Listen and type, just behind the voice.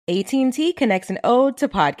AT&T connects an ode to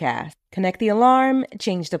podcasts. Connect the alarm,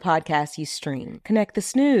 change the podcast you stream. Connect the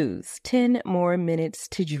snooze, 10 more minutes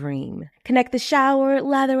to dream. Connect the shower,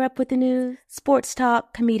 lather up with the news, sports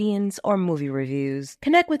talk, comedians, or movie reviews.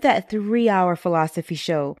 Connect with that 3-hour philosophy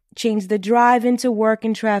show. Change the drive into work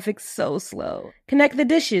and traffic so slow. Connect the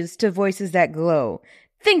dishes to voices that glow.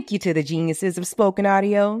 Thank you to the geniuses of spoken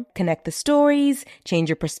audio. Connect the stories, change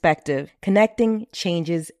your perspective. Connecting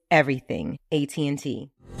changes everything. AT&T.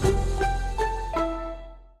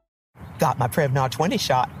 Got my Prevnar 20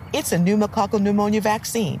 shot. It's a pneumococcal pneumonia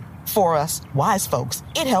vaccine. For us, wise folks,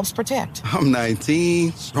 it helps protect. I'm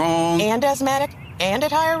 19, strong. And asthmatic, and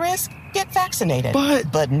at higher risk. Get vaccinated.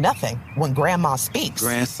 But nothing when grandma speaks.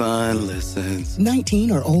 Grandson listens.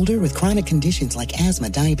 19 or older with chronic conditions like asthma,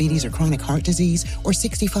 diabetes, or chronic heart disease, or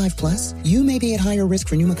 65 plus, you may be at higher risk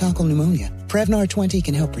for pneumococcal pneumonia. Prevnar 20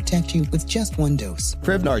 can help protect you with just one dose.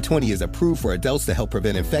 Prevnar 20 is approved for adults to help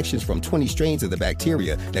prevent infections from 20 strains of the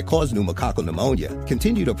bacteria that cause pneumococcal pneumonia.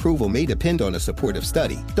 Continued approval may depend on a supportive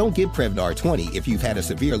study. Don't get Prevnar 20 if you've had a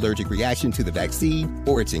severe allergic reaction to the vaccine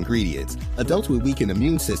or its ingredients. Adults with weakened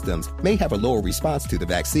immune systems may have a lower response to the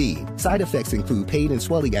vaccine. Side effects include pain and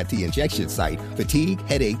swelling at the injection site, fatigue,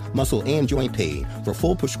 headache, muscle, and joint pain. For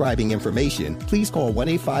full prescribing information, please call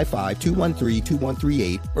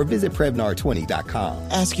 1-855-213-2138 or visit Prevnar20.com.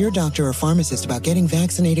 Ask your doctor or pharmacist about getting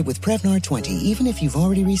vaccinated with Prevnar 20, even if you've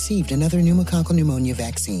already received another pneumococcal pneumonia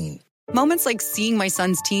vaccine. Moments like seeing my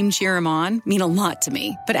son's team cheer him on mean a lot to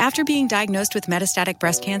me. But after being diagnosed with metastatic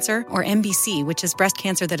breast cancer, or MBC, which is breast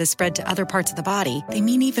cancer that has spread to other parts of the body, they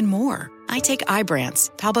mean even more. I take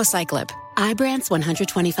Ibrance, palbociclib. Ibrance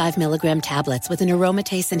 125 milligram tablets with an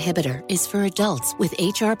aromatase inhibitor is for adults with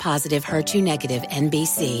HR-positive, HER2-negative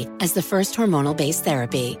MBC as the first hormonal-based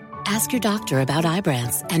therapy. Ask your doctor about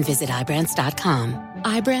Ibrance and visit Ibrance.com.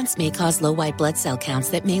 Ibrance may cause low white blood cell counts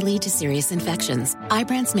that may lead to serious infections.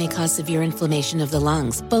 Ibrance may cause severe inflammation of the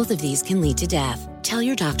lungs. Both of these can lead to death. Tell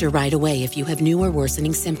your doctor right away if you have new or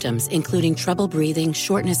worsening symptoms, including trouble breathing,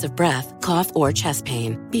 shortness of breath, cough, or chest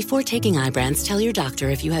pain. Before taking Ibrance, tell your doctor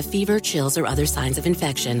if you have fever, chills, or other signs of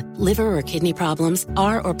infection, liver or kidney problems,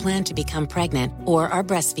 are or plan to become pregnant, or are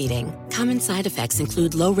breastfeeding. Common side effects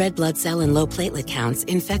include low red blood cell and low platelet counts,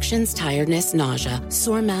 infections, tiredness, nausea,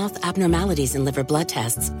 sore mouth, abnormalities in liver blood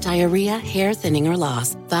tests, diarrhea, hair thinning or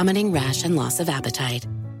loss, vomiting, rash, and loss of appetite.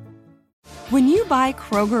 When you buy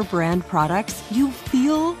Kroger brand products, you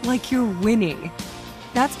feel like you're winning.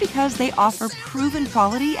 That's because they offer proven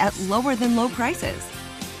quality at lower than low prices.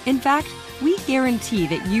 In fact, we guarantee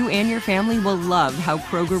that you and your family will love how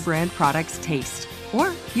Kroger brand products taste,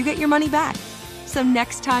 or you get your money back. So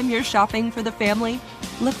next time you're shopping for the family,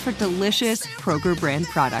 look for delicious Kroger brand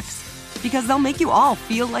products, because they'll make you all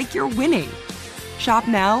feel like you're winning. Shop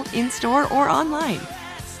now, in-store, or online.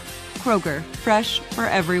 Kroger, fresh for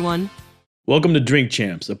everyone. Welcome to Drink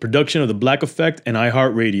Champs, a production of The Black Effect and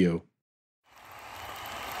iHeartRadio.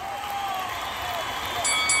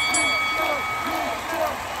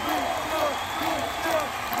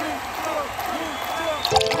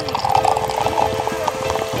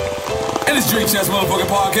 And it's Drink Champs motherfucking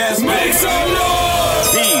podcast. Make some noise!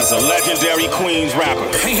 He's a legendary Queens rapper.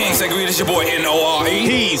 Hey, Sangria, this your boy N.O.R.E.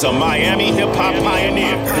 He's a Miami hip-hop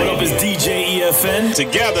pioneer. What up, is DJ EFN?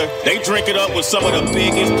 Together, they drink it up with some of the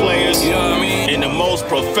biggest players, you know what I mean? In the most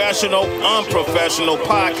professional, unprofessional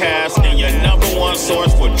podcast, and your number one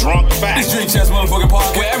source for drunk facts. It's Drink Champs motherfucking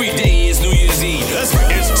podcast, where every day is New Year's Eve. It's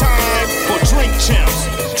time for Drink Champs.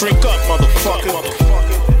 Drink up, motherfucker.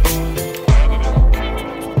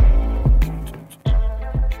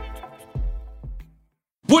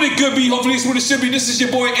 What it could be, hopefully it's what it should be. This is your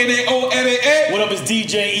boy N.A.O.N.A.A. What up, is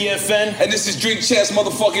DJ EFN? And this is Drink Champs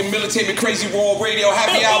motherfucking Military Crazy Raw Radio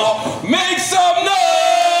Happy Hour. Make some noise!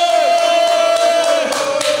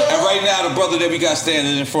 And right now, the brother that we got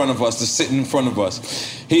standing in front of us, that's sitting in front of us,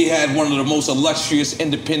 he had one of the most illustrious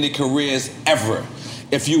independent careers ever.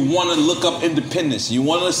 If you want to look up independence, you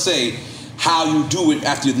want to say how you do it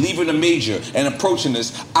after leaving a major and approaching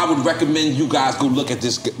this, I would recommend you guys go look at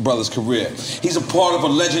this brother's career. He's a part of a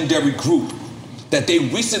legendary group that they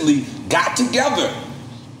recently got together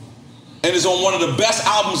and is on one of the best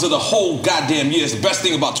albums of the whole goddamn year. It's the best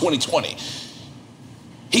thing about 2020.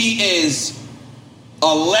 He is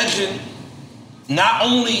a legend, not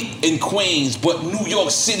only in Queens, but New York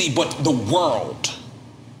City, but the world.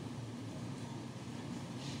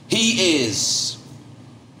 He is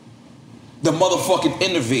the motherfucking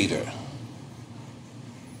innovator.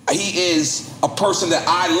 He is a person that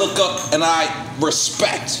I look up and I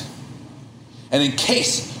respect. And in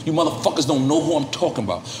case you motherfuckers don't know who I'm talking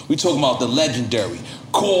about, we talking about the legendary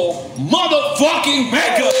Core motherfucking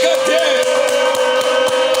Mega.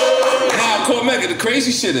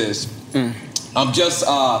 crazy shit is, I'm just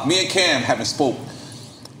me and Cam haven't spoke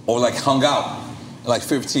or like hung out in like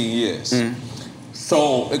 15 years.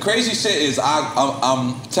 So the crazy shit is,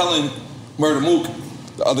 I'm telling Murder Mook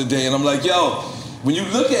the other day, and I'm like, yo, when you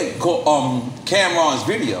look at Cameron's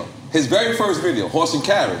video, his very first video, Horse and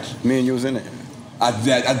Carriage. Me and you was in it. I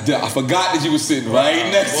forgot that you were sitting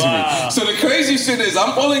right next to me. So the crazy shit is,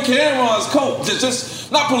 I'm pulling Cameron's coat,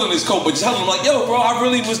 just not pulling his coat, but just telling him like, yo, bro, I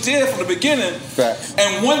really was there from the beginning. Facts.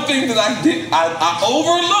 And one thing that I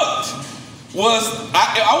overlooked was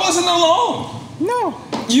I wasn't alone. No.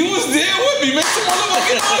 You was there with me. Make some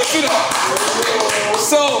motherfucking noise for that.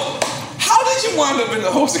 So, how did you wind up in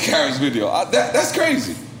the Horse and Carriage video? That's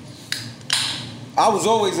crazy. I was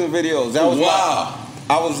always in videos. That was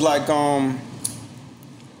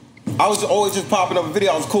I was always just popping up in videos.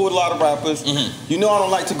 I was cool with a lot of rappers. You know I don't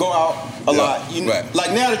like to go out a lot.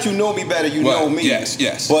 Like now that you know me better, you know me.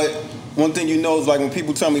 Yes. But one thing you know is like when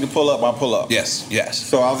people tell me to pull up, I pull up. Yes.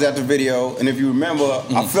 So I was at the video, and if you remember,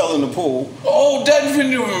 I fell in the pool. Oh,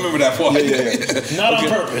 definitely remember that part. Yeah. Not on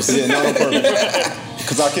purpose. Yeah, not on purpose.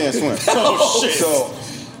 Because I can't swim. Oh,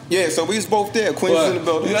 shit. So we was both there. Queens was in the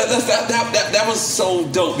building. That was so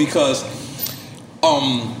dope because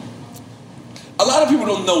a lot of people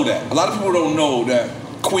don't know that. A lot of people don't know that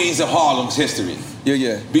Queens and Harlem's history.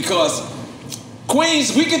 Yeah. Because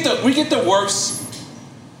Queens, we get the worst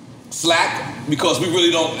slack because we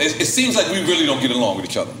really don't. It seems like we really don't get along with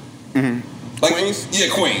each other. Like Queens? Yeah,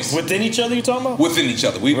 Queens. Within each other, you talking about? Within each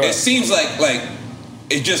other. It seems like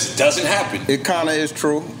it just doesn't happen. It kind of is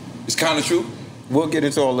true. It's kind of true. We'll get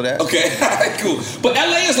into all of that. Okay, cool. But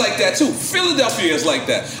LA is like that too. Philadelphia is like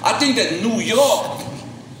that. I think that New York,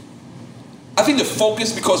 I think the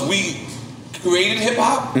focus, because we created hip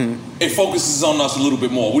hop, it focuses on us a little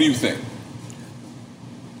bit more. What do you think?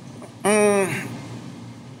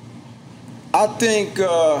 I think,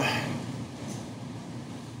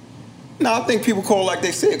 I think people call like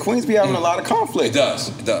they said. Queens be having a lot of conflict.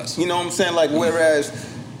 It does. You know what I'm saying? Like, whereas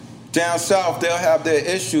down south, they'll have their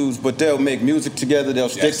issues, but they'll make music together, they'll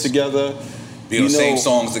stick together. Be on the same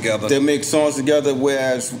songs together. They'll make songs together,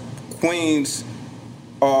 whereas Queens,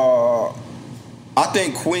 I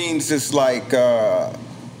think Queens is like a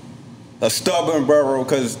stubborn borough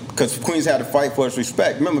because Queens had to fight for its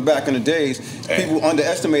respect. Remember back in the days, people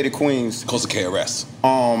underestimated Queens. Because of KRS.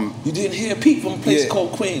 You didn't hear Pete from a place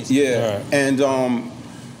called Queens. Yeah, right.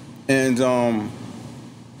 And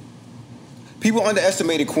people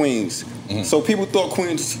underestimated Queens. So people thought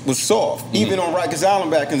Queens was soft. Even on Rikers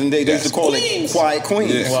Island back in the day, they used to call it Quiet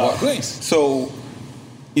Queens. Yeah, Quiet Queens. So,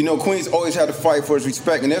 you know, Queens always had to fight for its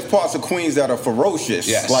respect. And there's parts of Queens that are ferocious.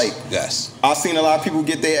 Yes. I've seen a lot of people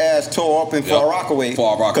get their ass tore up in Far Rockaway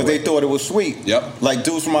because they thought it was sweet. Like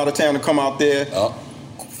dudes from out of town to come out there.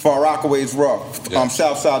 Far Rockaway's rough.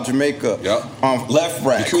 Southside Jamaica. Left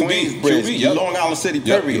Rack. Queensbridge. Long Island City,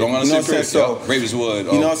 period. Long Island City, period. So, Ravenswood.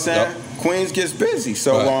 You know what I'm saying? Queens gets busy.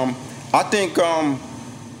 So I think a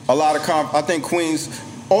lot of I think Queens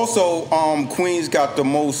also Queens got the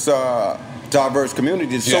most diverse community.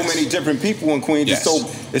 There's so many different people in Queens.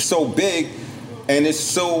 It's so big and it's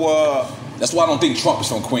so that's why I don't think Trump is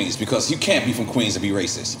from Queens, because you can't be from Queens and be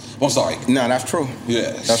racist. I'm sorry. No, that's true.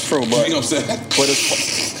 Yeah. That's true, but you know what I'm saying? But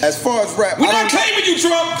as far as rap, we're not claiming you,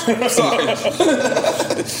 Trump. Sorry.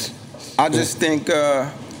 I just think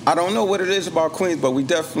I don't know what it is about Queens, but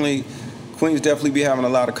Queens definitely be having a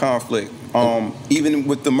lot of conflict. Even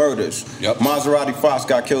with the murders. Maserati Fox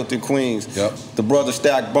got killed in Queens. The brother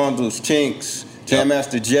Stack Bundles, Chinks, Jam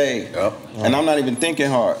Master Jay. And I'm not even thinking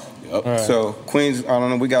hard. So Queens, I don't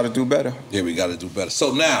know, we got to do better. Yeah, we got to do better.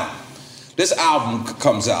 So now, this album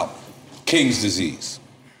comes out, King's Disease.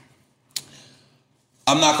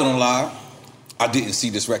 I'm not going to lie, I didn't see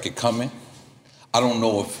this record coming. I don't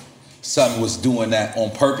know if Son was doing that on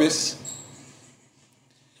purpose.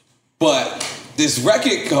 But this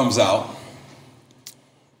record comes out,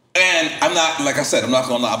 and I'm not, like I said, I'm not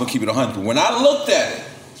gonna lie, I'm gonna keep it 100. When I looked at it,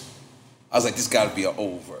 I was like, this gotta be an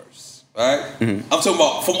old verse, right? I'm talking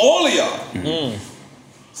about from all of y'all.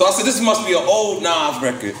 So I said, this must be an old Nas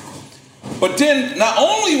record. But then, not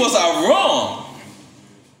only was I wrong,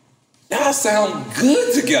 y'all sound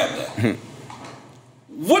good together.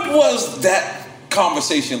 What was that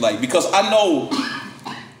conversation like? Because I know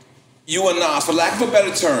you and Nas, for lack of a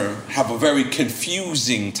better term, have a very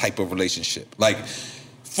confusing type of relationship. Like,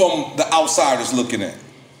 from the outsiders looking in.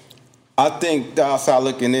 I think the outside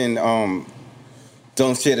looking in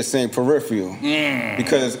don't share the same peripheral.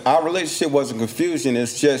 Because our relationship wasn't confusion, it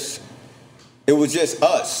was just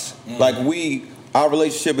us. Like, we our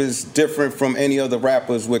relationship is different from any other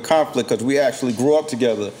rappers with Conflict because we actually grew up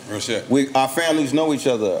together. Our families know each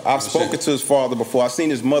other. I've spoken to his father before. I've seen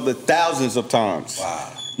his mother thousands of times.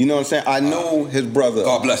 Wow. You know what I'm saying? I know his brother.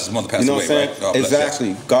 God bless his mother passed away, right? God bless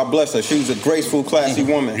exactly. Her. God bless her. She was a graceful, classy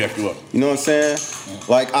woman. Yeah, sure. You know what I'm saying?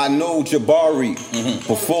 Like, I know Jabari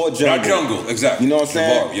before Jungle. Not Jungle, exactly. You know what I'm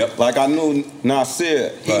saying? Jabari, yep. Like, I knew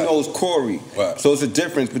Nasir. He knows Corey. Right. So it's a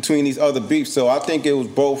difference between these other beefs. So I think it was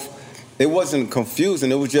both. It wasn't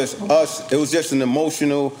confusing. It was just us. It was just an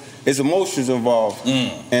emotional. It's emotions involved.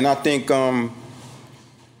 And I think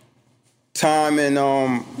time and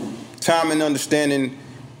understanding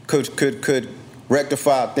could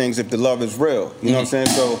rectify things if the love is real. You know what I'm saying?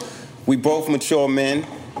 So we both mature men,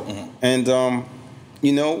 and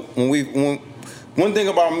you know, one thing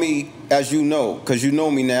about me, as you know, because you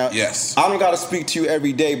know me now. Yes. I don't got to speak to you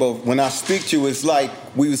every day, but when I speak to you, it's like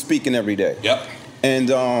we were speaking every day. Yep. And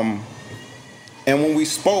when we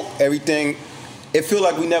spoke, everything. It feel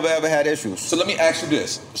like we never ever had issues. So let me ask you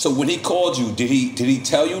this. So when he called you, did he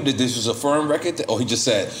tell you that this was a firm record, or he just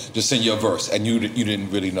said, just send your verse, and you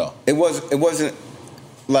didn't really know? It wasn't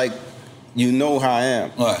like, you know how I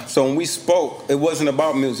am. Right. So when we spoke, it wasn't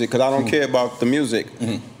about music because I don't care about the music.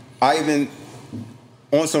 I even,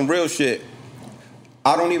 on some real shit,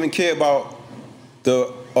 I don't even care about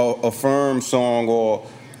a firm song or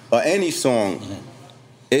any song.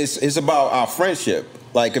 It's about our friendship.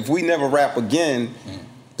 Like, if we never rap again,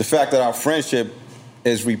 the fact that our friendship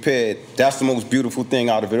is repaired, that's the most beautiful thing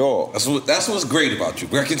out of it all. That's what's great about you.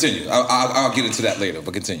 But continue. I'll get into that later,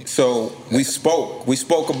 but continue. So we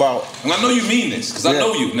spoke about... And I know you mean this, because I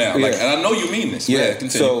know you now. Yeah. And I know you mean this. Yeah,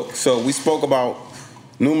 continue. So we spoke about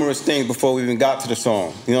numerous things before we even got to the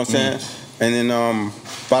song. You know what I'm saying? And then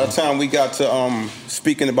by the time we got to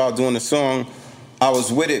speaking about doing the song, I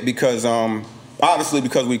was with it because... obviously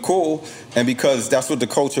because we cool and because that's what the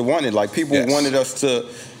culture wanted. Like, people wanted us to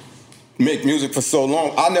make music for so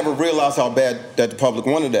long. I never realized how bad that the public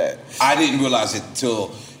wanted that. I didn't realize it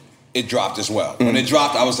till it dropped as well. When it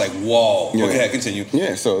dropped, I was like, whoa. Yeah. Okay, continue.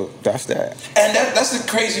 Yeah, so that's that. And that's the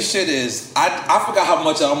crazy shit is, I forgot how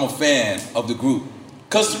much I'm a fan of the group.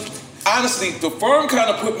 Because, honestly, the firm kind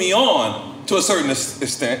of put me on to a certain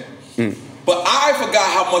extent. But I forgot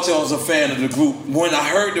how much I was a fan of the group when I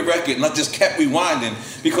heard the record, and I just kept rewinding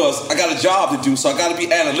because I got a job to do, so I got to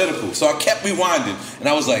be analytical. So I kept rewinding, and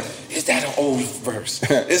I was like, "Is that an old verse?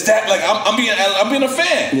 Is that like I'm being a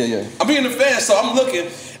fan? Yeah. I'm being a fan." So I'm looking,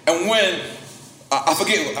 and when I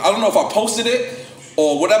forget, I don't know if I posted it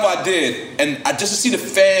or whatever I did, and I just to see the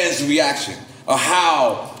fans' reaction of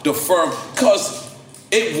how the firm, because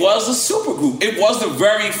it was a super group. It was the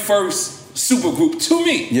very first super group to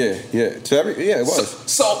me. Yeah. It was.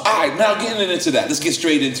 So all right, now getting into that, let's get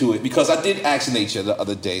straight into it, because I did ask Nature the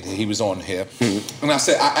other day that he was on here, and I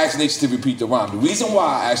said I asked Nature to repeat the rhyme. The reason why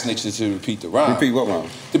I asked Nature to repeat the rhyme. Repeat what rhyme?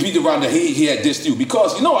 To repeat the rhyme that he had dissed you,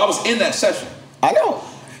 because I was in that session. I know.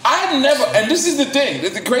 I never, and this is the thing,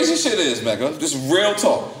 the crazy shit is, Mega, this is real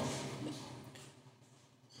talk.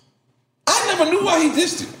 I never knew why he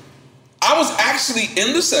dissed you. I was actually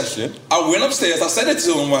in the session. I went upstairs. I said it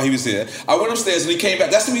to him while he was here. I went upstairs and he came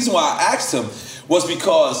back. That's the reason why I asked him, was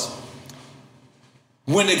because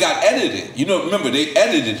when it got edited, remember they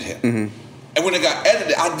edited him. And when it got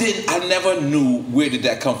edited, I never knew where did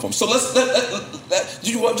that come from. So let's did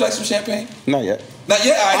you like some champagne? Not yet. Not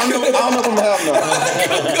yet? I don't know if I'm gonna have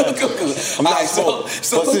none. Good. I'm not so but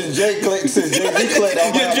since Jay-Z cleared,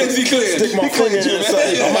 I might stick my finger in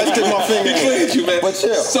there. I might stick my finger in there. He cleared you, man. But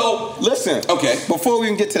chill. So listen. Okay. Before we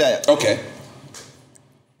can get to that. Okay.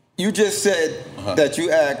 You just said that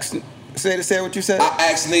you asked. Say what you said.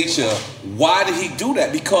 I asked Nature, why did he do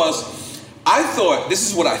that? Because I thought, this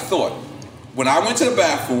is what I thought. When I went to the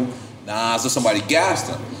bathroom, so somebody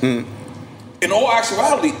gassed him. In all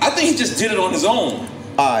actuality, I think he just did it on his own.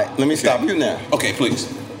 All right, let me stop you now. Okay, please.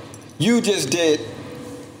 You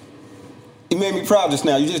made me proud just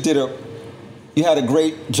now. You had a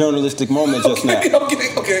great journalistic moment just now.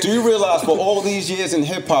 Okay. Do you realize for all these years in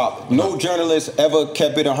hip-hop, no journalist ever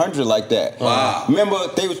kept it 100 like that? Wow. Remember,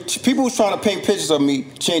 people was trying to paint pictures of me,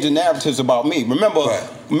 changing narratives about me. Remember,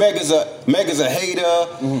 Mega's a hater,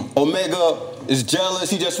 Omega is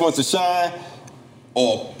jealous, he just wants to shine,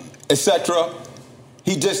 or etc.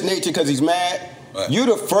 He just Nature because he's mad. Right. You're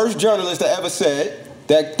the first journalist that ever said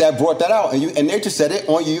that brought that out, and Nature said it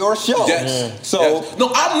on your show. Yes. So no,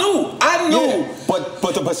 I knew. Yeah,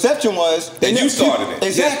 but the perception was that you started it.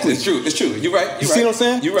 Exactly. Yeah, it's true. You're right. You see what I'm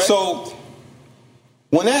saying? You're right. So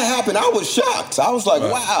when that happened, I was shocked. I was like,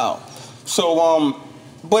 wow. So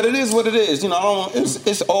But it is what it is. You know,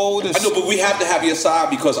 it's old. I know, but we have to have your side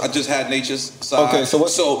because I just had Nature's side. Okay,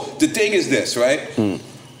 so the thing is this, right?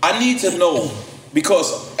 I need to know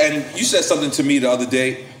because, and you said something to me the other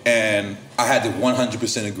day, and I had to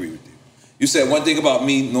 100% agree with you. You said one thing about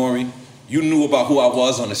me, Nori. You knew about who I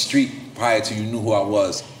was on the street prior to you knew who I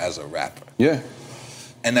was as a rapper. Yeah.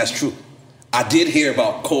 And that's true. I did hear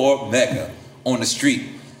about Core Mega on the street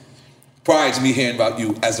prior to me hearing about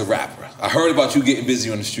you as a rapper. I heard about you getting busy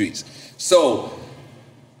on the streets. So,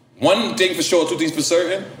 one thing for sure, two things for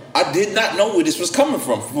certain, I did not know where this was coming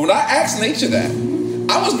from. When I asked Nature that,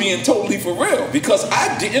 I was being totally for real because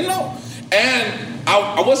I didn't know. And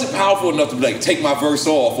I wasn't powerful enough to be like, take my verse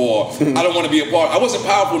off or I don't want to be a part. I wasn't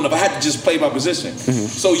powerful enough. I had to just play my position.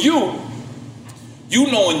 So you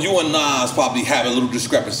knowing you and Nas probably have a little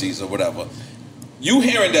discrepancies or whatever. You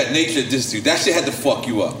hearing that Nature dissed you, that shit had to fuck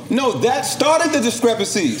you up. No, that started the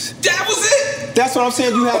discrepancies. That was it? That's what I'm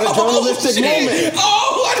saying. You had a journalistic moment.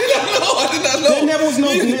 Oh, I did not know. There never was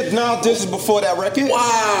no Nas disses before that record.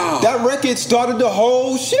 Wow. That record started the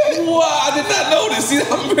whole shit. Wow, I did not know this. See,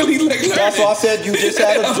 I'm really like learning. That's why I said you just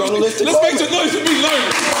had a journalistic moment. Let's make some noise for me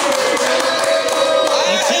learning.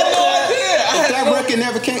 I had no idea. If that record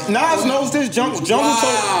never came, Nas knows this jungle.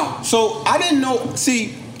 Wow. So I didn't know.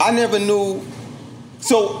 See, I never knew.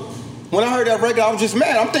 So when I heard that record, I was just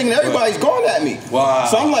mad. I'm thinking everybody's going at me. Wow.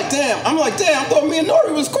 So I'm like, damn. I thought me and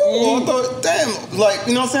Nori was cool. I thought, damn, like,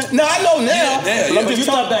 you know what I'm saying? Now I know now. But you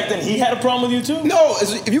thought back then he had a problem with you too? No,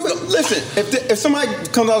 if you listen, if somebody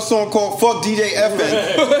comes out with a song called "Fuck DJ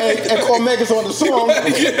Effin" and Core Mega's on the song,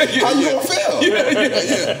 how you gonna feel? You're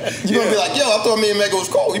gonna be like, yo, I thought me and Mega was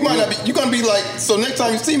cool. You might not be. You're gonna be like, so next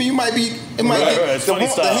time you see me, you might be. It might be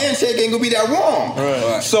the handshake ain't gonna be that warm.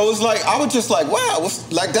 Right. So it's like I was just like, wow,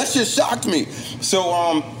 like that shit shocked me.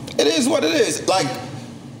 So it is what it is. Like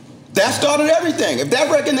that started everything. If that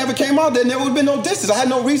record never came out, there never would have been no disses. I had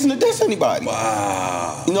no reason to diss anybody.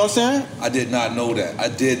 Wow. You know what I'm saying? I did not know that. I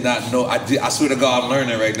did not know. I swear to God, I'm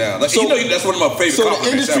learning right now. Like, so, that's one of my favorite So compliments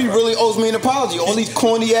the industry ever. really owes me an apology. All these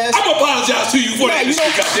corny ass. I'm gonna apologize to you for the industry,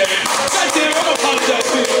 goddammit. Goddammit, I'm gonna apologize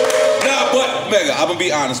to you. Nah, but Mega, I'm gonna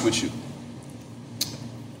be honest with you.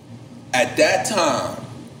 At that time,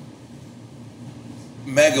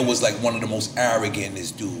 Mega was like one of the most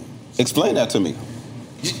arrogantest dudes. Explain that to me.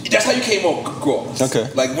 That's how you came across.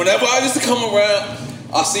 Okay. Like whenever I used to come around,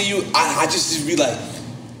 I see you, I just be like,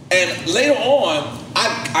 and later on,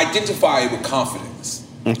 I identify it with confidence.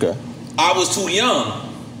 Okay. I was too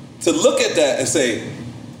young to look at that and say,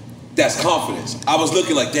 that's confidence. I was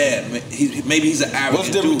looking like, damn, maybe he's an arrogant What's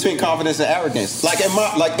the difference between confidence and arrogance?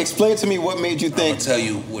 Like, explain to me what made you think. I'll tell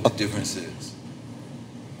you what the difference is.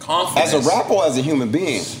 Confidence. As a rapper or as a human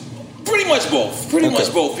being? Pretty much both. Pretty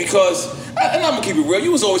much both. Because, and I'm gonna keep it real,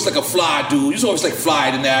 you was always like a fly dude. You was always like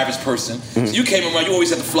flyer than the average person. So you came around, you always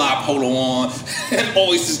had the fly polo on, and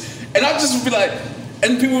always just, and I just would be like,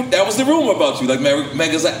 and people, that was the rumor about you. Like,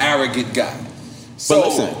 Mega's an arrogant guy. So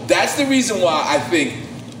that's the reason why I think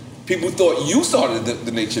people thought you started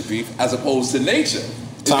the Nature beef as opposed to Nature.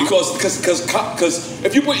 Because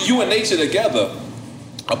if you put you and Nature together,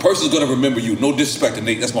 a person's gonna remember you. No disrespect to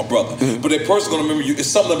Nate, that's my brother. But a person's gonna remember you. It's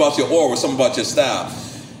something about your aura, something about your style.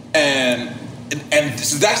 And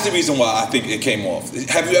so that's the reason why I think it came off.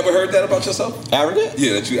 Have you ever heard that about yourself? Arrogant?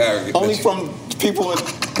 Yeah, that you arrogant. Only from people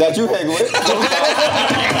that you hang with.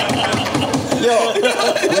 Yo,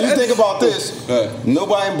 when you think about this,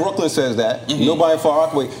 nobody in Brooklyn says that. Nobody in Far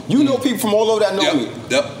Rockaway. You know people from all over that know me.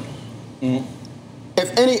 Yep.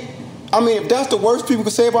 If that's the worst people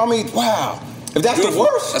could say about me, wow. If that's the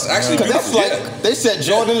worst, that's actually beautiful. That's like they said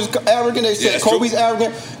Jordan is arrogant. They said Kobe's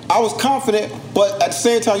arrogant. I was confident, but at the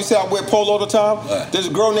same time, you said I wear polo all the time. There's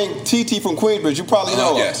a girl named TT from Queensbridge. You probably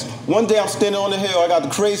know her. Yes. One day I'm standing on the hill. I got the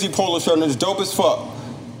crazy polo shirt and it's dope as fuck.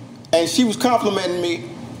 And she was complimenting me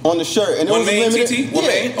on the shirt. And it was limited. TT?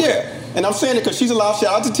 Okay. And I'm saying it because she's allowed.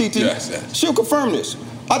 Shout out to TT. Yes. She'll confirm this.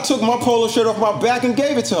 I took my polo shirt off my back and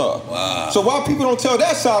gave it to her. Wow. So why people don't tell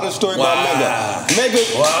that side of the story about Mega?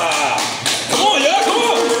 Wow. Come on, y'all, come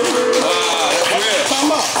on. Wow, that's real.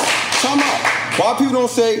 Time out. Why people don't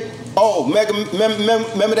say, oh, Mega,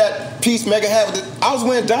 remember that piece Mega had with it? I was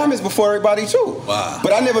wearing diamonds before everybody too. Wow.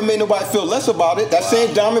 But I never made nobody feel less about it. That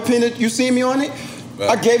same diamond pin that you see me on it,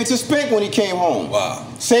 I gave it to Spank when he came home. Wow.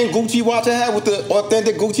 Same Gucci watch I had with the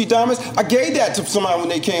authentic Gucci diamonds, I gave that to somebody when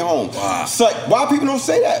they came home. Wow. So why people don't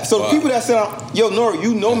say that? So the people that said, yo, Nori,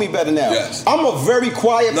 you know me better now. Yes. I'm a very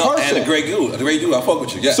quiet person. And a great dude, I fuck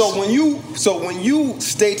with you, yes. So when you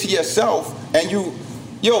stay to yourself and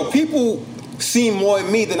people see more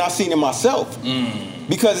in me than I seen in myself.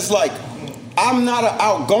 Because it's like, I'm not an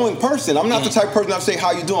outgoing person. I'm not the type of person that say,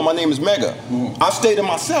 how you doing? My name is Mega. I stay to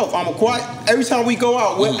myself. I'm a quiet. Every time we go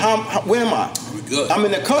out, where am I? Good. I'm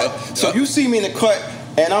in the cut. So you see me in the cut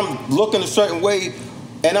and I'm looking a certain way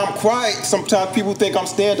and I'm quiet. Sometimes people think I'm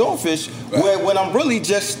standoffish when I'm really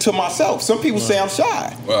just to myself. Some people say I'm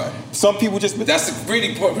shy. Right. Some people just... That's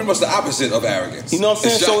pretty much the opposite of arrogance. You know what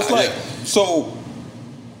I'm saying? It's So it's like... yeah. So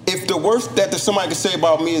if the worst that somebody can say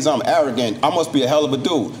about me is I'm arrogant, I must be a hell of a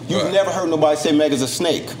dude. You've never heard nobody say Mega's a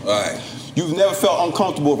snake. Right. You've never felt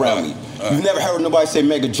uncomfortable around me. You've never heard nobody say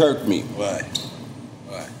Mega jerked me. Right.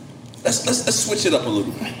 Let's switch it up a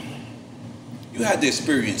little bit. You had the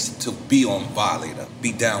experience to be on Violator,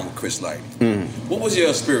 be down with Chris Lighty. What was your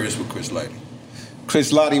experience with Chris Lighty?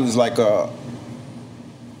 Chris Lighty was like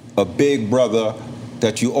a big brother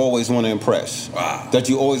that you always want to impress. Wow. That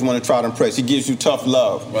you always want to try to impress. He gives you tough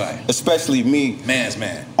love. Right. Especially me. Man's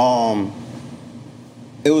man.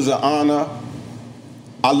 It was an honor.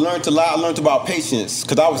 I learned a lot. I learned about patience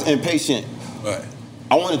because I was impatient. Right.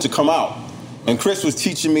 I wanted to come out. And Chris was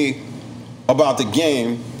teaching me about the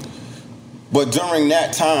game. But during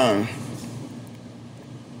that time,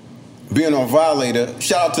 being on Violator,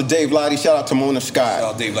 shout out to Dave Lighty, shout out to Mona Scott.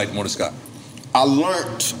 Shout out Dave Lighty, Mona Scott. I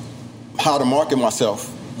learned how to market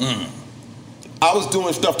myself. I was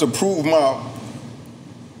doing stuff to prove my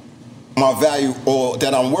value or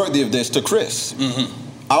that I'm worthy of this to Chris.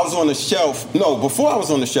 I was on the shelf. No, before I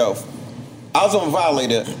was on the shelf, I was on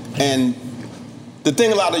Violator, and the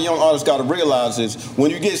thing a lot of young artists got to realize is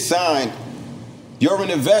when you get signed, you're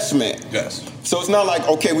an investment. Yes. So it's not like,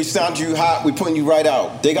 okay, we signed you hot, we putting you right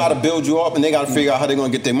out. They got to build you up, and they got to figure out how they're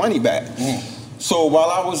going to get their money back. So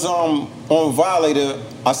while I was on Violator,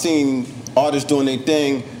 I seen artists doing their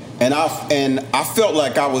thing, and I felt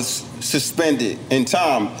like I was suspended in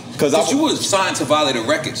time because you were signed to Violator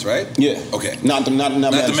Records, right? Yeah. Okay. Not the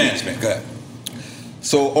management. Go ahead.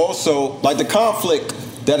 So also, like the conflict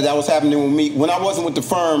that was happening with me when I wasn't with the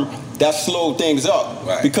firm, that slowed things up.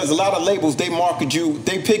 Right. Because a lot of labels, they market you,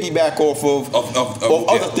 they piggyback off of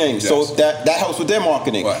other things. Yes. So that helps with their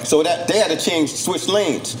marketing. Right. So that they had to switch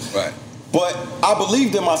lanes. Right. But I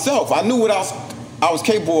believed in myself. I knew what I was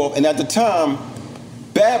capable of, and at the time,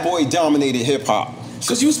 Bad Boy dominated hip hop.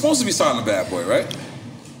 Because you were supposed to be signed to Bad Boy, right?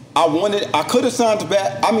 I could have signed to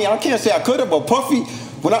Bad. I mean, I can't say I could have, but Puffy.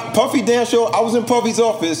 When Puffy dance show, I was in Puffy's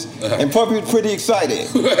office, and Puffy was pretty excited.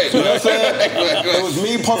 You know what I'm saying? It was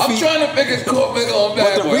me, Puffy. I'm trying to figure on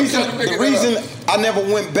Bad Boy. The reason I never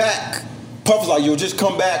went back, Puff was like, "Yo, just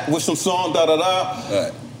come back with some song, da da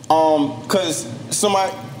da." Because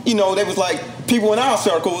somebody, they was like, people in our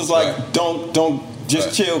circle was like, "Don't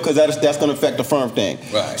just chill, because that's gonna affect the firm thing."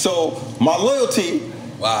 Right. So my loyalty.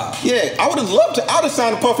 Wow. Yeah, I would have loved to. I'd have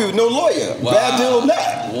signed to Puffy with no lawyer. Wow. Bad deal or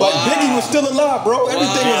not. Wow. Like Biggie was still alive, bro.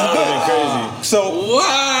 Everything was good. Crazy. So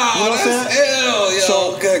wow, you know what I'm saying? Ill, yo.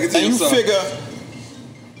 So Okay, and you figure.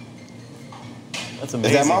 That's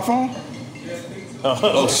amazing. Is that my phone?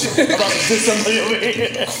 Oh shit! I'm about to do something over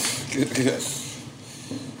here. Good.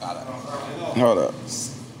 Hold up.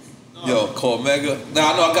 Yo, call Mega.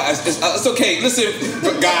 Nah, no, guys, it's okay. Listen,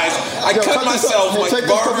 guys, I cut myself. My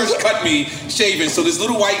barber's cut me shaving, so this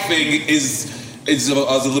little white thing is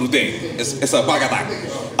a little thing. It's a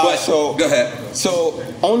bagada. But so go ahead. So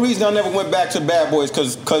only reason I never went back to Bad Boy is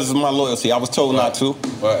because of my loyalty. I was told not to,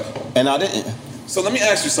 right? And I didn't. So let me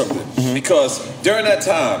ask you something, because during that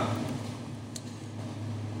time,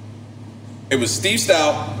 it was Steve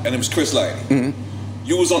Stout and it was Chris Lighty.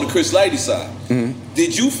 You was on the Chris Lighty side.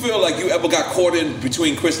 Did you feel like you ever got caught in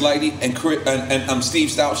between Chris Lighty and Steve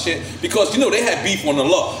Stout shit? Because they had beef on the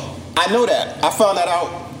low. I know that. I found that out.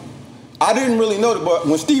 I didn't really know that, but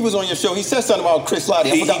when Steve was on your show, he said something about Chris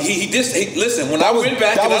Lighty. Listen, when I went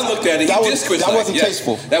back and I looked at it, he dissed Chris Lighty. That wasn't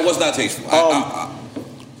tasteful. That was not tasteful.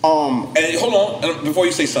 And hold on, and before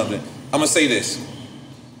you say something, I'm gonna say this.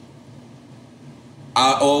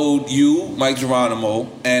 I owed you, Mike Geronimo,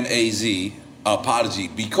 and AZ apology,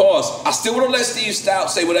 because I still would have let Steve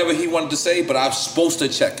Stout say whatever he wanted to say, but I was supposed to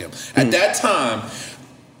check him. At that time,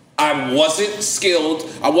 I wasn't skilled.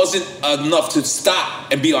 I wasn't enough to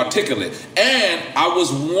stop and be articulate. And I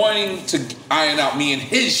was wanting to iron out me and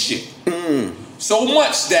his shit. So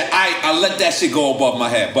much that I let that shit go above my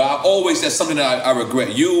head. But that's something that I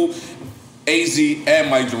regret. You, AZ,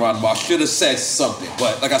 and Mike Geronimo, I should have said something.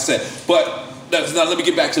 But like I said, now let me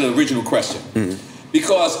get back to the original question.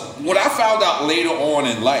 Because what I found out later on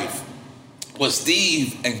in life was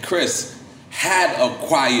Steve and Chris had a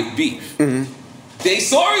quiet beef. They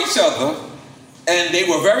saw each other, and they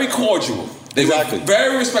were very cordial. They were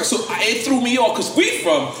very respectful. So it threw me off, because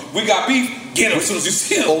we got beef, get him as soon as you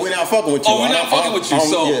see him. Or we're not fucking with you. Or we're not fucking with you.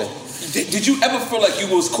 So Did you ever feel like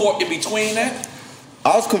you was caught in between that?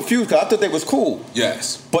 I was confused because I thought they was cool.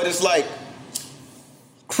 Yes. But it's like,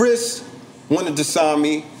 Chris wanted to sign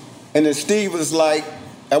me, and then Steve was like,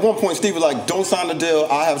 at one point Steve was like, don't sign the deal,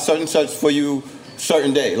 I have certain such for you,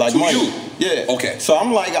 certain day. Like money. You? Yeah. Okay. So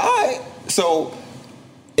I'm like, all right. So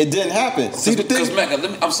it didn't happen. See the thing? Because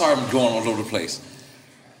Mecca, I'm sorry I'm going all over the place.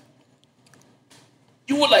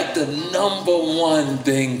 You were like the number one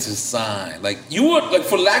thing to sign. Like, you were, like,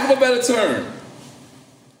 for lack of a better term,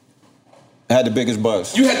 I had the biggest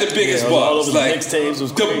buzz. You had the biggest buzz. All over like, the mixtapes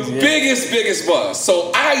was crazy. The biggest buzz.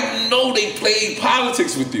 So I know they played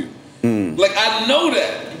politics with you. Like, I know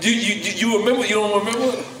that. You remember? You don't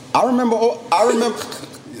remember? I remember.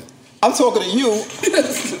 I'm talking to you.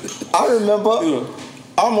 I remember.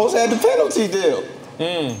 I almost had the penalty deal.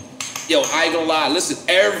 Yo, I ain't gonna lie. Listen,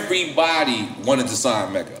 everybody wanted to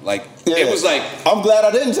sign Mecca. Like, it was like, I'm glad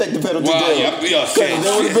I didn't take the penalty deal. Yeah, Because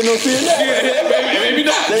there would have been no seeing that. Maybe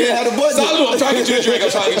not. They didn't have the budget. Salute. I'm trying to get you a drink.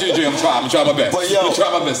 I'm trying my best. But yo, I'm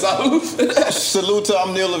trying my best. Salute. Salute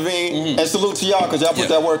to Neil Levine, and salute to y'all because y'all put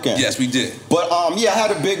that work in. Yes, we did. But yeah, I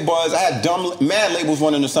had a big buzz. I had mad labels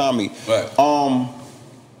wanting to sign me. Right.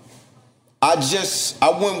 I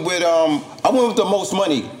went with the most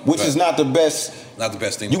money, which is not the best. Not the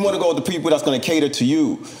best thing. You want to go with the people that's going to cater to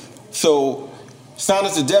you. So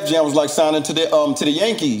signing to Def Jam was like signing to the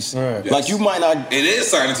Yankees. Right. Like you might not. It is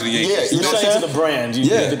signing to the Yankees. Yeah, you know what I'm saying? To the brand. You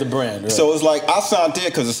get the brand. Right. So it's like I signed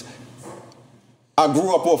there because I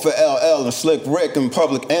grew up off of LL and Slick Rick and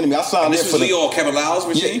Public Enemy. I signed there for This was Leo or Kevin Lyles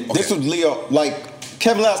regime? Yeah, this was Leo. Like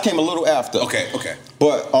Kevin Lyles came a little after. Okay.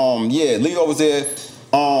 But yeah, Leo was there.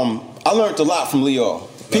 I learned a lot from Leo.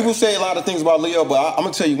 People say a lot of things about Leo, but I'm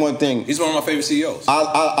gonna tell you one thing. He's one of my favorite CEOs.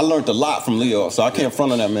 I learned a lot from Leo, so I can't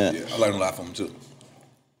front on that man. Yeah, I learned a lot from him too.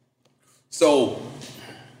 So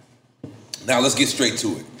now let's get straight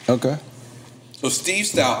to it. Okay. So Steve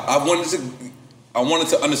Stoute, I wanted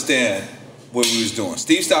to understand what we was doing.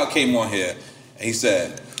 Steve Stoute came on here and he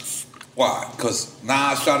said, why? Because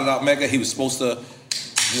Nas shouted out Mecca. He was supposed to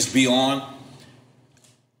just be on.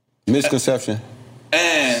 Misconception.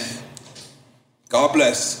 And God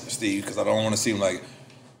bless Steve, because I don't want to seem like.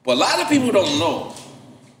 But a lot of people don't know.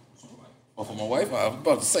 Well, for my wife, I was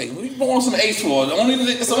about to say, what you born some Ace for? It's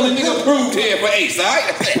the only nigga approved here for Ace, all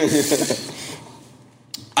right?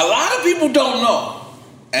 A lot of people don't know.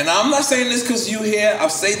 And I'm not saying this because you here. I'll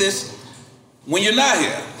say this when you're not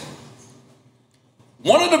here.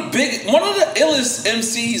 One of the illest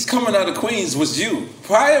MCs coming out of Queens was you.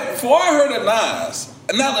 Before I heard of Nas,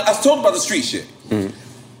 and now I was talking about the street shit.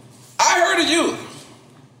 I heard of you.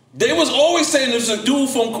 They was always saying there's a dude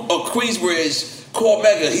from Queensbridge called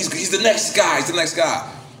Mecca. He's the next guy. He's the next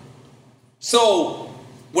guy. So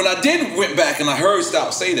when I went back and I heard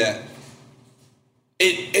Stoute say that,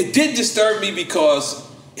 it did disturb me because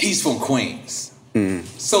he's from Queens.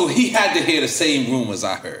 So he had to hear the same rumors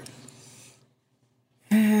I heard.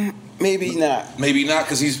 Maybe not. Maybe not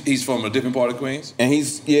because he's from a different part of Queens. And he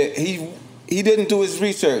didn't do his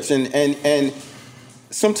research and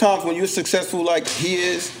sometimes when you're successful like he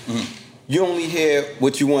is, you only hear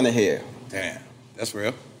what you want to hear. Damn, that's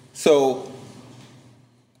real. So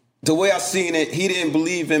the way I seen it, he didn't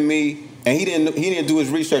believe in me, and he didn't do his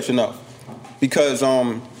research enough. Because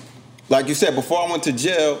like you said, before I went to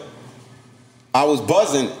jail, I was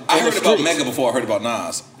buzzing. I heard about Mecca before I heard about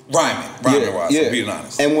Nas. Rhyming wise, to be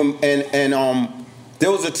honest. And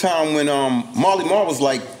there was a time when Marley Marl was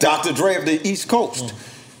like Dr. Dre of the East Coast.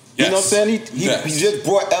 You know what I'm saying? He just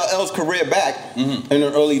brought LL's career back in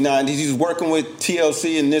the early 90s. He was working with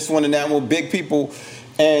TLC and this one and that one with big people.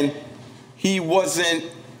 And he was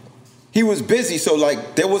busy, so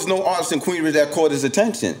like there was no artist in Queensbridge that caught his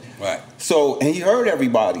attention. Right. So, and he heard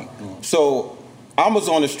everybody. So I was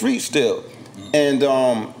on the street still. And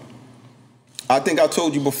I think I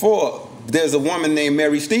told you before, there's a woman named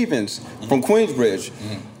Mary Stevens from Queensbridge.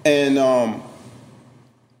 And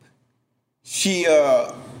she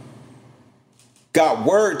got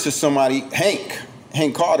word to somebody, Hank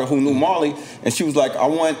Carter, who knew Marley, and she was like, I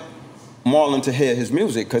want Marlon to hear his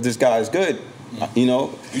music because this guy is good, you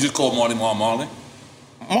know. You just called Marley Marley?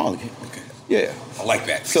 Marley. Okay. Yeah. I like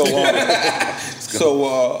that. So,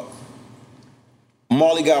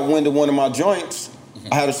 Marley got wind of one of my joints.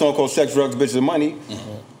 I had a song called Sex, Drugs, Bitches, and Money,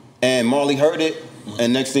 and Marley heard it,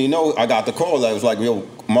 and next thing you know, I got the call. I was like, yo,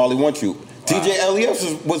 Marley wants you. Wow. DJ Elias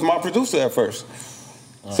was my producer at first.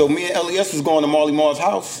 So me and Elias was going to Marley Marl's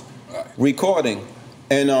house, recording.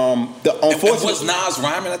 And unfortunately, was Nas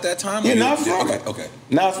rhyming at that time? Yeah, Nas was rhyming. Okay.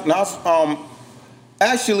 Nas,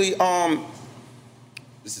 actually,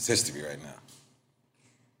 this is history right now.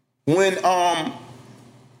 When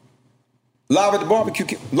Live at the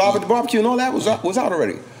Barbecue and all that was out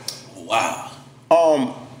already. Wow.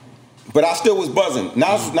 But I still was buzzing.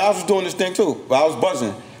 Nas was doing this thing too, but I was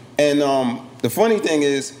buzzing. And the funny thing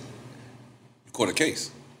is, you caught a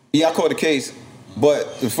case. Yeah, I caught a case.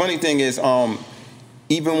 But the funny thing is,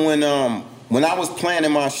 even when I was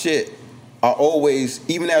planning my shit, I always,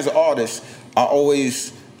 even as an artist, I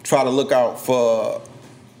always try to look out for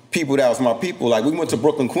people that was my people. Like we went to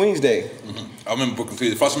Brooklyn Queens Day. Mm-hmm. I remember Brooklyn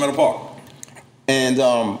Queens, Foster Meadow Park. And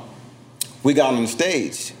we got on the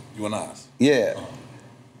stage. You and Nas. Yeah.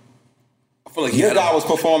 I feel like your guy was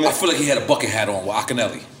performing. I feel like he had a bucket hat on with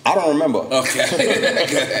Akinelli. I don't remember.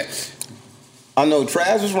 Okay. I know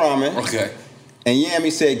Traz was rhyming. Okay. And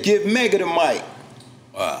Yami said, "Give Mega the mic."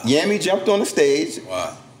 Wow. Yami jumped on the stage.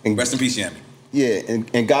 Wow. And rest in peace, Yami. Yeah,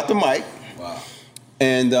 and got the mic. Wow.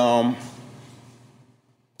 And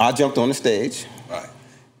I jumped on the stage. Right.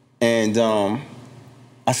 And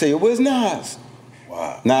I said, "Yo, where's Nas?"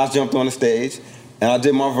 Wow. Nas jumped on the stage, and I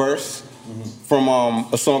did my verse from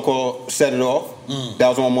a song called "Set It Off." That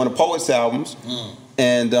was on one of Poet's albums.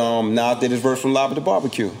 And Nas did his verse from Live at the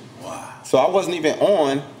Barbecue. Wow. So I wasn't even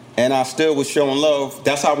on, and I still was showing love.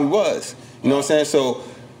 That's how we was. You know what I'm saying? So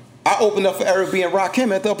I opened up for Eric B. and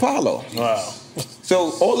Rakim at the Apollo. Wow.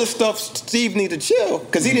 So all this stuff, Steve needed to chill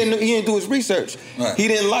because he didn't do his research. Right. He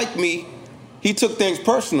didn't like me. He took things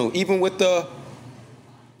personal, even with the.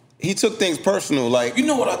 He took things personal, like. You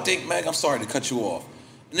know what I think, Meg? I'm sorry to cut you off.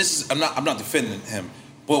 And this is I'm not defending him,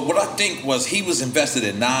 but what I think was he was invested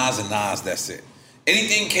in Nas and Nas. That's it.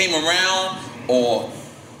 Anything came around or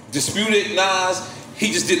disputed Nas,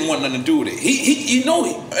 he just didn't want nothing to do with it. He you know,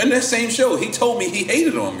 in that same show, he told me he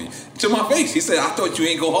hated on me to my face. He said, "I thought you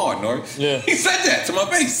ain't go hard, Nori." Yeah. He said that to my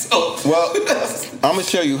face. So. Well, I'm gonna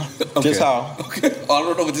show you just how. Okay. I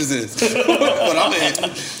don't know what this is, but I'm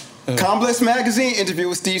in. Complex Magazine interview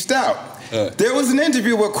with Steve Stout. There was an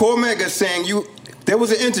interview where Cormega saying There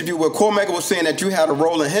was an interview where Cormega was saying that you had a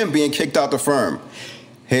role in him being kicked out the firm.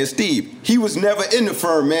 Here's Steve. He was never in the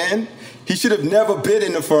firm, man. He should have never been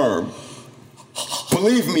in the firm.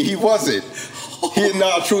 Believe me, he wasn't. He and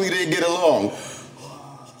Nas truly didn't get along.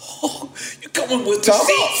 You coming with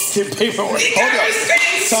receipts? Paperwork.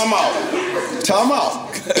 Hold up. Time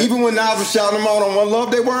out. Even when Nas was shouting him out on One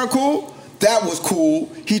Love, they weren't cool. That was cool.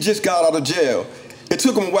 He just got out of jail. It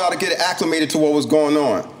took him a while to get acclimated to what was going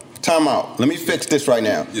on. Time out. Let me fix this right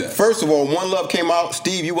now. Yeah. First of all, One Love came out,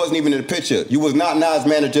 Steve, you wasn't even in the picture. You was not Nas'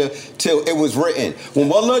 manager till it was written. When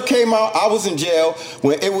One Love came out, I was in jail.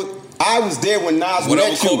 I was there when Nas What met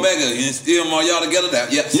up with you. Cormega? You still all y'all together?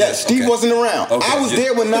 Yes, Steve wasn't around. Okay, I was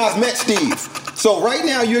there when Nas met Steve. So right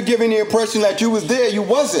now you're giving the impression that you was there. You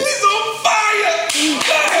wasn't. He's on fire!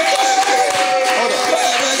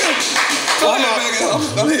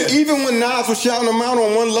 Even when Nas was shouting them out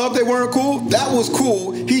on One Love, they weren't cool. That was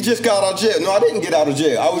cool. He just got out of jail. No, I didn't get out of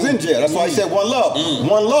jail. I was in jail. That's why he said One Love.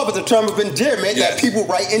 One Love is a term of endearment that people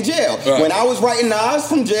write in jail. Right. When I was writing Nas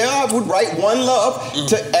from jail, I would write One Love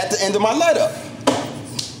at the end of my letter.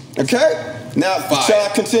 Okay? Now, shall I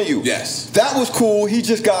continue? Yes. That was cool. He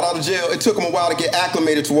just got out of jail. It took him a while to get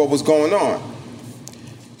acclimated to what was going on.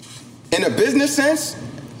 In a business sense,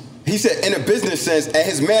 he said in a business sense, and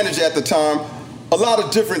his manager at the time, a lot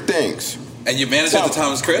of different things. And your manager at the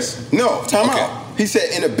time was Chris? No, time out. He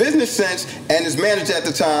said in a business sense, and his manager at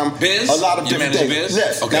the time, Biz? a lot of Your different manager things. Biz?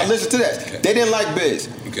 Yes. Okay. Now listen to this. Okay. They didn't like Biz.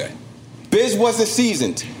 Okay. Biz wasn't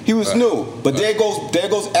seasoned. He was new. But there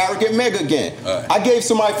goes Arrogant Meg again. I gave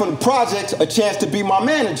somebody from the project a chance to be my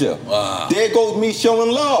manager. Wow. There goes me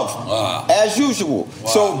showing love, as usual.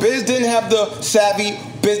 So Biz didn't have the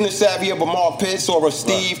business savvy of a Mark Pitts or a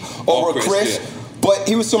Steve or a Chris. Yeah. But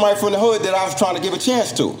he was somebody from the hood that I was trying to give a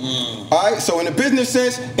chance to. All right. So in the business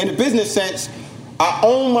sense, I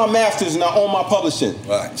own my masters and I own my publishing.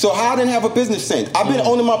 Right. So how I didn't have a business sense? I've been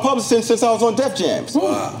owning my publishing since I was on Def Jams.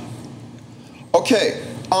 Wow. Okay,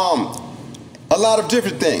 a lot of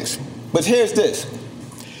different things. But here's this.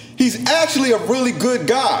 He's actually a really good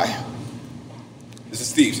guy. This is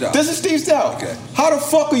Steve Stout. This is Steve Stout. Okay. How the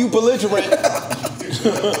fuck are you belligerent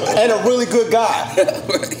and a really good guy?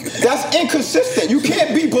 That's inconsistent. You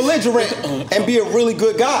can't be belligerent and be a really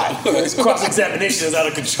good guy. This cross-examination is out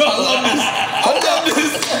of control. I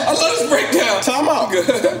love this breakdown. Time out.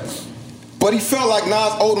 But he felt like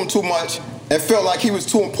Nas owed him too much and felt like he was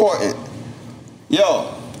too important.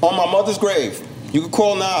 Yo, on my mother's grave, you could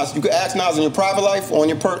call Nas, you could ask Nas in your private life or on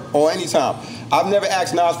your or anytime. I've never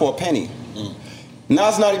asked Nas for a penny.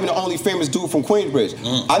 Nas not even the only famous dude from Queensbridge.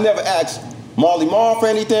 I never asked Marley Marl for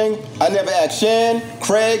anything. I never asked Shan,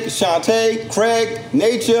 Craig, Shantae, Craig,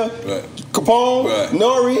 Nature, Capone,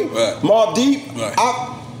 Nori, Mobb Deep.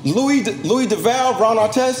 Louis DeVal, Ron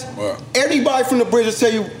Artest, everybody from the Bridges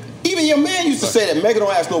tell you, even your man used to say that Mega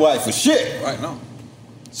don't ask nobody for shit. Right, no.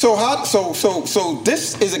 So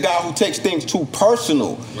this is a guy who takes things too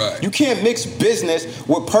personal. Right. You can't mix business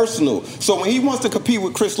with personal. So when he wants to compete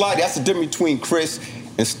with Chris Lighty, that's the difference between Chris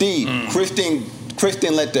and Steve. Chris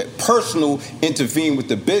didn't let the personal intervene with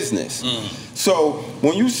the business. So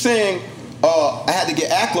when you saying I had to get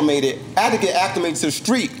acclimated to the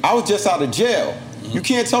street. I was just out of jail. You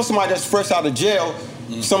can't tell somebody that's fresh out of jail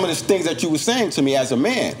some of the things that you were saying to me as a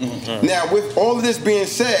man. Now, with all of this being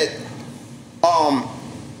said, I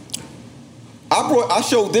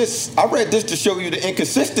read this to show you the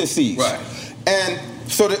inconsistencies. Right. And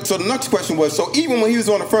so the next question was, so even when he was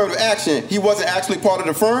on affirmative action, he wasn't actually part of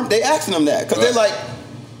the firm? They asking him that, because they're like,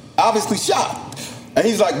 obviously shocked. And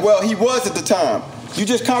he's like, well, he was at the time. You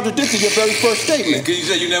just contradicted your very first statement. Because you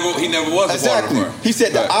said he never was exactly. a part of the firm. He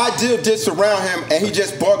said the idea did surround him and he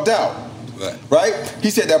just bugged out. Right? He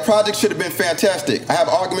said that project should have been fantastic. I have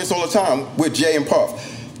arguments all the time with Jay and Puff.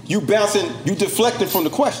 You deflecting from the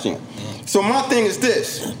question. So my thing is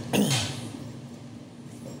this.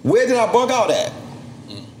 Where did I bug out at?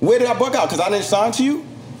 Where did I bug out? Because I didn't sign to you?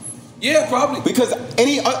 Yeah, probably. Because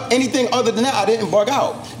anything other than that, I didn't bug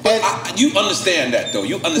out. But you understand that, though.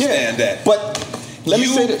 You understand that. But let me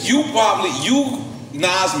say this. You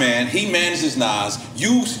Nas man, he manages Nas.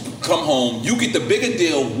 You come home, you get the bigger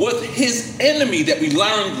deal with his enemy that we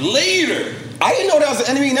learned later. I didn't know that was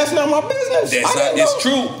an enemy, and that's not my business. It's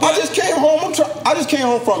true. I just came home. I just came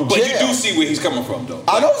home from jail. But you do see where he's coming from, though.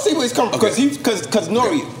 I don't see where he's coming from because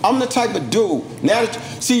Nori, I'm the type of dude. Now that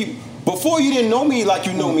before you didn't know me like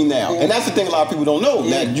you know me now, and that's the thing a lot of people don't know.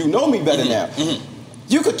 That you know me better now.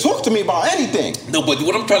 You could talk to me about anything. No, but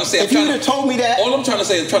what I'm trying to say, if you would have told me that, all I'm trying to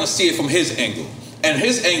say is trying to see it from his angle. And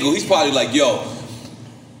his angle, he's probably like, yo.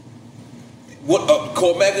 What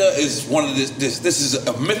Cormega is one of this is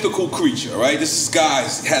a mythical creature, right? This guy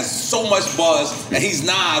has so much buzz, and he's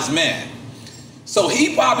Nas man. So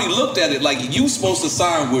he probably looked at it like, you supposed to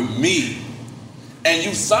sign with me, and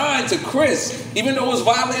you signed to Chris, even though it was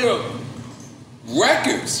Violator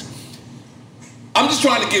Records. I'm just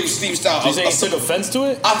trying to give Steve Styles. You think he took offense to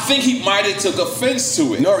it? I think he might have took offense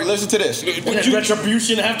to it. Nori, listen to this.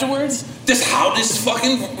 Retribution afterwards? That's how this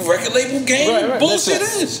fucking record label game bullshit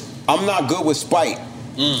is. I'm not good with spite.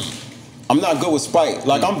 I'm not good with spite.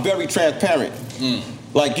 Like, I'm very transparent.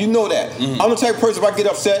 Like, you know that. I'm the type of person, if I get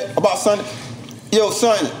upset about something, yo,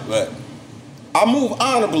 son, I move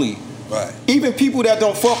honorably. Right. Even people that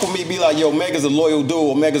don't fuck with me be like, yo, Mega's a loyal dude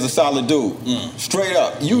or Mega's a solid dude. Straight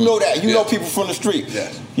up. You know that. You know people from the street.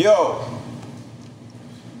 Yes. Yo,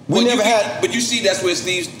 we never had... But you see that's where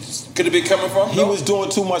Steve could have been coming from, He was doing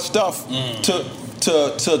too much stuff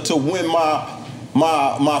to win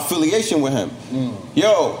my affiliation with him.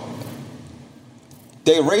 Yo,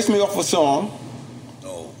 they erased me off a song.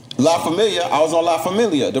 La Familia. I was on La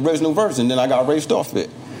Familia, the original version. Then I got erased off it.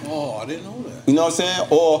 Oh, I didn't know that. You know what I'm saying?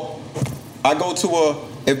 Or I go to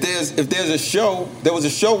if there's a show. There was a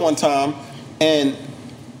show one time, and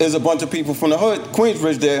there's a bunch of people from the hood,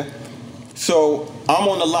 Queensbridge there. So I'm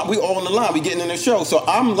on the line. We all on the line. We getting in the show. So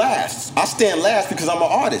I'm last. I stand last because I'm an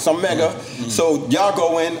artist. I'm Mega. So y'all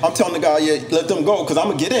go in. I'm telling the guy, yeah, let them go because I'm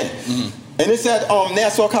gonna get in. And it's at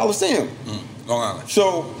Nassau Coliseum. Long Island.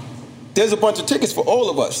 So there's a bunch of tickets for all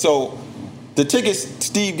of us. So the tickets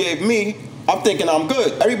Steve gave me, I'm thinking I'm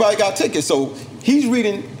good. Everybody got tickets. So he's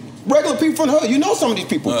reading regular people from the hood. You know some of these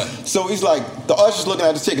people. So he's like, the usher's looking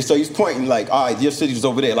at the tickets. So he's pointing like, all right, your city's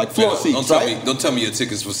over there, like floor seats, Don't tell me your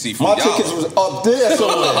tickets was Seafood My Y'all. tickets was up there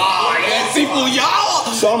somewhere. Yeah, Seafood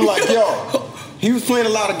Y'all. So I'm like, yo, he was playing a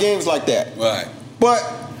lot of games like that. Right. But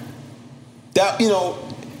that, you know,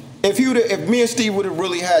 if me and Steve would have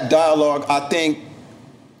really had dialogue, I think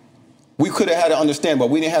we could have had to understand,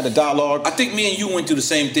 but we didn't have the dialogue. I think me and you went through the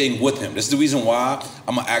same thing with him. That's the reason why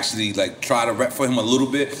I'm gonna actually like try to rep for him a little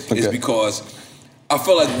bit. Is because I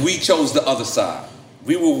feel like we chose the other side.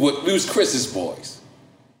 We was Chris's boys.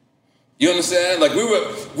 You understand? Like you were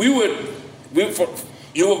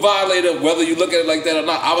Violator, whether you look at it like that or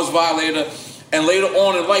not. I was Violator, and later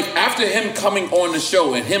on in life, after him coming on the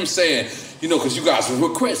show and him saying, you know, because you guys were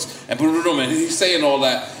with Chris and he's saying all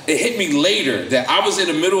that, it hit me later that I was in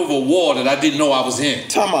the middle of a war that I didn't know I was in.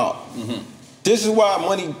 Time out. This is why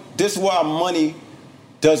money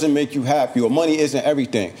doesn't make you happy, or money isn't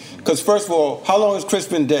everything. Because first of all, how long has Chris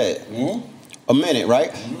been dead? A minute,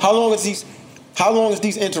 right? How long has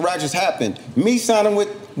these interactions happened? Me signing with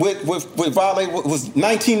Violator was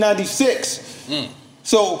 1996.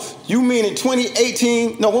 So you mean in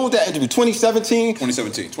 2018? No, when was that interview? 2017?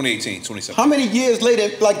 2018, 2017. How many years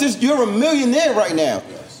later? Like this, you're a millionaire right now.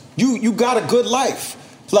 Yes. You got a good life.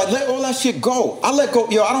 Like, let all that shit go. I let go.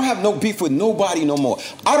 Yo, I don't have no beef with nobody no more.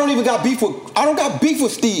 I don't got beef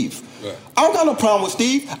with Steve. Right. I don't got no problem with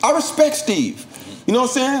Steve. I respect Steve. You know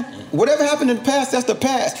what I'm saying? Whatever happened in the past, that's the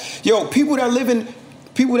past. Yo, people that live in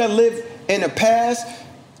the past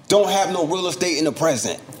don't have no real estate in the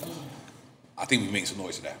present. I think we make some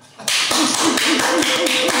noise of that.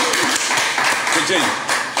 Continue.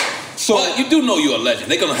 So, but you do know you're a legend.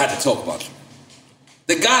 They're gonna have to talk about you.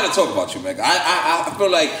 They gotta talk about you, man. I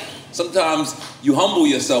feel like sometimes you humble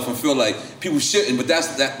yourself and feel like people shouldn't, but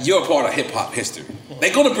that you're a part of hip hop history.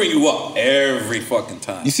 They're gonna bring you up every fucking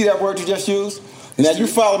time. You see that word you just used? Now you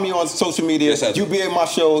follow me on social media. Yes, you be in my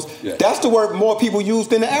shows. Yeah. That's the word more people use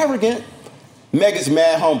than the arrogant. Mega's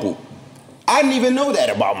mad humble. I didn't even know that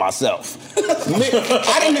about myself. I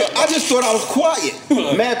just thought I was quiet.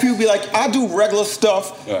 Mad people be like, I do regular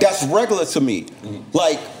stuff that's regular to me.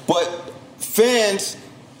 Like, but fans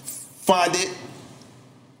find it,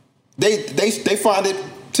 they find it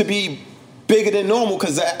to be bigger than normal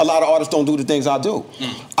because a lot of artists don't do the things I do.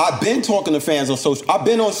 I've been talking to fans on social. I've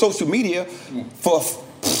been on social media for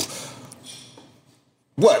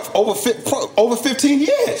over 15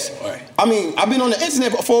 years. Right. I mean, I've been on the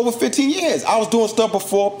internet for over 15 years. I was doing stuff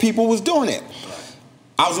before people was doing it.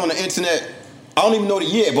 I was on the internet. I don't even know the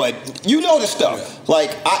year, but you know the stuff. Yeah.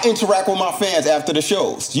 Like, I interact with my fans after the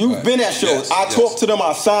shows. You've been at shows. Yes, I talk to them.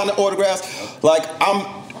 I sign the autographs. Like, I'm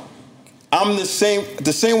the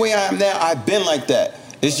same way I am now. I've been like that.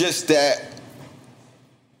 It's just that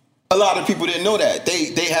a lot of people didn't know that.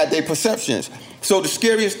 They had their perceptions. So the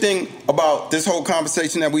scariest thing about this whole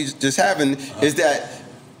conversation that we just having is that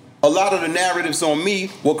a lot of the narratives on me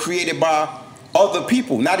were created by other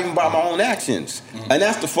people, not even by my own actions. And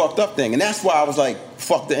that's the fucked up thing. And that's why I was like,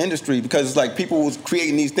 fuck the industry, because it's like people was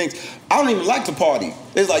creating these things. I don't even like to party.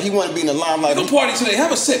 It's like you want to be in the limelight. Don't party today.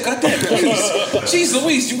 Have a sip. Goddamn. Jeez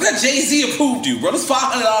Louise, you got Jay-Z approved you, bro. This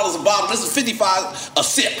 $500 a bottle. This is $55 a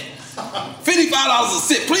sip. $55 a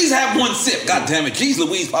sip. Please have one sip. God damn it. Jeez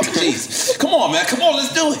Louise, Papa Jeez. Come on, man. Come on,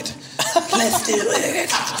 let's do it. Let's do it.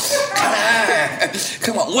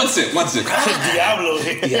 Come on. One sip. Diablo,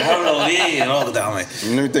 yeah, all the time.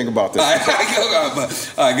 Let me think about this.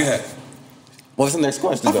 All right, go ahead. What's the next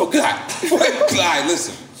question, I forgot. All right,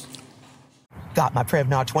 listen. Got my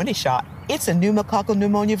Prevnar 20 shot. It's a pneumococcal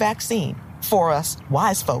pneumonia vaccine. For us,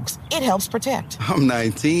 wise folks, it helps protect. I'm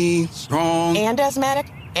 19, strong. And asthmatic,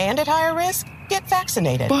 and at higher risk? Get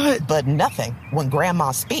vaccinated. But nothing when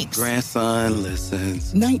grandma speaks. Grandson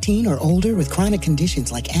listens. 19 or older with chronic conditions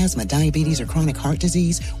like asthma, diabetes, or chronic heart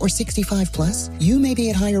disease, or 65 plus, you may be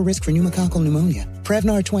at higher risk for pneumococcal pneumonia.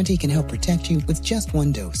 Prevnar 20 can help protect you with just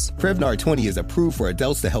one dose. Prevnar 20 is approved for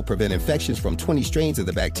adults to help prevent infections from 20 strains of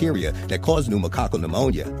the bacteria that cause pneumococcal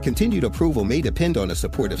pneumonia. Continued approval may depend on a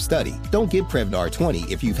supportive study. Don't give Prevnar 20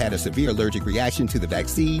 if you've had a severe allergic reaction to the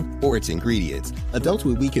vaccine or its ingredients. Adults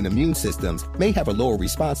with weakened immune systems may have a lower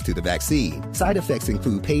response to the vaccine. Side effects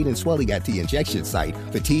include pain and swelling at the injection site,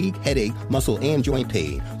 fatigue, headache, muscle, and joint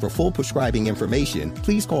pain. For full prescribing information,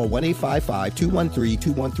 please call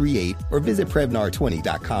 1-855-213-2138 or visit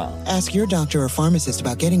Prevnar20.com. Ask your doctor or pharmacist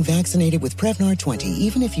about getting vaccinated with Prevnar 20,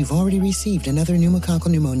 even if you've already received another pneumococcal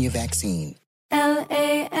pneumonia vaccine.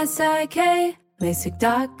 LASIK,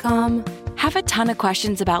 LASIK.com. Have a ton of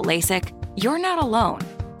questions about LASIK? You're not alone.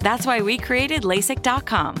 That's why we created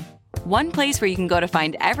LASIK.com. One place where you can go to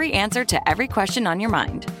find every answer to every question on your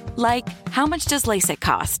mind. Like, how much does LASIK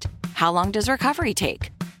cost? How long does recovery take?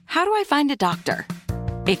 How do I find a doctor?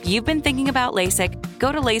 If you've been thinking about LASIK,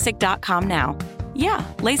 go to LASIK.com now. Yeah,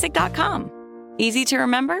 LASIK.com. Easy to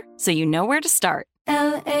remember, so you know where to start.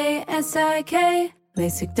 LASIK,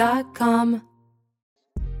 LASIK.com.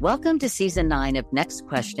 Welcome to Season 9 of Next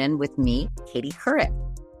Question with me, Katie Couric.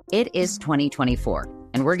 It is 2024.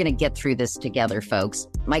 And we're going to get through this together, folks.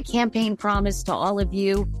 My campaign promise to all of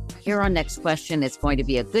you here on Next Question is going to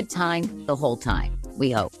be a good time the whole time,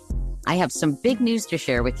 we hope. I have some big news to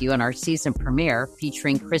share with you on our season premiere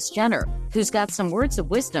featuring Kris Jenner, who's got some words of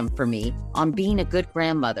wisdom for me on being a good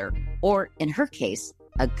grandmother, or in her case,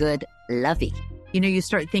 a good lovey. You know, you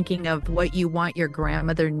start thinking of what you want your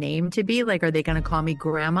grandmother name to be. Like, are they going to call me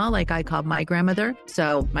grandma like I called my grandmother?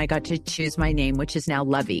 So I got to choose my name, which is now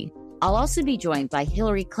Lovey. I'll also be joined by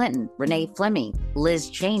Hillary Clinton, Renee Fleming, Liz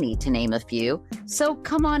Cheney, to name a few. So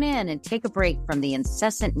come on in and take a break from the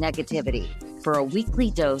incessant negativity for a weekly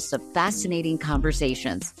dose of fascinating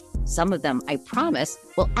conversations. Some of them, I promise,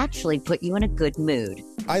 will actually put you in a good mood.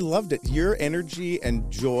 I loved it. Your energy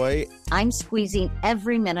and joy. I'm squeezing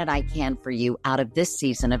every minute I can for you out of this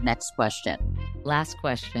season of Next Question. Last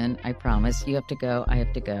question. I promise. You have to go. I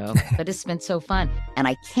have to go. But it's been so fun, and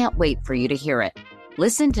I can't wait for you to hear it.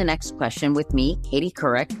 Listen to Next Question with me, Katie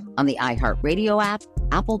Couric, on the iHeartRadio app,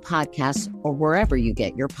 Apple Podcasts, or wherever you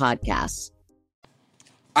get your podcasts.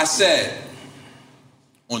 I said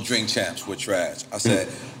on Drink Champs with Trash, I said,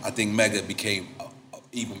 I think Mega became an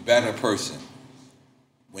even better person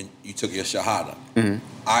when you took your Shahada.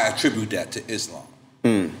 I attribute that to Islam.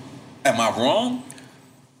 Am I wrong?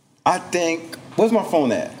 I think, where's my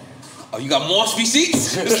phone at? Oh, you got more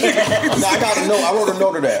receipts? No, I got a note. I wrote a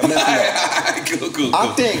note of that. Cool.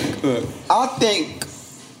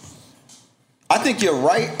 I think you're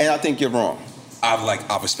right, and I think you're wrong.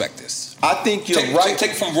 I respect this. I think you're right.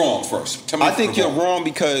 Take it from wrong first. Tell me I think you're wrong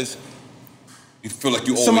because you feel like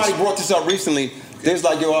you always. Somebody brought this up recently. There's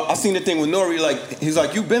like, yo, I seen the thing with Nori. Like, he's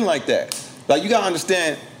like, you've been like that. Like, you gotta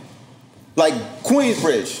understand. Like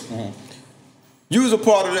Queensbridge. You was a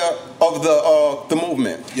part of the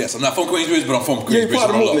movement. Yes, I'm not from Queensbridge, but I'm from Queensbridge. Yeah, you're part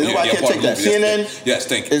of the movement. Nobody can't take that. CNN yes,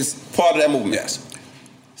 thank you. is part of that movement. Yes.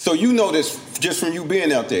 So you know this just from you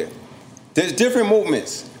being out there. There's different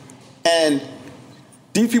movements. And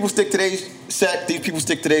these people stick to their sect, these people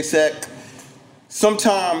stick to their sect.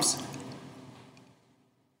 Sometimes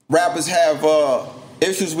rappers have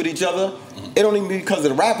issues with each other. It don't even be because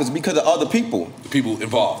of the rappers, because of other people. The people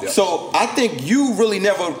involved, yeah. So I think you really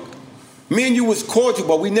never... Me and you was cordial,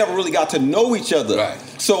 but we never really got to know each other. Right.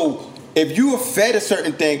 So if you are fed a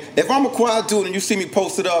certain thing, if I'm a quiet dude and you see me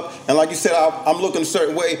posted up, and like you said, I'm looking a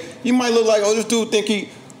certain way, you might look like, oh, this dude think he...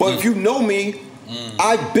 But if you know me,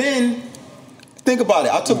 I've been... Think about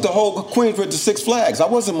it. I took the whole Queensbridge to Six Flags. I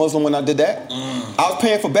wasn't Muslim when I did that. I was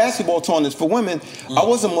paying for basketball tournaments for women. I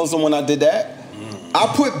wasn't Muslim when I did that. I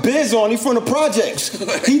put Biz on in front of projects.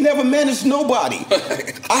 He never managed nobody.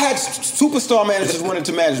 I had superstar managers wanting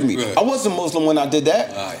to manage me. I wasn't Muslim when I did that.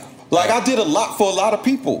 Like, I did a lot for a lot of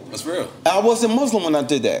people. That's real. I wasn't Muslim when I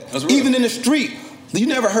did that. That's real. Even in the street, you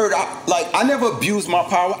never heard, I never abused my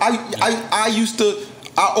power. I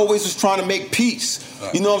always was trying to make peace.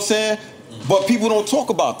 Right. You know what I'm saying? But people don't talk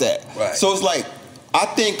about that. Right. So it's like, I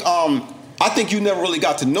think you never really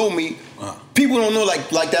got to know me. People don't know, like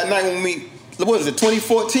that night when we, what was it,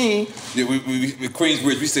 2014? Yeah, we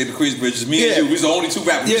Queensbridge, we stayed to Queensbridge. Just me and you, we was the only two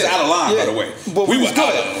rappers. We was out of line, by the way. But we was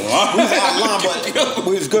good. We was out of line, but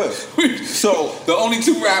we was good. So the only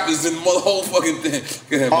two rappers in the whole fucking thing.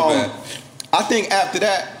 Go ahead, my bad. I think after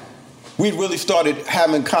that, we really started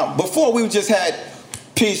having before we just had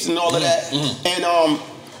peace and all of that. And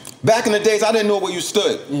back in the days, I didn't know where you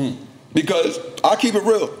stood. Because I'll keep it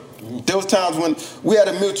real. There was times when we had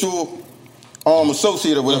a mutual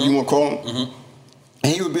associate or whatever you want to call him.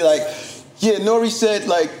 And he would be like, yeah, Nori said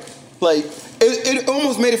like it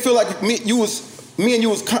almost made it feel like me and you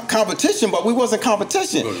was competition, but we wasn't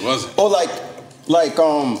competition. No, it wasn't. Or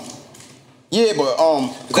yeah, but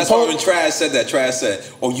that's why when Trash said that, Trash said,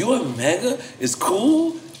 "Oh, you and Mega is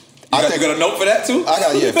cool." You got a note for that too? I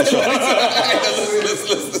got, yeah, for sure.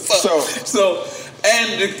 Listen. So,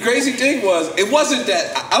 and the crazy thing was, it wasn't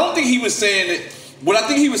that. I don't think he was saying it. What I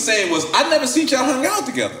think he was saying was, I never seen y'all hung out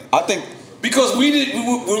together. I think because when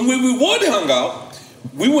we would hung out,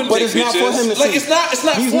 we wouldn't but take it's pictures. Not for him to like see. It's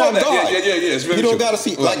not. He's for not that. God. Yeah. It's very you don't true. gotta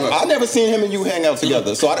see. Like I never seen him and you hang out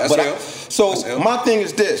together. So my thing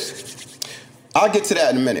is this. I'll get to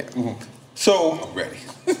that in a minute. So I'm ready.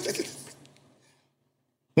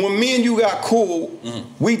 When me and you got cool,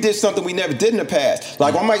 we did something we never did in the past.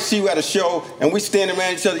 Like I might see you at a show and we standing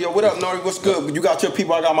around each other. Yo, what up, Nori? What's good? You got your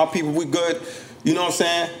people, I got my people. We good. You know what I'm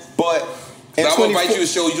saying? But I will invite you to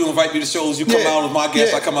shows. You invite me to shows. You come out as my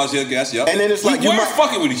guest. I come out as your guest. Yep. And then it's like we weren't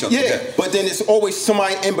fucking with each other. Yeah. But then it's always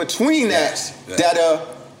somebody in between that.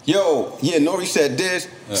 Yo, yeah, Nori said this.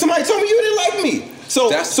 Somebody told me you didn't like me. So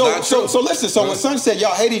listen. So when Son said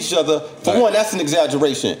y'all hate each other, for one, that's an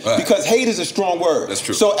exaggeration because hate is a strong word. That's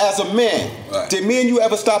true. So as a man, did me and you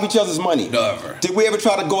ever stop each other's money? Never. Did we ever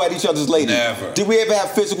try to go at each other's ladies? Never. Did we ever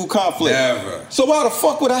have physical conflict? Never. So why the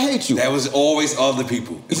fuck would I hate you? That was always other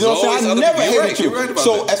people. You know what I'm saying? I never hated you. You're right about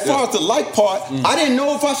so that. as far as the like part, I didn't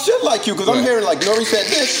know if I should like you because I'm hearing like Nori said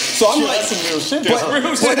this. So I'm like, that's some real shit.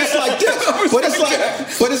 But it's like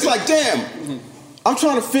this. But it's like, damn. I'm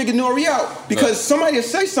trying to figure Nori out because somebody will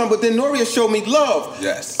say something, but then Nori will show me love.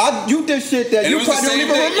 Yes. You did shit that and you probably don't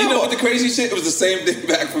even remember. You know what the crazy shit? It was the same thing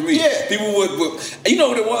back for me. Yeah. People would you know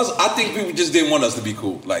what it was? I think people just didn't want us to be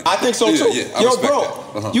cool. Like I think so too. Yeah, I yo, respect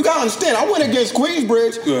bro, that. you gotta understand. I went against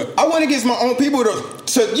Queensbridge. I went against my own people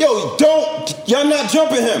to y'all not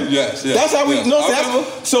jumping him. Yes. That's how we know.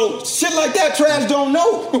 So shit like that, Trash don't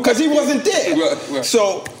know because he wasn't there. Right.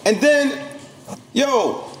 So and then,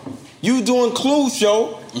 you doing Clue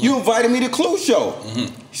show. You invited me to Clue Show.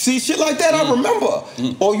 See, shit like that, I remember.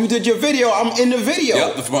 Or you did your video, I'm in the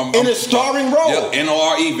video. In a starring role. Yep,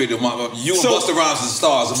 NRE video. You and Busta Rhymes are the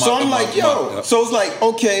stars. So I'm like, yo. So it's like,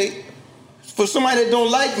 okay, for somebody that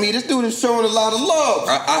don't like me, this dude is showing a lot of love.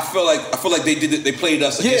 I feel like they did it. They played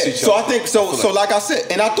us against each other. So I think so. So like I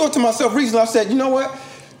said, and I thought to myself recently, I said, you know what?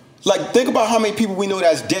 Like, think about how many people we know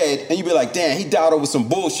that's dead, and you be like, damn, he died over some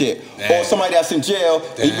bullshit. Or somebody that's in jail,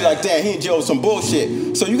 and you be like, damn, he in jail over some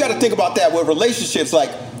bullshit. So you got to think about that with relationships.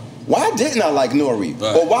 Like, why didn't I like Nori?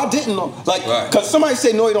 Or why didn't because somebody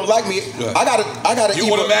say Nori don't like me, I gotta.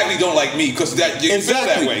 You automatically don't like me because you feel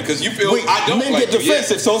that way because you feel I don't men like get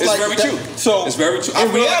defensive. You. So it's like very true. So it's very true.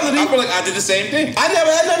 In reality, I feel like I did the same thing. I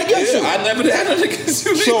never had nothing against you. I never had nothing against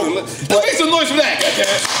you. So let's make some noise for that,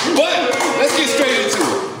 okay? But let's get straight into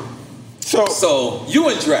it. So you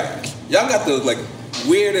and Drag, y'all got the like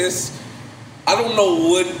weirdest. I don't know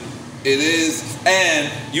what it is, and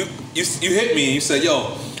you hit me and you said,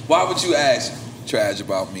 "Yo, why would you ask Trash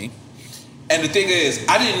about me?" And the thing is,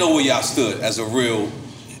 I didn't know where y'all stood as a real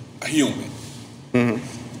human,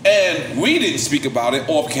 and we didn't speak about it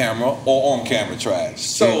off camera or on camera, Trash.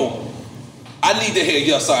 So I need to hear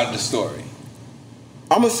your side of the story.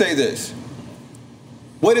 I'm gonna say this.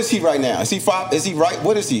 What is he right now? Is he right?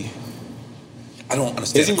 What is he? I don't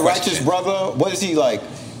understand. Is he righteous brother? What is he like?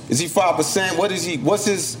 Is he 5%? What is he? What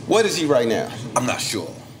is he right now? I'm not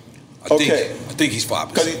sure. I think he's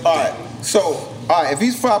 5%. All right. So, if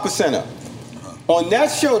he's 5%, on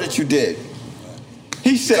that show that you did,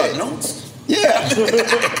 he said, yeah,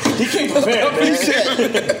 he came prepared, man. He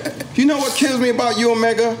said, you know what kills me about you,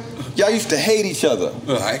 Omega? Y'all used to hate each other,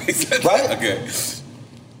 right? Okay.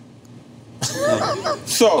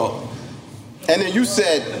 So, and then you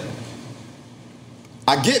said,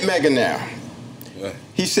 I get Mega now.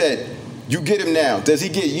 He said, you get him now. Does he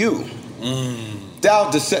get you? That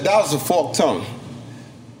was a forked tongue.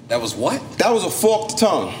 That was what? That was a forked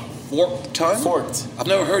tongue. Forked tongue? Forked. I've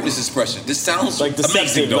never heard this expression. This sounds like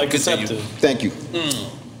amazing, though. Like deceptive. Thank you.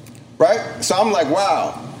 Right? So I'm like,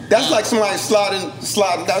 wow. That's like somebody sliding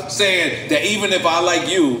out. Saying that even if I like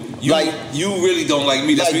you, you really don't like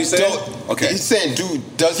me. That's what he's saying? Okay. He's saying,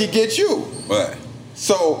 dude, does he get you? Right.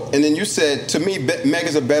 So, and then you said, to me,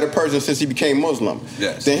 Mega's a better person since he became Muslim.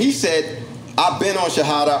 Yes. Then he said, I've been on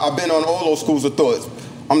Shahada, I've been on all those schools of thought.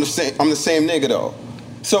 I'm the same nigga though.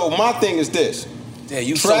 So my thing is this. Yeah,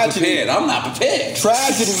 you so prepared. I'm not prepared.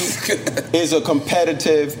 Tragedy is a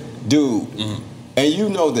competitive dude. And you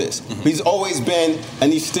know this. He's always been,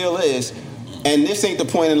 and he still is. And this ain't the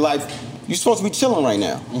point in life. You're supposed to be chilling right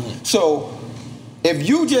now. So if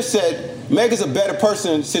you just said Mega's a better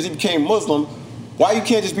person since he became Muslim, why you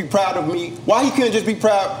can't just be proud of me? Why you can't just be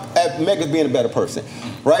proud at Mega's being a better person,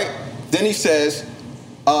 right? Then he says,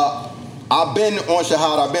 I've been on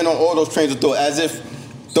Shahada, I've been on all those trains of thought, as if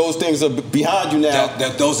those things are behind you now.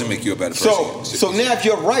 That doesn't make you a better person. So now if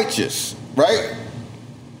you're righteous, right?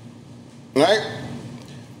 Right?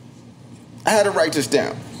 I had to write this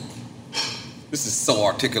down. This is so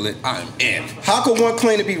articulate. I'm in. How could one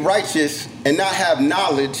claim to be righteous and not have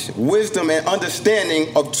knowledge, wisdom, and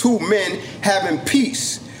understanding of two men having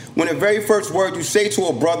peace when the very first word you say to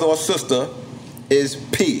a brother or sister is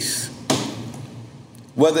peace?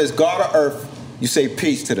 Whether it's God or earth, you say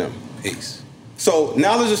peace to them. Peace. So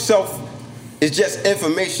knowledge of self is just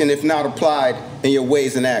information if not applied in your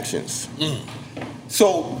ways and actions.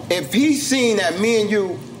 So if he's seen that me and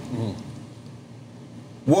you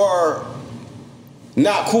were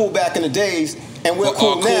not cool back in the days, and we're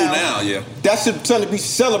cool now. Yeah. That's something to be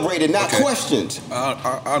celebrated, not questioned.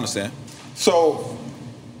 I understand. So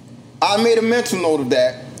I made a mental note of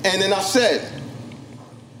that, and then I said,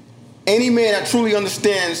 any man that truly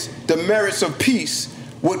understands the merits of peace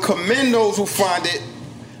would commend those who find it,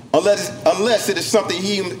 unless it is something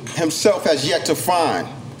he himself has yet to find.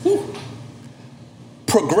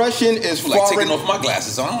 Progression is far. Like taking off my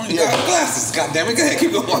glasses. I don't even got glasses. God damn it! Go ahead,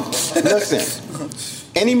 keep going. Listen,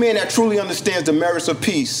 any man that truly understands the merits of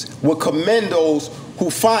peace will commend those who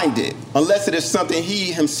find it, unless it is something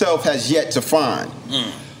he himself has yet to find.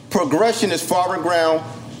 Progression is foreign ground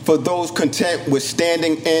for those content with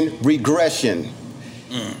standing in regression.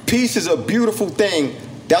 Peace is a beautiful thing.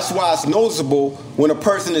 That's why it's noticeable when a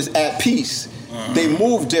person is at peace. They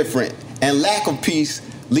move different, and lack of peace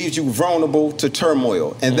leaves you vulnerable to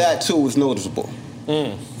turmoil, and that too is noticeable.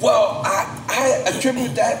 Well, I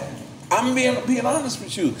attribute that. I'm being honest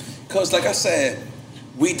with you, because like I said,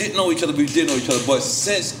 we didn't know each other. But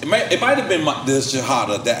since it might have been the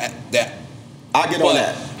Shahada that I get on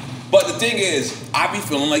that. But the thing is, I be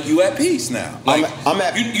feeling like you at peace now. Like I'm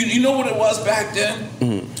at. You know what it was back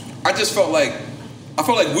then? I just felt like I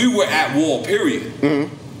felt like we were at war, period.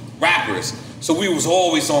 Rappers. So we was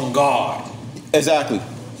always on guard. Exactly.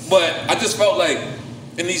 But I just felt like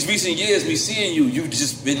in these recent years, me seeing you've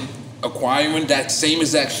just been acquiring that same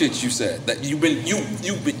exact shit you said. That you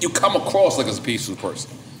come across like a peaceful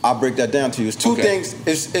person. I'll break that down to you. It's two things.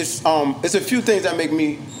 It's a few things that make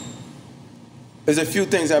me. There's a few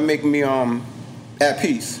things that make me at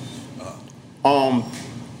peace.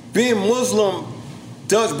 Being Muslim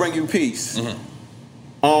does bring you peace.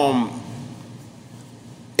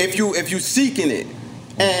 If you seeking it,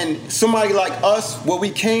 and somebody like us, where we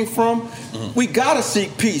came from, we gotta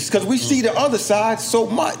seek peace because we see the other side so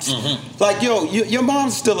much. Like, yo, your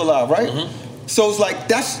mom's still alive, right? So it's like,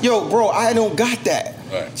 bro, I don't got that.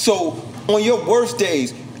 Right. So on your worst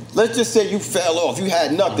days, let's just say you fell off, you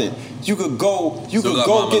had nothing. You could go get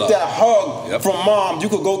that hug from mom. You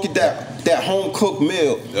could go get that home cooked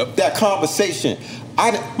meal, that conversation.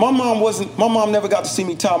 My mom never got to see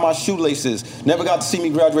me tie my shoelaces, never got to see me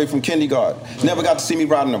graduate from kindergarten, never got to see me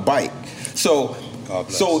riding a bike. So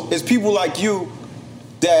it's people like you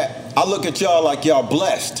that I look at y'all like y'all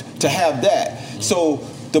blessed to have that. So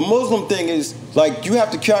the Muslim thing is like you have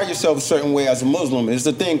to carry yourself a certain way as a Muslim. It's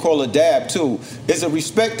a thing called adab too. It's a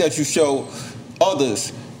respect that you show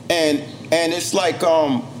others, and it's like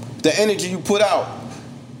the energy you put out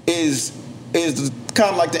is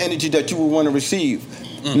kind of like the energy that you would want to receive.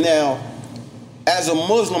 Now, as a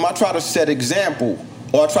Muslim, I try to set example,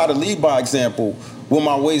 or I try to lead by example with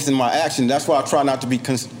my ways and my action. That's why I try not to be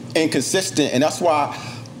inconsistent, and that's why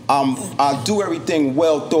I do everything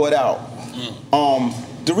well thought out.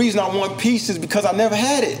 The reason I want peace is because I never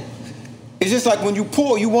had it. It's just like when you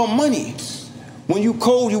poor, you want money. When you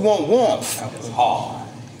cold, you want warmth. That was hard.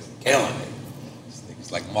 Killing it.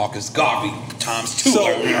 It's like Marcus Garvey ×2. So,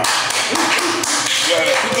 keep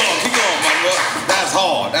going, my brother. That's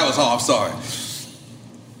hard. That was hard. I'm sorry.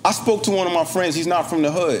 I spoke to one of my friends. He's not from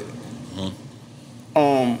the hood.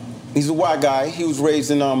 He's a white guy. He was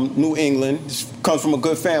raised in New England. Comes from a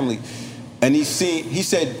good family. And he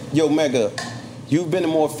said, "Yo, Mega, you've been to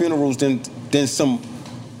more funerals than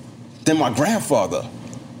my grandfather."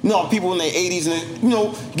 You know, people in their 80s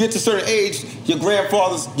and get to a certain age, your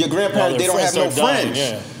grandparents, they don't have no friends.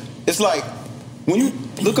 It's like when you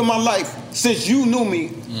look at my life, since you knew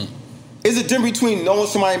me, is a difference between knowing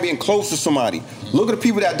somebody and being close to somebody. Look at the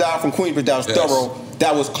people that died from Queensbridge that was thorough,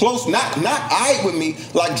 that was close, not eyed with me,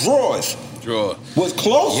 like Drawers. Was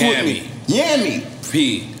close with me. Yammy.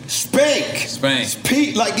 P. Spank.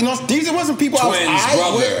 P. Like, these wasn't people Twins, I was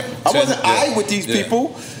eyed with. I wasn't eyed with these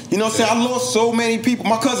people. You know what I'm saying? I lost so many people.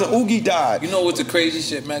 My cousin Oogie died. You know what's the crazy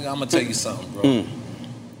shit, man? I'm gonna tell you something, bro.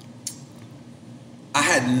 I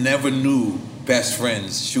had never knew best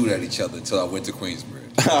friends shoot at each other until I went to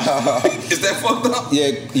Queensbridge. Is that fucked up?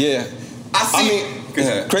 Yeah. I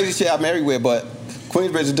mean, crazy shit happen everywhere, but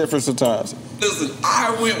Queensbridge is different sometimes. Listen,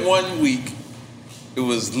 I went 1 week. It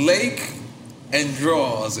was Lake and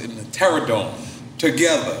Draws in the Terradome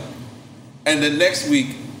together. And the next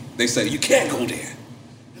week, they said, you can't go there.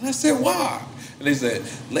 And I said, why? And they said,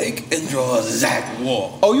 Lake and Draws is at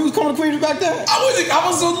war. Oh, you was coming to Queensbridge back then? I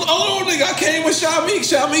was a little nigga. I came with Shamik.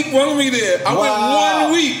 Shamik brought me there. I went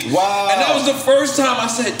 1 week. Wow. And that was the first time I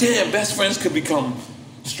said, damn, best friends could become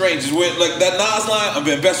strangers. Like that Nas line, I've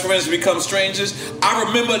been best friends become strangers. I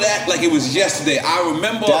remember that like it was yesterday. I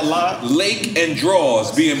remember Lake and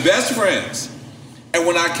Draws being best friends. And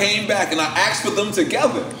when I came back and I asked for them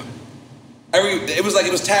together, it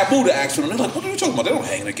was taboo to ask for them. They're like, what are you talking about? They don't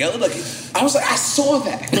hang together. Like, I was like, I saw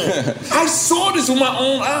that. I saw this with my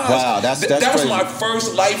own eyes. Wow, that was my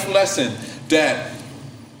first life lesson, that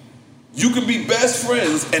you can be best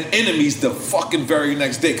friends and enemies the fucking very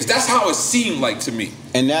next day. Because that's how it seemed like to me.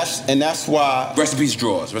 And that's why... Rest in peace,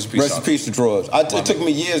 Draws. Rest in peace to Draws. It took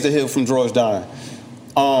me years to heal from Draws dying.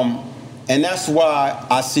 And that's why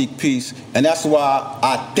I seek peace. And that's why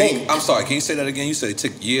I think... I'm sorry, can you say that again? You said it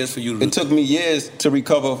took years for you to... It took me years to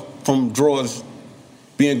recover from Draws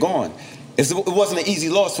being gone. It wasn't an easy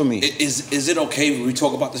loss for me. Is it okay when we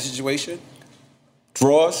talk about the situation?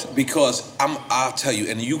 Draws? Because I'll tell you,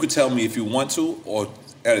 and you could tell me if you want to or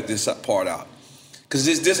edit this part out. Because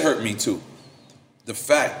this hurt me too. The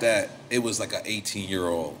fact that it was like an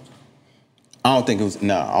 18-year-old. I don't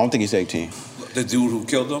think he's 18. The dude who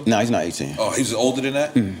killed him? No, he's not 18. Oh, he was older than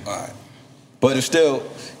that? Mm-hmm. All right. But it's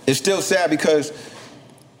still sad because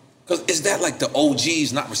is that like the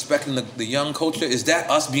OGs not respecting the young culture? Is that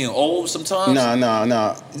us being old sometimes?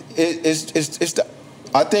 No. It's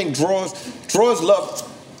I think Draws loved.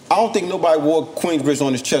 I don't think nobody wore Queensbridge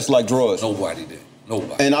on his chest like Draws. Nobody did.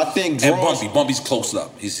 Nobody. And I think Draws... And Bumpy's close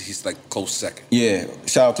up. He's like close second. Yeah.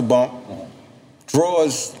 Shout out to Bump.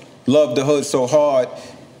 Drawers loved the hood so hard,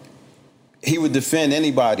 he would defend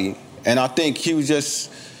anybody. And I think he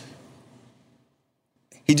just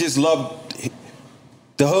loved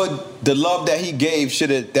the hood. The love that he gave should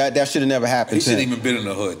have never happened. He shouldn't even been in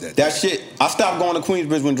the hood. That shit. I stopped going to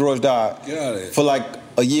Queensbridge when Drawers died. Get out of here. For like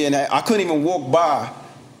a year and a half. I couldn't even walk by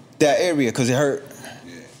that area because it hurt.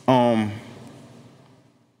 Yeah.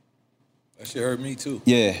 That shit hurt me too.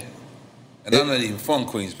 Yeah. And I'm not even from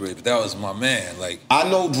Queensbridge, but that was my man. Like, I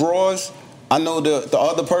know Drawers. I know the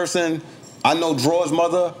other person. I know Drawers'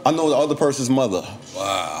 mother. I know the other person's mother.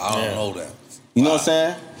 Wow, I don't know that. You know what I'm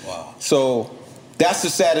saying? Wow. So that's the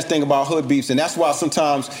saddest thing about hood beefs, and that's why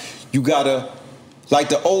sometimes you gotta, like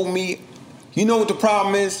the old me. You know what the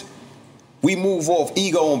problem is? We move off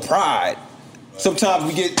ego and pride.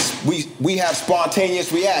 Sometimes we have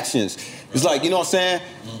spontaneous reactions. It's like, you know what I'm saying?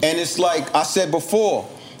 And it's like I said before,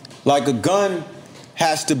 like a gun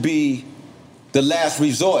has to be the last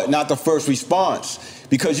resort, not the first response,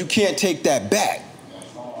 because you can't take that back.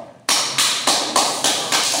 I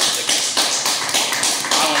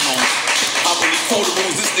don't know how many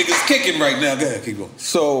photos this nigga's kicking right now. Go ahead, keep going.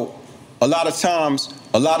 So a lot of times,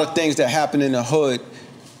 a lot of things that happen in the hood,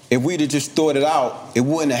 if we'd have just thought it out, it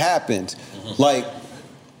wouldn't have happened. Like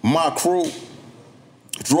my crew,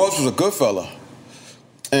 Drawers was a good fella.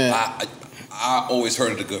 And I always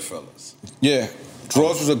heard of the Goodfellas. Yeah,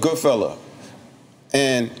 Drawers was a good fella.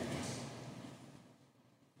 And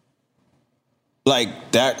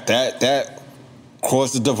like that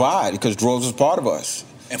crossed the divide because Drawers was part of us.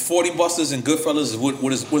 And 40 Busters and Goodfellas,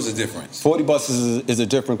 what is the difference? 40 Busters is a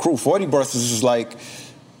different crew. 40 Busters is like,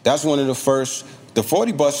 that's one of the first, the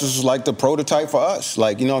 40 Busters is like the prototype for us.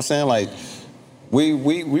 Like, you know what I'm saying? Like, we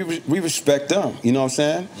respect them, you know what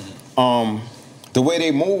I'm saying? The way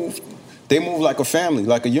they move like a family,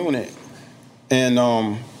 like a unit.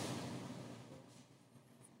 And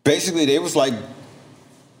basically they was like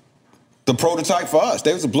the prototype for us.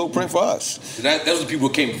 They was a blueprint for us. So that was the people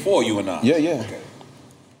who came before you and I. Yeah, yeah. Okay.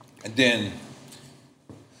 And then,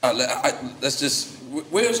 let's just,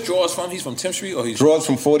 where's Drawers from? He's from 10th Street? Or he's Drawers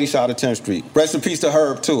from 40 side of 10th Street. Rest in peace to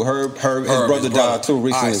Herb, too. Herb his brother died, too,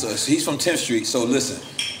 recently. All right, so he's from 10th Street. So listen,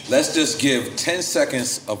 let's just give 10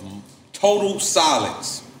 seconds of total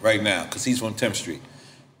silence right now, because he's from 10th Street.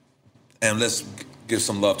 And let's give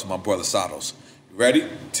some love to my brother Sados. You ready?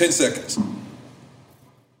 10 seconds.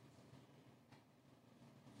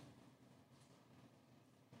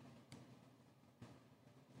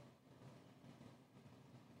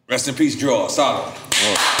 Rest in peace, Drawers. Solid.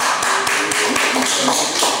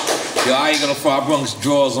 Yo, I ain't gonna front. I brought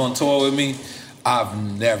Drawers on tour with me. I've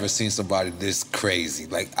never seen somebody this crazy.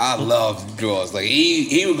 Like, I love Drawers. Like,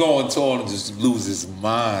 he would go on tour and just lose his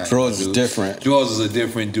mind. Drawers is different. Drawers is a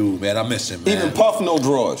different dude, man. I miss him, man. Even Puff no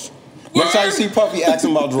drawers. Next time you see Puff, he ask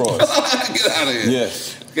him about drawers. Get out of here.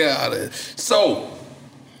 Yes. Get out of here. So,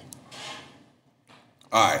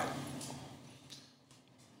 all right.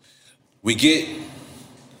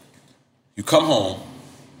 You come home,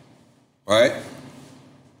 right?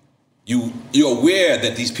 You're aware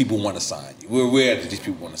that these people want to sign you. We're aware that these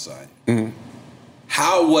people want to sign you. Mm-hmm.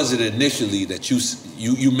 How was it initially that you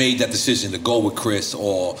made that decision to go with Chris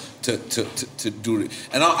or to do it?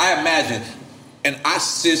 And I imagine, and I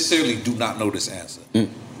sincerely do not know this answer.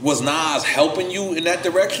 Was Nas helping you in that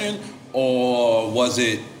direction, or was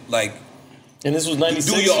it like? And this was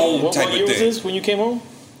 96. Do your own type of thing. What year was this when you came home?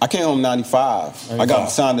 I came home 95. I got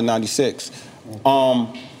signed in 96.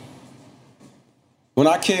 When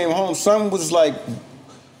I came home, son was like...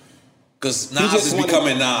 Because Nas is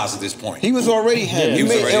becoming Nas at this point. He was already him. Yeah, he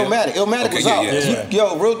made Illmatic. Illmatic was out.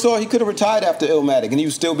 Yo, real talk, he could have retired after Illmatic, and he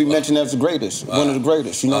would still be mentioned as the greatest. One of the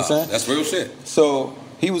greatest, you know what I'm saying? That's real shit. So,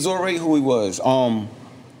 he was already who he was. When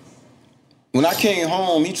I came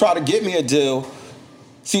home, he tried to get me a deal.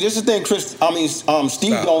 See, this is the thing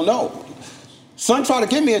Steve don't know. Son tried to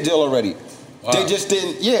give me a deal already. Wow. They just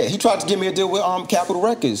didn't. Yeah, he tried to give me a deal with Capitol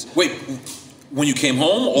Records. Wait, when you came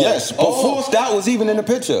home? Or? Yes, before that was even in the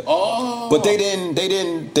picture. Oh. But they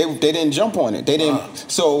didn't jump on it. They didn't.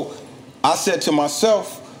 So I said to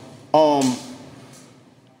myself, I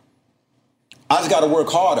just got to work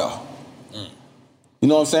harder. You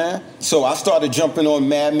know what I'm saying? So I started jumping on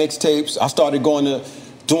mad mixtapes. I started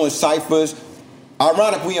doing ciphers.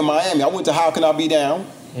 Ironic, we in Miami. I went to How Can I Be Down?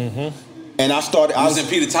 Mm-hmm. And I was in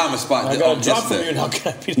Peter Thomas' spot. I got a drop from you and How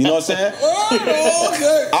Can I Be Down? You know what I'm saying?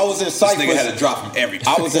 Okay. I was in ciphers. This nigga had a drop from everybody.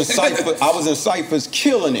 I was in ciphers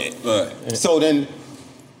killing it. Right. So then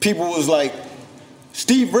people was like,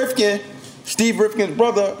 Steve Rifkin's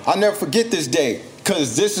brother, I'll never forget this day.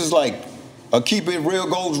 Because this is like a keep it real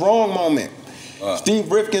goes wrong moment.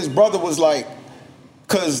 Steve Rifkin's brother was like,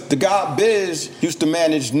 Because the guy Biz used to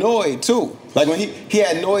manage Noyd too. Like when he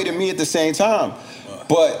had Noyd and me at the same time.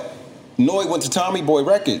 But Noyd went to Tommy Boy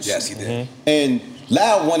Records. Yes, he did. And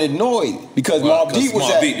Loud wanted Noyd because Mobb Deep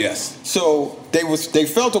was at. Yes. So they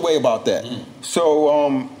felt a way about that.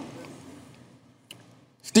 So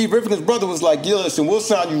Steve Rifkin's brother was like, "Yeah, listen, we'll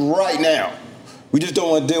sign you right now. We just don't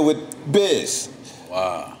want to deal with Biz."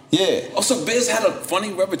 Wow. Yeah. Oh, so Biz had a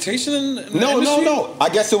funny reputation in the No. industry? I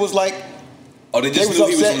guess it was like. Oh, they just knew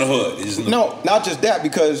he was from the hood. No, not just that,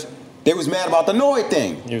 because they was mad about the Noyd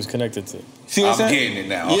thing. He was connected to it. See what I'm saying? getting it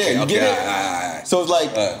now. Yeah, Okay, you okay, get it? all right. So it's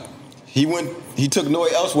like he took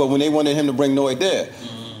Noyd elsewhere when they wanted him to bring Noyd there.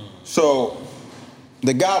 So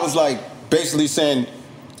the guy was like basically saying,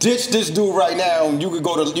 ditch this dude right now and you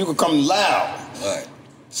could come Loud. Right.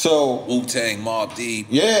 So Wu-Tang, Mobb Deep,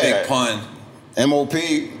 Yeah. Big Pun. MOP.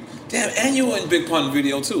 Damn, and you were in Big Pun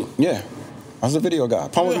video too. Yeah. I was a video guy.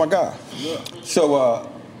 Pun was my guy. Yeah. So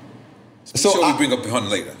we bring up Pun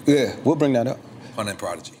later. Yeah, we'll bring that up. Pun and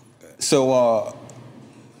Prodigy. So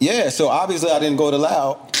so obviously I didn't go to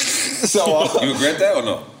Loud. So you regret that or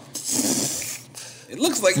no? It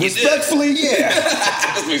looks like you did. Respectfully, yeah.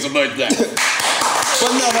 Let's make some noise like that.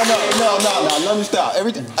 But no. Let me stop.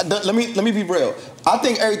 Let me be real. I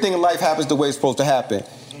think everything in life happens the way it's supposed to happen.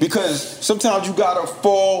 Because sometimes you gotta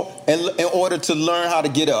fall in order to learn how to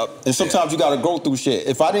get up. And sometimes you gotta go through shit.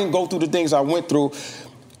 If I didn't go through the things I went through,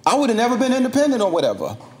 I would have never been independent or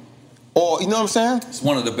whatever. Or, you know what I'm saying? It's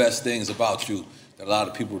one of the best things about you that a lot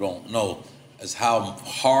of people don't know is how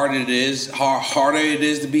harder it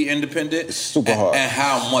is to be independent. It's super hard. And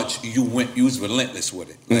how much you was relentless with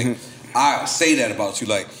it. Like, I say that about you,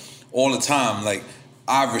 like, all the time. Like,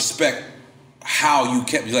 I respect how you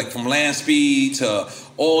kept, like, from Land Speed to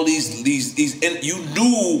all these and you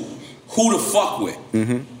knew who to fuck with.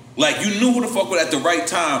 Like, you knew who to fuck with at the right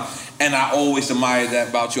time. And I always admired that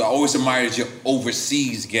about you. I always admired your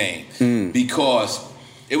overseas game. Because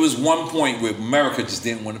it was one point where America just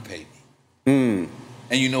didn't want to pay me.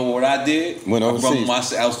 And you know what I did? Went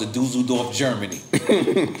overseas. I was to Dusseldorf, Germany.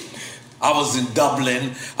 I was in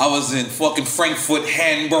Dublin. I was in fucking Frankfurt,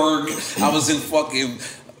 Hamburg. I was in fucking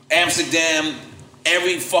Amsterdam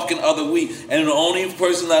every fucking other week. And the only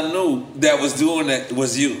person I knew that was doing that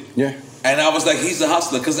was you. Yeah. And I was like, he's a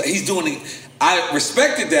hustler because he's doing it. I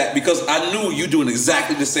respected that because I knew you doing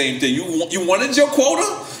exactly the same thing. You wanted your quota,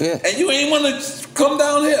 and you ain't want to come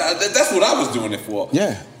down here. That's what I was doing it for.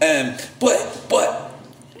 Yeah. But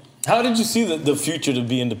how did you see the future to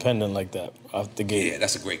be independent like that off the gate? Yeah,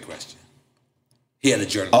 that's a great question. He had a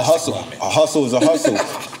journalistic A hustle. moment. A hustle is a hustle.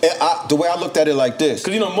 And the way I looked at it like this.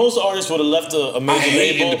 Because, most artists would have left a major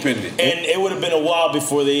label. Independent. And it would have been a while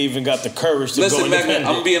before they even got the courage to go independent.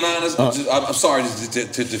 I'm being honest. I'm sorry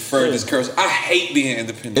to defer this curse. I hate being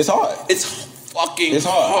independent. It's hard. It's fucking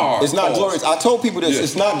hard. It's not glorious. I told people this. Yeah.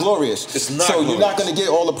 It's not glorious. It's not So glorious. you're not going to get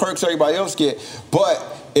all the perks everybody else get.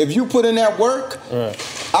 But if you put in that work,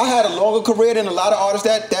 I had a longer career than a lot of artists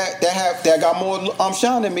that got more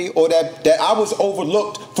shine than me, or that I was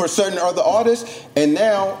overlooked for certain other artists. And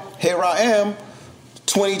now here I am,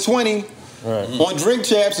 2020, on Drink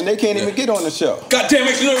Champs, and they can't even get on the show. God damn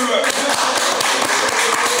it,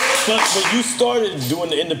 But you started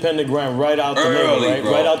doing the independent grind right out the label, right?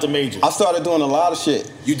 bro. Right out the major. I started doing a lot of shit.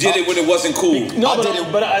 You did it when it wasn't cool.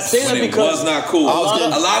 But I say that when because it was not cool. A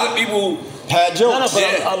lot of people had jokes.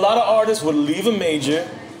 But a lot of artists would leave a major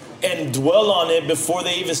and dwell on it before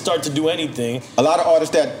they even start to do anything. A lot of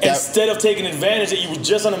artists that instead of taking advantage that you were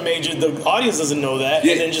just on a major, the audience doesn't know that,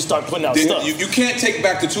 and then just start putting out stuff. You can't take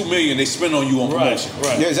back the $2 million they spend on you on promotion.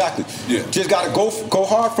 Right. Yeah, exactly. Yeah. Just gotta go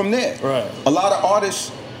hard from there. Right. A lot of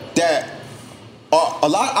artists that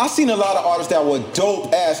I've seen a lot of artists that were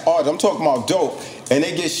dope ass artists. I'm talking about dope, and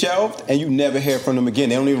they get shelved, and you never hear from them again.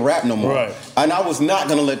 They don't even rap no more. Right. And I was not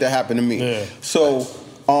gonna let that happen to me. Yeah. So,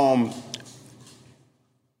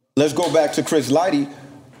 let's go back to Chris Lighty.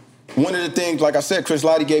 One of the things, like I said, Chris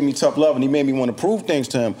Lighty gave me tough love, and he made me want to prove things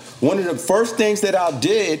to him. One of the first things that I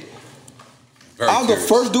did, I was the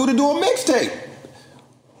first dude to do a mixtape.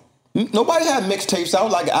 Nobody had mixtapes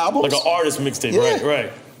out like albums. Like an artist mixtape,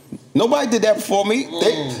 right. Nobody did that before me.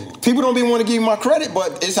 People don't even want to give me my credit,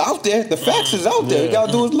 but it's out there. The facts is out there. You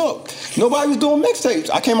gotta do is look. Nobody was doing mixtapes.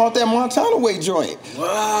 I came out that Montana Way joint.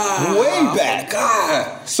 Wow. Way back.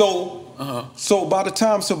 God. So by the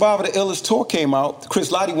time Survivor the Illest tour came out,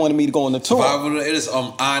 Chris Lighty wanted me to go on the tour. Survivor the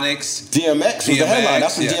Illest, Onyx. DMX was the headline.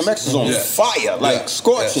 That's when DMX was on fire, like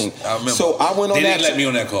scorching. Yes, I remember. So I went on they that. They didn't let me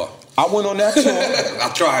on that car. I went on that tour. I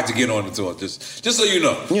tried to get on the tour, just so you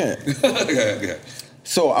know. Yeah. Okay.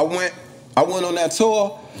 So I went on that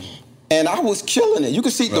tour, And I was killing it. You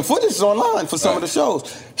can see the footage is online for some of the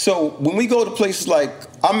shows. So when we go to places like,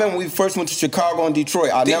 I remember when we first went to Chicago and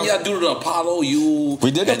Detroit. Didn't y'all do the Apollo?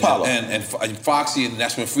 We did the Apollo. And Foxy, and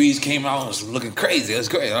that's when Freeze came out and was looking crazy. It was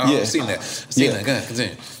great. I've seen that. Go ahead,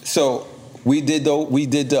 continue. So we did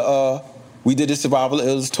the Survival of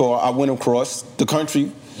the Illest tour. I went across the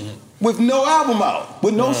country with no album out,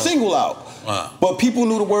 with no single out. Wow. But people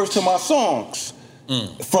knew the words to my songs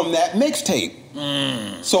from that mixtape.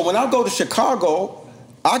 So when I go to Chicago,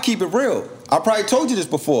 I keep it real. I probably told you this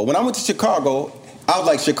before. When I went to Chicago, I was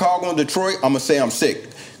like, Chicago and Detroit, I'm going to say I'm sick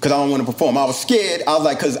because I don't want to perform. I was scared. I was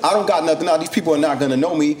like, because I don't got nothing out. These people are not going to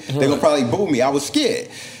know me. They're going to probably boo me. I was scared.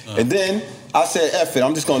 And then I said, F it,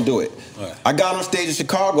 I'm just going to do it. I got on stage in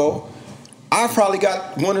Chicago. I probably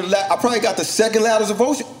got the second loudest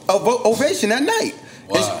ovation that night.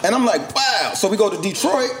 Wow. And I'm like, wow. So we go to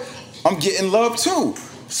Detroit. I'm getting love too.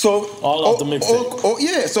 So all off the mixtape.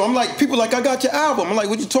 Yeah. So I'm like, people like, I got your album. I'm like,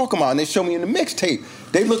 what you talking about? And they show me in the mixtape.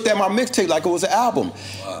 They looked at my mixtape like it was an album.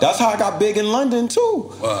 Wow. That's how I got big in London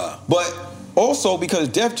too. Wow. But also because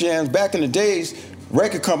Def Jams back in the days,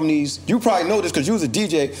 record companies, you probably know this because you was a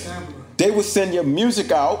DJ. They would send your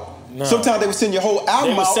music out. No. Sometimes they would send your whole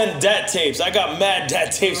album out. They would send DAT tapes. I got mad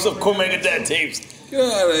DAT tapes of Cormega DAT tapes.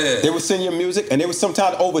 They would send your music, and they would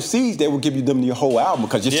sometimes overseas. They would give you them your whole album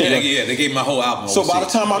because your shit. They gave me my whole album. So by the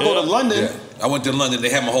time I go to London, I went to London. They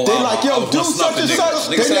had my whole album. They like, yo, do such and such.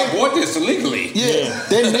 Nigga said I bought this illegally. Yeah,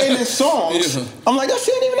 they're naming songs. I'm like, that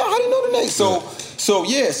shit ain't even know how they know the name.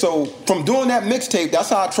 So from doing that mixtape,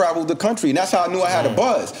 that's how I traveled the country, and that's how I knew I had a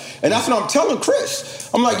buzz. And that's what I'm telling Chris.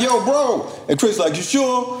 I'm like, yo, bro, and Chris like, you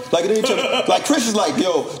sure? Like it ain't your, like Chris is like,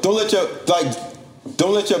 yo, don't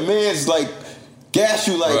let your man's like gas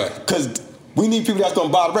you, like, cause we need people that's gonna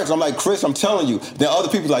buy the records. I'm like, Chris, I'm telling you. Then other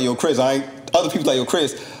people like, yo, Chris,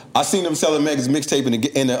 I seen them selling Mega's mixtape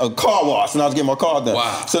in a car wash when I was getting my car done.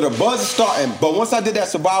 Wow. So the buzz is starting. But once I did that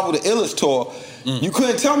Survival of the Illest tour, you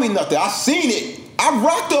couldn't tell me nothing. I seen it. I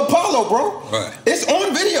rocked the Apollo, bro. Right. It's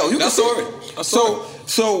on video. You can see it.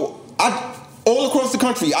 So I all across the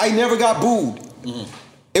country, I never got booed.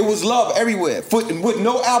 It was love everywhere, with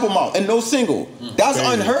no album out and no single. That's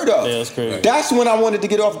crazy. Unheard of. Yeah, that's crazy. That's when I wanted to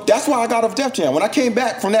get off. That's why I got off Def Jam. When I came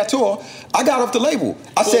back from that tour, I got off the label.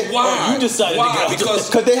 I said, why? You decided to get off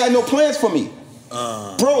because they had no plans for me.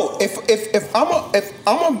 Bro, if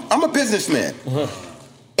I'm a businessman,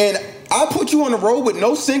 and I put you on the road with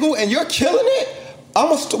no single and you're killing it,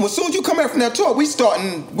 as soon as you come back from that tour, we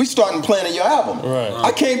starting planning your album. Right.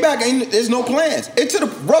 I came back, there's no plans.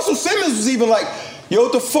 Russell Simmons was even like, yo,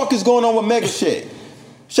 what the fuck is going on with Mega shit?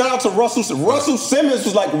 Shout out to Russell. Russell Simmons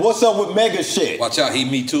was like, what's up with Mega shit? Watch out, he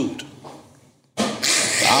Me Too'd. I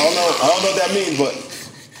don't know what that means, but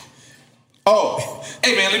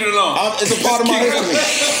hey man, leave it alone. It's a part of my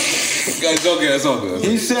history. It's all good.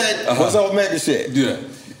 He said, what's up with Mega shit? Yeah.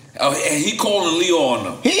 Oh, and he calling Leo on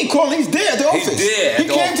them. He ain't calling. He's there at the office. He's there. He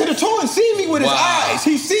came to the tour and seen me with his eyes.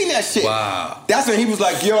 He seen that shit. Wow. That's when he was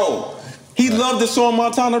like, yo, he loved the song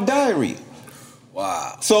Montana Diary.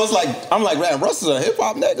 Wow. So it's like, I'm like, man, Russell's a hip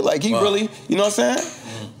hop nigga. Like, he really, you know what I'm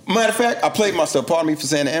saying? Matter of fact, I played myself. Pardon me for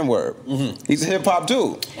saying the N-word. He's a hip hop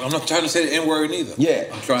dude. Well, I'm not trying to say the N-word neither. Yeah.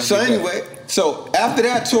 I'm trying to so anyway, so after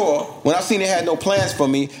that tour, when I seen they had no plans for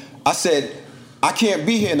me, I said, I can't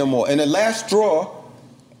be here no more. And the last straw,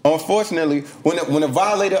 unfortunately, when the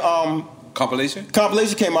Violator compilation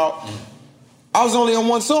came out, I was only on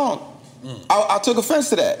one song. I took offense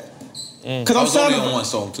to that. Because I was only on one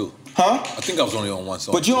song too. Huh? I think I was only on one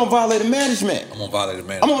song. But you're on Violator Management. I'm on Violator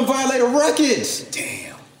Management. I'm on Violator Records.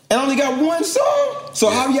 Damn. And I only got one song. So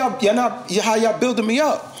how y'all building me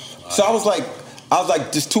up? So I was like,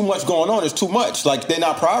 there's too much going on. There's too much. Like, they're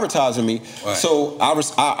not prioritizing me. Right. So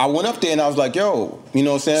I went up there and I was like, yo, you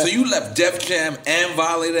know what I'm saying? So you left Def Jam and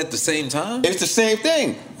Violator at the same time? It's the same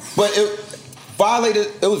thing. But it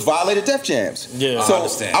was Violator Def Jams. Yeah, so I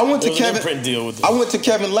understand. I went to An imprint deal with I went to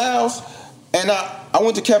Kevin Lyle's, and I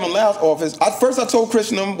went to Kevin Lyle's office. First I told Chris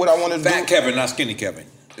and them what I wanted to do. Fat Kevin, not Skinny Kevin.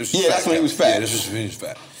 That's when he was fat. Yeah, this was when he was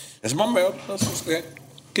fat. That's my mail. That's okay.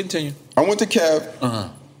 Continue. I went to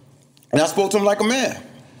Kev, and I spoke to him like a man.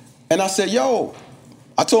 And I said, yo,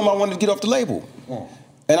 I told him I wanted to get off the label.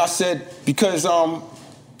 And I said, because y'all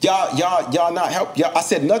not help. I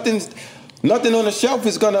said, nothing on the shelf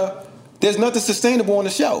is gonna, there's nothing sustainable on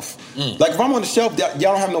the shelf. Like, if I'm on the shelf, y'all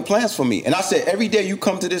don't have no plans for me. And I said, every day you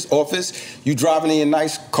come to this office, you driving in your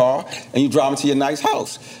nice car, and you driving to your nice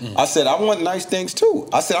house. I said, I want nice things too.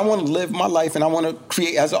 I said, I want to live my life, and I want to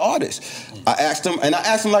create as an artist. I asked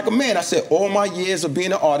him like a man. I said, all my years of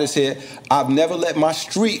being an artist here, I've never let my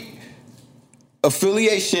street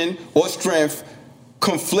affiliation or strength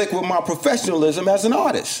conflict with my professionalism as an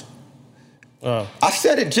artist. I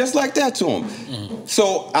said it just like that to him.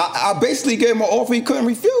 So I basically gave him an offer he couldn't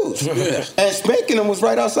refuse. And spanking him was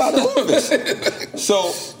right outside the office.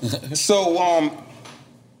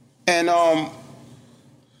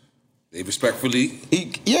 They respectfully.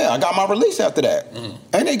 I got my release after that.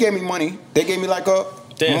 And they gave me money. They gave me like a...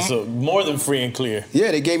 Damn, so more than free and clear.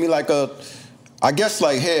 Yeah, they gave me like a... I guess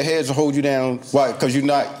like heads will hold you down, right? Because you're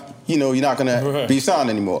not gonna be signed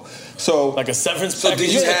anymore. So like a severance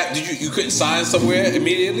package. So you couldn't sign somewhere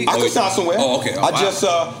immediately? I could sign somewhere. Oh, okay.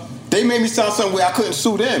 They made me sign somewhere I couldn't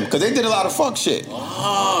sue them because they did a lot of fuck shit.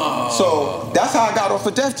 So that's how I got off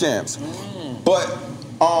of Def Jams. But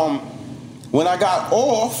when I got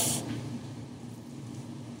off,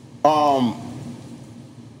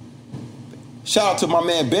 shout out to my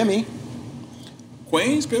man Bimmy.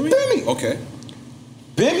 Queens, Bimmy? Bimmy. Okay.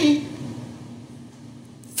 Bimmy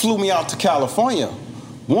flew me out to California.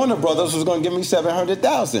 Warner Brothers was going to give me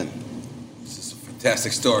 $700,000. This is a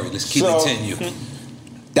fantastic story. Let's keep it continue.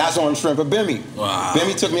 That's on the strength of Bimmy. Wow.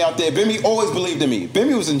 Bimmy took me out there. Bimmy always believed in me.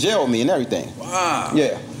 Bimmy was in jail with me and everything. Wow.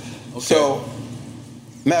 Yeah. Okay. So,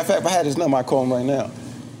 matter of fact, if I had his number, I'd call him right now.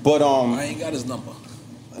 But I ain't got his number.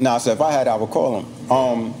 I said if I had, I would call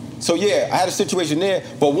him. So yeah, I had a situation there.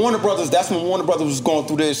 But Warner Brothers, that's when Warner Brothers was going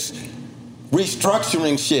through this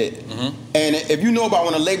restructuring shit. And if you know about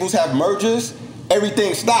when the labels have mergers,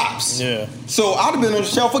 everything stops. Yeah. So I'd have been on the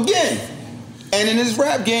shelf again. And in this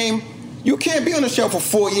rap game, you can't be on the shelf for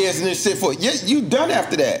 4 years and then sit for you done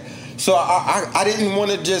after that. So I didn't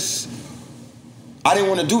want to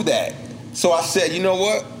do that. So I said, you know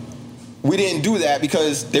what? We didn't do that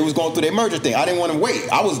because they was going through their merger thing. I didn't want to wait.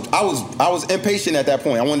 I was impatient at that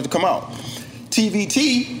point. I wanted to come out.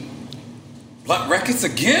 TVT. Blunt Records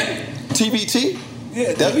again? TVT?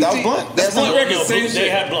 Yeah, that was Blunt. That's Blunt Records. They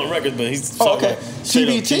had Blunt Records, but he's okay.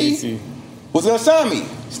 TVT was gonna sign me.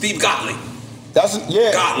 Steve Gottlieb. Gottlieb.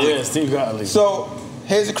 Yeah, Steve Gottlieb. So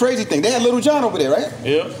here's the crazy thing. They had Little John over there, right?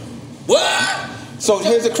 Yep. What? So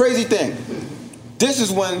here's the crazy thing. This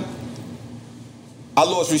is when I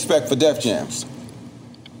lost respect for Def Jams.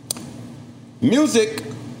 Music,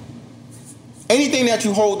 anything that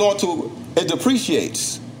you hold on to, it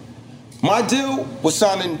depreciates. My deal was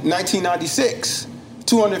signed in 1996,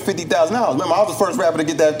 $250,000. Remember, I was the first rapper to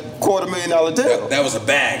get that $250,000 deal. That was a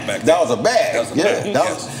bag back then. That was a bag. That was a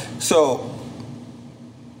bag. So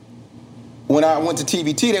when I went to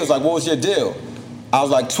TVT, they was like, "What was your deal?" I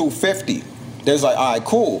was like, $250. They was like, "All right,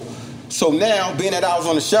 cool." So now, being that I was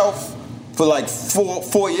on the shelf for like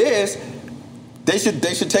four years, they should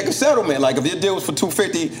take a settlement. Like if your deal was for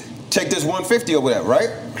 $250, take this $150 or whatever,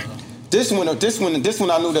 right? This one I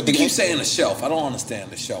knew that you keep saying the shelf. I don't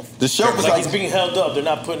understand the shelf. The shelf is like he's being held up. They're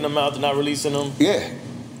not putting them out. They're not releasing them. Yeah.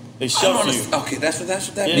 They shelf you. Okay, that's what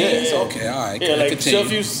that means. Yeah. Okay, all right. Yeah, like continue.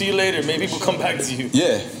 shelf you. See you later. Maybe we'll come back to you.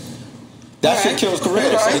 Yeah. That shit kills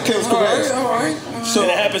careers. Right. It kills careers. All right. So it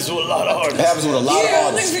happens with a lot of artists. It happens with a lot of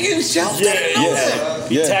artists. Niggas be getting shelved.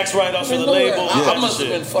 Yeah. Tax write-offs for the label. I must have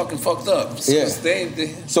been fucking fucked up. Yeah.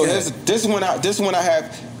 So this one I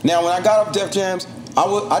have. Now when I got up Def Jams,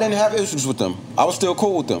 I didn't have issues with them. I was still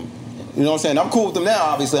cool with them. You know what I'm saying? I'm cool with them now.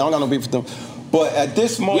 Obviously, I don't got no beef with them. But at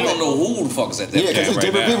this moment, we don't know who the fuck is at that. Yeah, because it's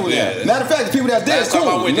different people now. Matter of fact, the people that's there is cool.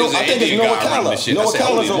 I think it's Noah Kalla. Noah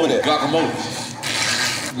Kalla's over there.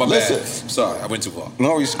 My bad. Sorry, I went too far.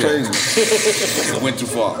 No, he's crazy. I went too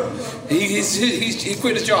far. He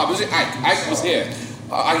quit his job. Ike was here.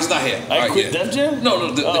 Ike's not here. Ike quit Def Jam?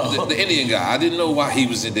 No, the Indian guy. I didn't know why he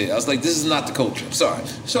was in there. I was like, this is not the culture. Sorry.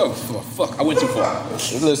 So, fuck, I went too far.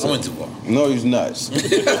 Listen, I went too far. No, he's nuts.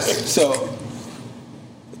 So,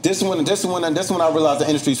 this one I realized the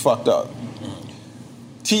industry's fucked up.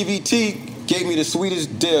 TVT gave me the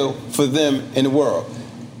sweetest deal for them in the world.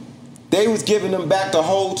 They was giving them back the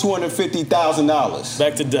whole $250,000.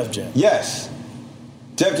 Back to Def Jam. Yes.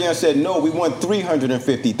 Def Jam said, no, we want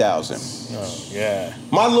 $350,000. Oh, yeah.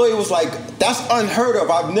 My lawyer was like, that's unheard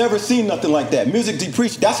of. I've never seen nothing like that. Music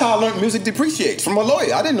depreciates. That's how I learned music depreciates from my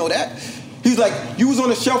lawyer. I didn't know that. He's like, you was on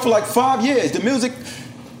the shelf for like 5 years. The music,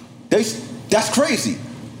 that's crazy.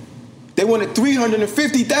 They wanted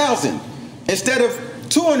 $350,000 instead of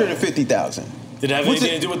 $250,000. Did it have anything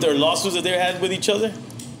to do with their lawsuits that they had with each other?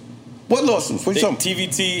 What lawsuits? What are you talking?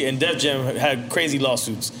 TVT and Def Jam had crazy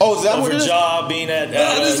lawsuits. Oh, is that what it is? For job being at.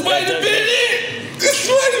 This might have been it. This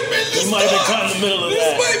might have been the stop. You might have been caught in the middle of that.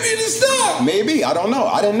 This might be the stop. Maybe. I don't know.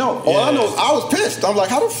 I didn't know. All I know is I was pissed. I'm like,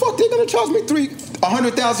 how the fuck they gonna charge me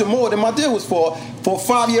 $100,000 more than my deal was for a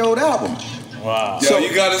 5-year-old album? Wow. Yo,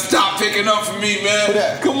 you gotta stop picking up for me, man. For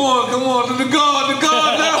that. Come on. The guard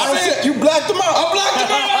now. You blacked them out. I blacked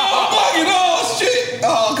them out. I'm blocking all shit.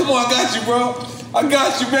 Oh, come on, I got you, bro. I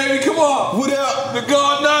got you, baby. Come on. What up? The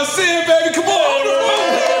God Nasir, baby. Come on, on the phone.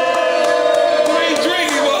 We ain't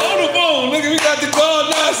drinking, but on the phone. Look, we got the God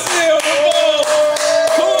Nasir on the phone.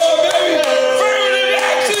 Come on, baby. Affirmative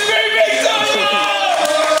action, baby.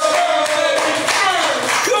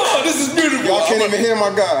 Come on, this is beautiful. Y'all can't even hear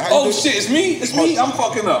my guy. Oh shit, it's me? It's me? I'm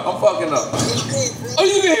fucking up. Oh,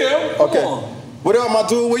 you can hear him? Okay. What up, my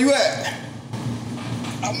dude? Where you at?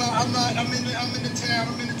 I'm in the town.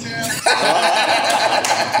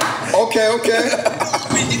 Okay.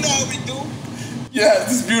 You know how we do. Yeah,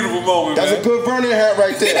 this is a beautiful moment, That's man. a good Vernon hat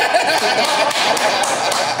right there.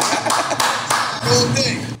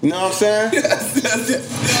 You know what I'm saying? Yes. You know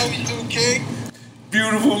how we do, King.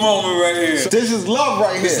 Beautiful moment right here. So this is love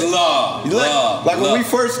right here. It's love. Like when we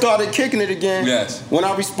first started kicking it again, yes. When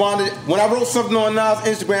I wrote something on Nas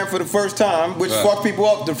Instagram for the first time, which fucked people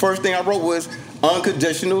up, the first thing I wrote was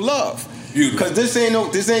unconditional love. Because this ain't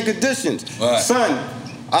conditions. Right. Son,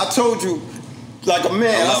 I told you, like a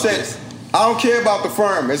man, I said, I don't care about the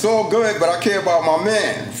firm. It's all good, but I care about my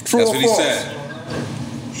man. True That's or what he false? said.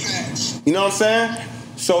 You know what I'm saying?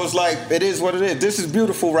 So it's like, it is what it is. This is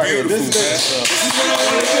beautiful right here. This is what I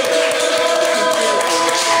want to do.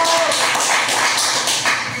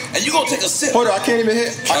 And you gonna take a sip. Hold on, I can't even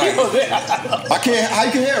hear. I can't. How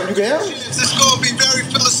you can hear him? You can hear him? It's gonna be very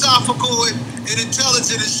philosophical and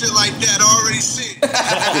intelligent and shit like that. I already see it.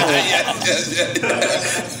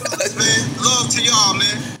 Man, love to y'all,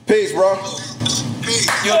 man. Peace, bro. Peace.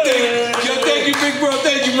 Yo, thank you, big bro.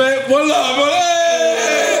 Thank you, man. One love, bro.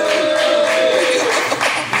 Hey!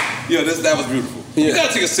 Yo, that was beautiful. Yeah. You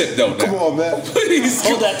gotta take a sip though. Come on, man. Please.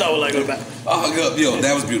 Hold that though, like about. Yo,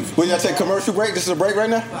 that was beautiful. Will y'all take commercial break? This is a break right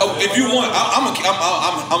now? Oh, if you want, I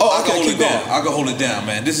can hold it down. I can hold it down,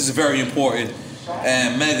 man. This is very important.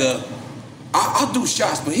 And Mega, I'll do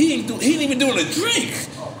shots, but he ain't even doing a drink.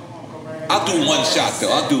 I'll do one shot though.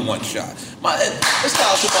 Let's start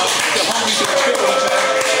out to the homies in the building.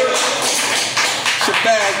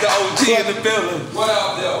 Shabazz, the OG in the building. What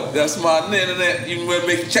up, though? That's my internet. You want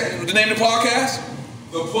to check the name of the podcast?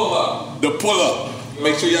 The Pull Up. The Pull Up.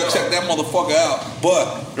 Make sure y'all check that motherfucker out.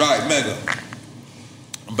 But, right, Mega.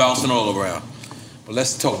 I'm bouncing all around. But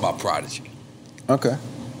let's talk about Prodigy. Okay.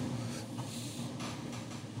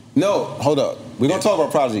 No, hold up. We're going to talk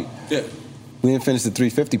about Prodigy. Yeah. We didn't finish the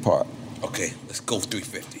 350 part. Okay, let's go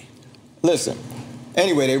 350. Listen.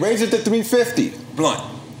 Anyway, they raised it to 350.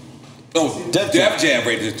 Blunt. Oh, Def Jam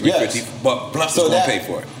raised it to 350, yes. But Blunt was going to pay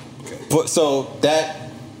for it. Okay. So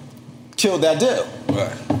that killed that deal.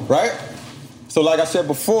 Right? So like I said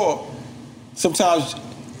before, sometimes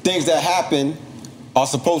things that happen are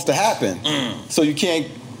supposed to happen. So you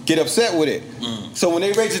can't get upset with it. So when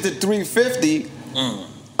they raised it to 350,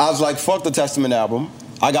 I was like, fuck the Testament album.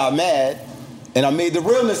 I got mad, and I made the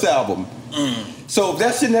Realness album. So if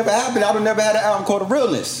that shit never happened, I would have never had an album called The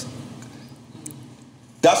Realness.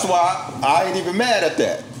 That's why I ain't even mad at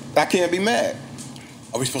that. I can't be mad.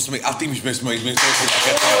 Are we supposed to make? I think we should make.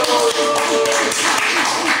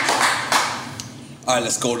 All right,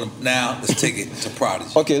 let's go now. Let's take it to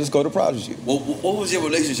Prodigy. Okay, let's go to Prodigy. What was your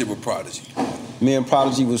relationship with Prodigy? Me and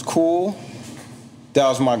Prodigy was cool. That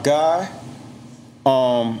was my guy.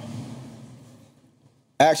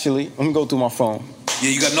 Actually, let me go through my phone.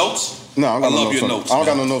 Yeah, you got notes? No, I don't got no love notes your on, notes. I don't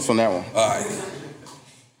got no notes on that one. All right.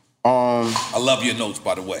 I love your notes,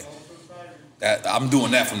 by the way. I'm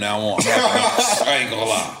doing that from now on. I ain't gonna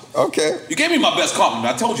lie. Okay. You gave me my best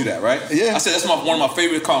compliment. I told you that, right? Yeah. I said that's one of my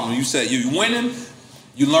favorite compliments. You said you winning,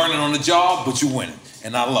 you learning on the job, but you winning,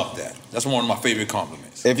 and I love that. That's one of my favorite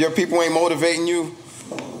compliments. If your people ain't motivating you,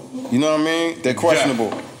 you know what I mean? They're questionable.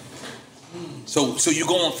 Yeah. So you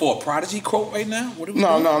going for a Prodigy quote right now? What are we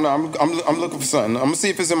doing? No. I'm looking for something. I'm gonna see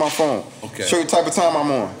if it's in my phone. Okay. Show you the type of time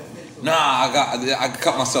I'm on. Nah, I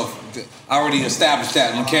cut myself. I already established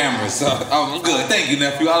that on the camera, so I'm good. Thank you,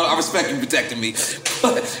 nephew. I respect you protecting me.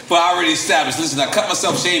 But I already established. Listen, I cut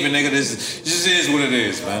myself shaving, nigga. This just is what it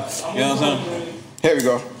is, man. You know what I'm saying? Here we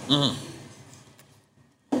go.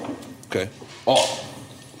 Okay. Oh,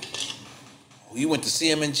 you went to see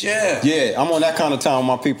him in jail. Yeah, I'm on that kind of time with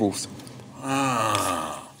my peoples.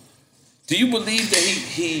 Do you believe that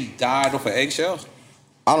he died off of eggshells?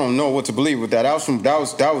 I don't know what to believe with that. That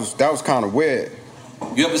was kind of weird.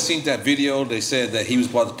 You ever seen that video? They said that he was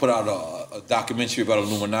about to put out a documentary about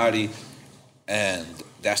Illuminati, and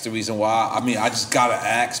that's the reason why. I mean, I just gotta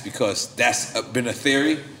ask because that's been a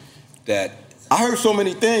theory that. I heard so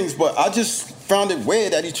many things, but I just found it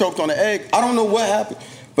weird that he choked on the egg. I don't know what happened,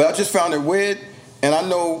 but I just found it weird, and I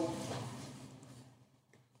know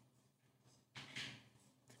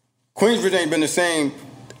Queensbridge ain't been the same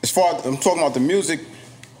as far as I'm talking about the music.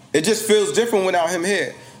 It just feels different without him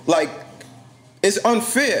here. Like, it's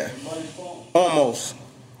unfair, almost.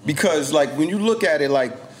 Because, like, when you look at it,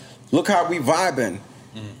 like, look how we vibing.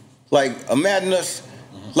 Like, imagine us,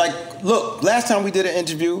 like, look, last time we did an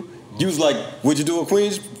interview, you was like, would you do a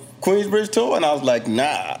Queensbridge tour? And I was like,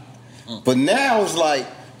 nah. But now it's like,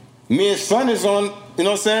 me and Son is on, you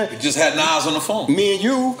know what I'm saying? We just had Nas on the phone. Me and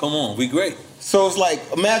you. Come on, we great. So it's like,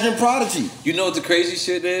 imagine Prodigy. You know what the crazy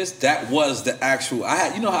shit is? That was the actual,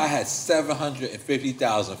 you know how I had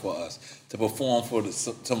 750,000 for us to perform for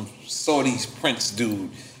some Saudi Prince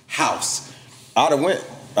dude house. I'd have went.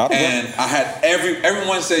 And I had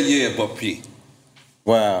everyone said yeah but P.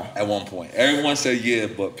 Wow. At one point. Everyone said yeah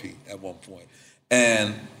but P at one point.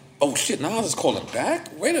 And oh shit, Nas is calling back?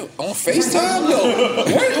 Wait, on FaceTime? Yo,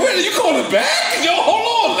 wait, are you calling back? Yo,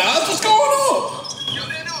 hold on, Nas, what's going on?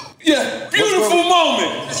 Yeah, beautiful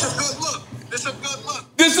moment. It's a good look. It's a good look.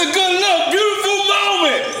 This a good look, beautiful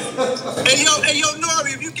moment. Hey yo,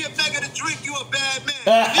 Nori, if you get Mega to drink, you a bad man.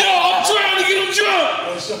 Yo, I'm trying to get him drunk.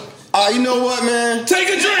 You know what, man? Take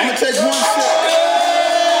a drink. I'm gonna take one sip.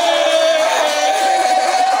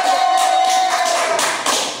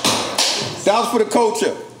 That was for the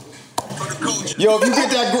culture. Yo, if you get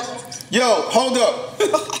that, yo, hold up.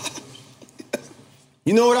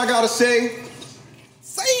 You know what I gotta say?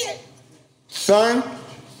 Say it. Son,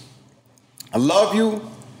 I love you.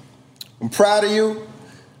 I'm proud of you.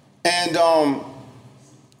 And I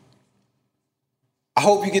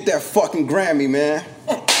hope you get that fucking Grammy, man.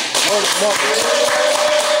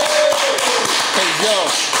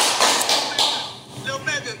 Yo,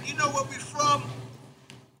 Mega, you know where we from?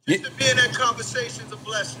 Just to be in that conversation's a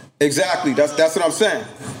blessing. Exactly. That's what I'm saying.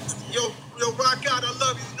 Yo, rock out. I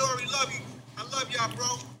love you. Nori, love you. I love y'all,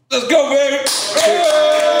 bro. Let's go, baby.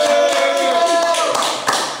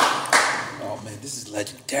 Oh, man, this is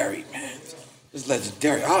legendary, man. This is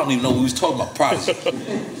legendary. I don't even know we was talking about Prodigy.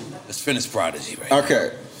 Let's finish Prodigy, right?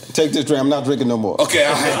 Okay. Take this drink. I'm not drinking no more. Okay,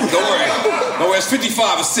 all right. Don't worry. Don't worry. It's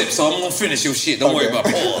 55 a sip, so I'm going to finish your shit. Don't worry about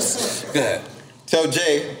pause. Go ahead. Tell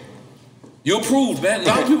Jay. You approved, man. A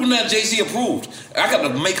lot of people now Jay-Z approved. I got to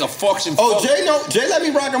make a function. Oh, Jay let me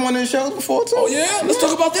rock on one of his shows before, too. Oh, yeah? Let's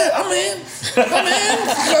talk about that. I'm in.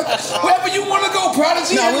 Wherever you want to go,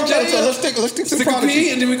 Prodigy. No, let's stick to Prodigy.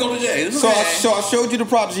 P and then we go to Jay. So I showed you the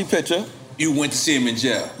Prodigy picture. You went to see him in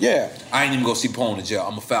jail. Yeah. I ain't even go see Pone in jail.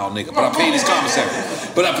 I'm a foul nigga. But I paid his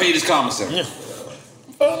commissary. Yeah.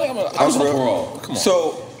 I was on parole. Come on.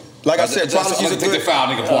 So, like I said, Prodigy's a good foul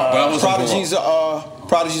nigga part, but I was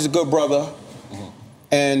Prodigy's a good brother,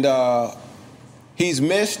 and he's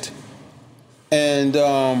missed, and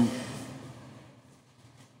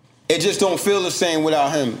it just don't feel the same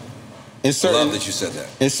without him. I love that you said that.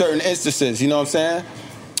 In certain instances, you know what I'm saying?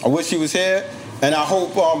 I wish he was here, and I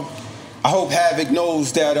hope Havoc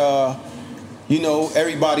knows that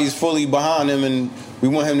everybody's fully behind him, and we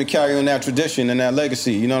want him to carry on that tradition and that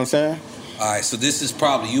legacy. You know what I'm saying? All right, so this is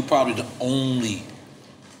probably the only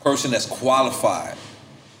person that's qualified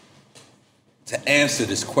to answer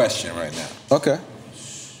this question right now. Okay.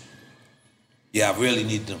 Yeah, I really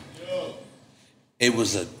need them. It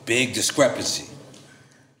was a big discrepancy.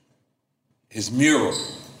 His mural.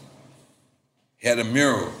 He had a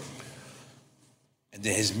mural. And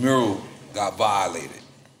then his mural got violated.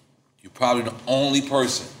 You're probably the only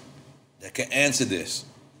person that can answer this.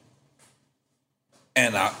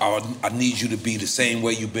 And I need you to be the same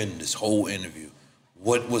way you've been this whole interview.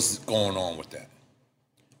 What was going on with that?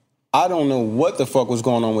 I don't know what the fuck was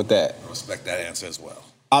going on with that. I respect that answer as well.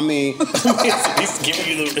 I mean, he's giving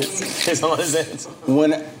you his honest answer.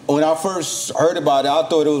 When I first heard about it, I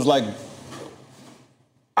thought it was like,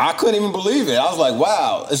 I couldn't even believe it. I was like,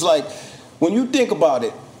 wow. It's like, when you think about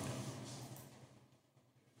it,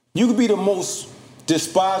 you could be the most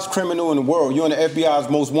despised criminal in the world. You're on the FBI's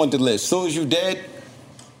most wanted list. As soon as you're dead,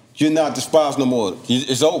 you're not despised no more.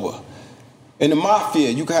 It's over. In the mafia,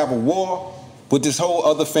 you can have a war with this whole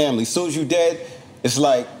other family. As soon as you're dead, it's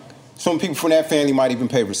like some people from that family might even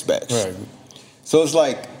pay respects. Right. So it's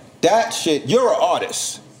like, that shit, you're an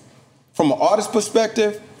artist. From an artist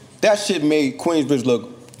perspective, that shit made Queensbridge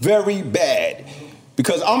look very bad.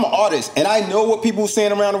 Because I'm an artist, and I know what people were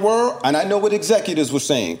saying around the world, and I know what executives were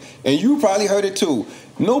saying. And you probably heard it too.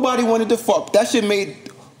 Nobody wanted to fuck. That shit made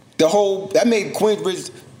made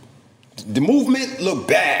Queensbridge, the movement, look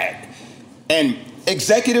bad. And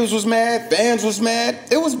executives was mad, fans was mad.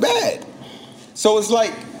 It was bad. So it's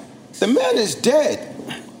like, the man is dead.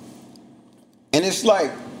 And it's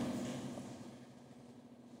like,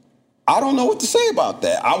 I don't know what to say about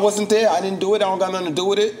that. I wasn't there. I didn't do it. I don't got nothing to do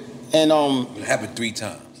with it. And it happened 3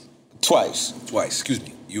 times. Twice. Excuse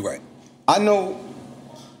me. You're right. I know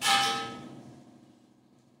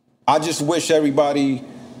I just wish everybody.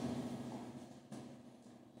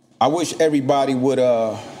 I wish everybody would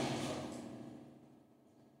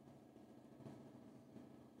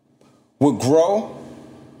grow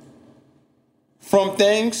from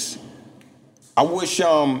things. I wish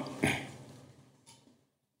yo,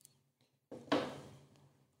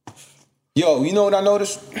 you know what I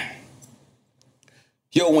noticed?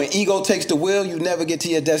 Yo, when ego takes the wheel, you never get to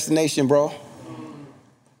your destination, bro.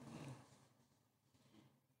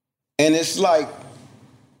 And it's like,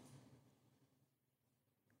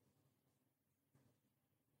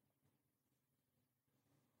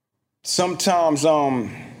 sometimes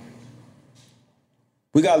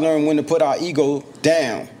we gotta learn when to put our ego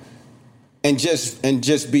down and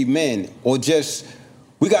just be men, or just,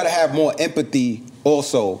 we gotta have more empathy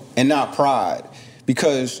also and not pride,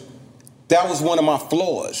 because that was one of my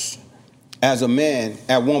flaws as a man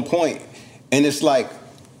at one point. And it's like,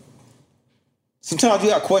 sometimes you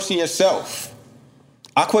gotta question yourself.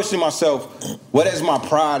 I question myself, what has my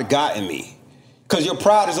pride gotten me? Because your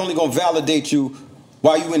pride is only gonna validate you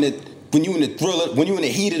while you in the, when you in the thriller, when you in the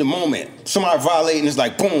heat of the moment. Somebody violating, it's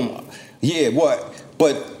like, boom, yeah, what?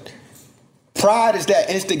 But pride is that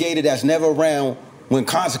instigator that's never around when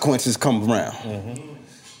consequences come around. Mm-hmm.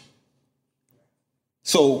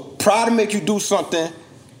 So pride to make you do something,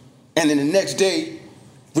 and then the next day,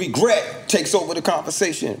 regret takes over the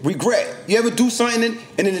conversation. Regret. You ever do something,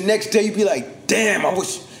 and then the next day you be like, damn, I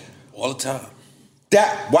wish. All the time.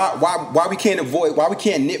 That, why we can't avoid, why we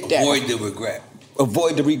can't nip that. Avoid the regret.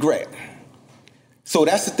 Avoid the regret. So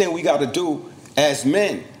that's the thing we got to do as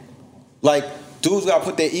men. Like, dudes got to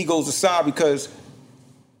put their egos aside because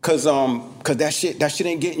that shit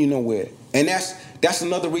ain't getting you nowhere. And that's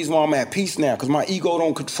another reason why I'm at peace now, because my ego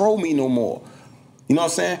don't control me no more. You know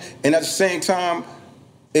what I'm saying? And at the same time,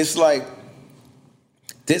 it's like,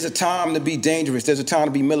 there's a time to be dangerous, there's a time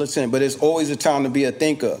to be militant, but there's always a time to be a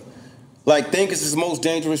thinker. Like, thinkers is the most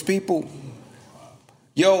dangerous people.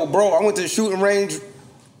 Yo, bro, I went to the shooting range,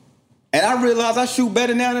 and I realized I shoot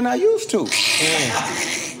better now than I used to.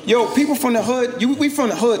 Yo, people from the hood, we from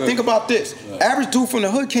the hood, think about this. Average dude from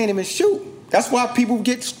the hood can't even shoot. That's why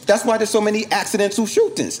there's so many accidental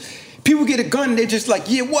shootings. People get a gun and they're just like,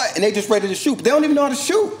 yeah, what? And they just ready to shoot. But they don't even know how to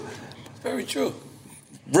shoot. Very true.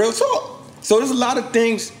 Real talk. So there's a lot of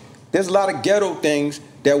things, there's a lot of ghetto things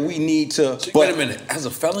that we need to. Wait a minute. As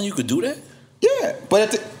a felon, you could do that? Yeah,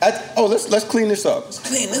 but let's clean this up. Let's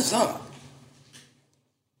clean this up.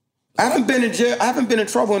 I haven't been in jail. I haven't been in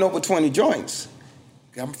trouble in over 20 joints.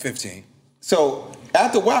 I'm 15. So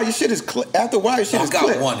after a while, your shit is clear. I've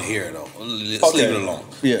got one here though. Let's leave it alone.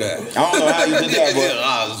 Yeah. I don't know how you did that,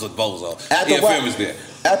 but this is a bozo. After a while, was there.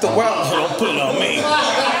 After a while, don't put it on me.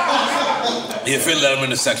 Yeah, Phil let him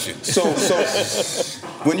in the section. So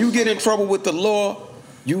when you get in trouble with the law,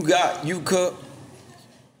 you could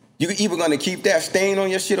either gonna keep that stain on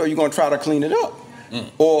your shit or you're gonna try to clean it up.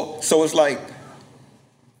 Or so it's like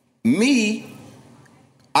me,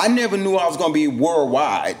 I never knew I was gonna be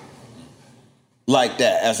worldwide like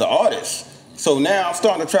that as an artist. So now I'm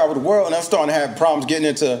starting to travel the world and I'm starting to have problems getting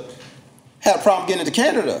into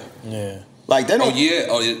Canada. Yeah. Like they don't.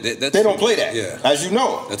 They don't play that. Yeah. As you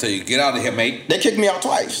know. They'll tell you, get out of here, mate. They kicked me out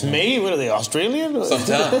twice. Mate, what are they, Australian?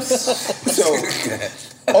 Sometimes. So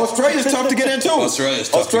Australia's tough to get into. Australia's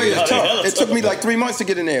tough. It took me like 3 months to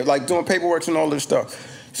get in there, like doing paperwork and all this stuff.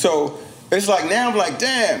 So it's like now I'm like,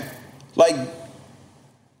 damn, like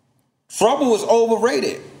trouble is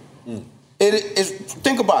overrated. It is.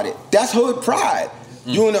 Think about it. That's hood pride.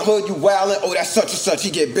 You in the hood, you wildin'. Oh, that's such and such. He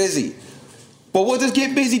get busy. But what does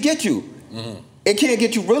get busy get you? It can't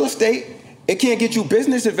get you real estate. It can't get you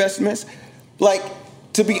business investments. Like,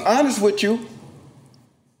 to be honest with you,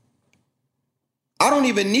 I don't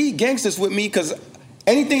even need gangsters with me because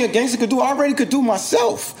anything a gangster could do, I already could do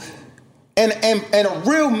myself. And a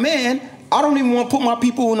real man, I don't even want to put my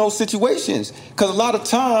people in those situations because a lot of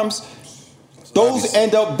times those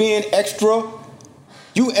end up being extra.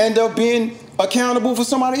 You end up being accountable for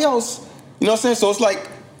somebody else. You know what I'm saying? So it's like,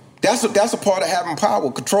 that's a part of having power,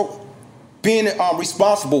 control, being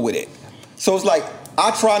responsible with it. So it's like, I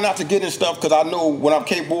try not to get in stuff because I know what I'm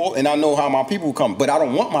capable and I know how my people come, but I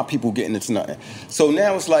don't want my people getting into nothing. So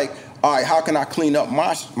now it's like, all right, how can I clean up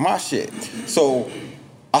my shit? So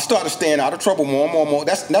I started staying out of trouble more and more.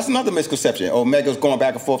 That's another misconception. Oh, Mega's going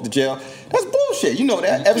back and forth to jail. That's bullshit. You know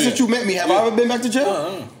that. Ever since you met me, have I ever been back to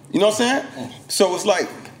jail? You know what I'm saying? So it's like,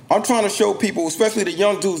 I'm trying to show people, especially the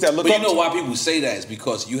young dudes that look up to. But you know why people say that is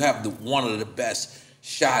because you have one of the best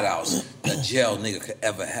shout-outs a jail nigga could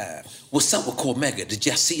ever have. What's up with Cormega? Did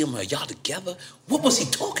y'all see him? Are y'all together? What was he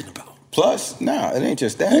talking about? Plus, nah, it ain't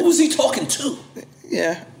just that. Who was he talking to?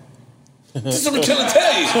 Yeah. This is what I'm trying to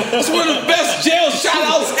tell you. It's one of the best jail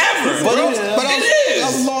shout-outs ever, bro. That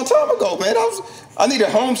was a long time ago, man. I need a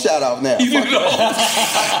home shout-out now. You need a home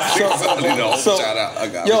shout-out. I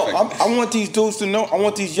got it. I want these dudes to know. I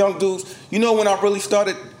want these young dudes. You know when I really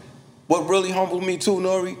started, what really humbled me too,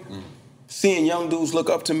 Nori? Seeing young dudes look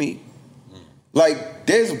up to me. Like,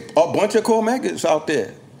 there's a bunch of Cormegas out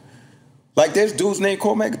there. Like, there's dudes named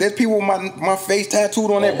Cormega. There's people with my face tattooed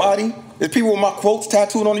on their body. There's people with my quotes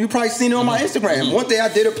tattooed on them. You probably seen it on my Instagram. One day I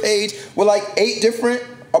did a page with like a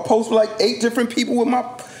post with like 8 different people with my...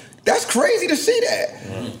 That's crazy to see that.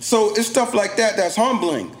 So it's stuff like that that's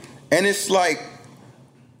humbling. And it's like,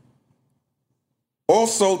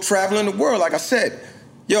 also traveling the world. Like I said,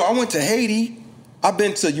 I went to Haiti. I've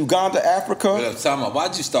been to Uganda, Africa.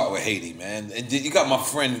 Why'd you start with Haiti, man? And you got my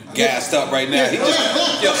friend gassed up right now. He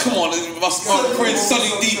just, come on, my friend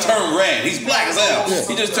Sonny D turned red. He's black as hell. Yeah.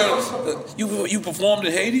 He just turned. You performed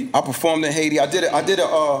in Haiti? I performed in Haiti. I did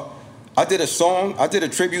a song. I did a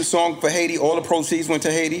tribute song for Haiti. All the proceeds went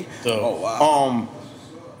to Haiti. Oh wow.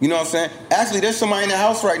 You know what I'm saying? Actually, there's somebody in the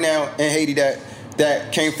house right now in Haiti that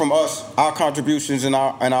came from us, our contributions and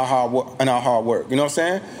our hard work. You know what I'm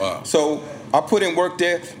saying? Wow. So I put in work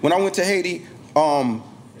there. When I went to Haiti,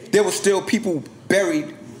 there were still people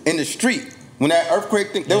buried in the street. When that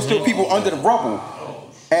earthquake thing, there were still people under the rubble.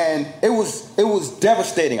 And it was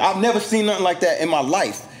devastating. I've never seen nothing like that in my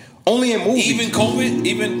life. Only in movies.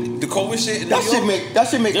 Even the COVID shit in New York? That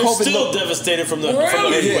shit make They're COVID still look... devastated from the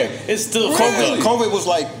earthquake. Yeah. It's still COVID was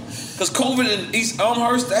like... Because COVID in East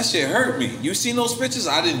Elmhurst, that shit hurt me. You seen those pictures?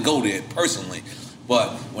 I didn't go there personally.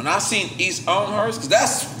 But when I seen East Elmhurst,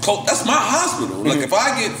 because that's my hospital. Like, if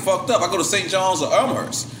I get fucked up, I go to St. John's or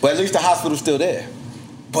Elmhurst. But at least the hospital's still there.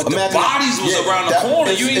 But the bodies was around the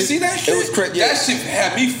corner. You ain't see that shit? It was crazy. Yeah. That shit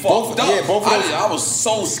had me fucked up. Yeah, both of those. I was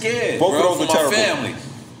so scared, both of those for were my terrible. family.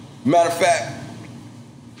 Matter of fact,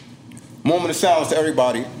 moment of silence to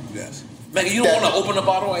everybody. Yes. Megan, you don't want to open a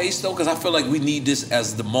bottle of Ace, though? Because I feel like we need this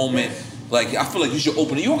as the moment. Like, I feel like you should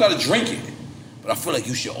open it. You don't got to drink it. But I feel like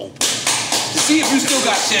you should open it. To see if you still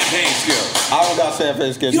got champagne skills. I don't got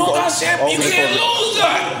champagne skills. You don't got champagne? You can't lose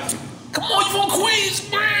that. Come on, you from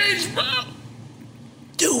Queensbridge, bro.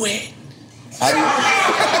 Do it.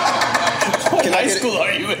 What high school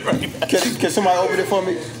are you in right now? Can somebody open it for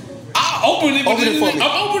me? I'll open it, open it for me.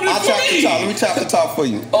 I'm opening it I'll for tap me. the top. Let me tap the top for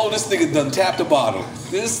you. Oh, this nigga done tapped the bottle.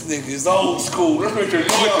 This nigga is old school. Let's make sure you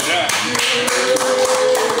know that.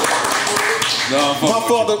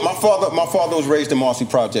 My father was raised in Marcy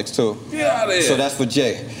Projects too. Get out of there. So that's for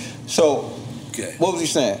Jay. So, What was he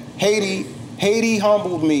saying? Haiti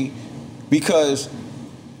humbled me because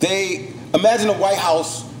imagine a White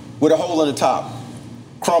House with a hole in the top,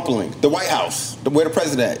 crumpling. The White House, where the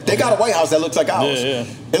president. They got a White House that looks like ours. Yeah.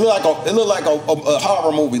 It looked like a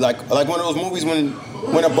horror movie, like one of those movies when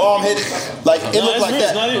a bomb hit it. Like it looked like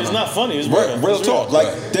that. It's not funny. It's real talk.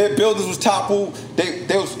 Like their buildings was toppled.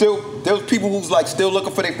 There was people who was like still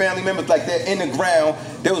looking for their family members. Like they're in the ground.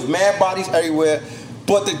 There was mad bodies everywhere.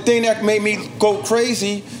 But the thing that made me go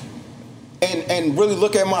crazy and really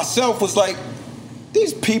look at myself was like,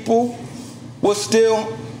 these people were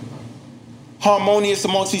still harmonious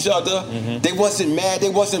amongst each other. They wasn't mad. They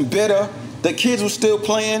wasn't bitter. The kids were still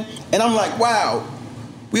playing. And I'm like, wow,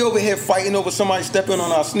 we over here fighting over somebody stepping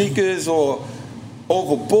on our sneakers or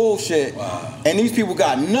over bullshit. Wow. And these people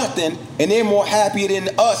got nothing, and they're more happy than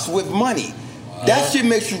us with money. Wow. That shit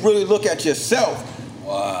makes you really look at yourself.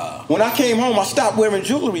 Wow. When I came home, I stopped wearing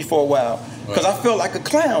jewelry for a while because I felt like a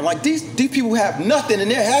clown. Like these people have nothing, and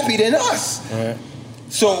they're happy than us. Right.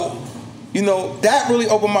 So, that really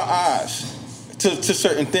opened my eyes to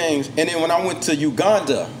certain things. And then when I went to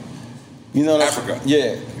Uganda, Africa.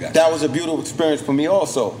 Yeah, that was a beautiful experience for me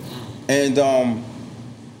also. And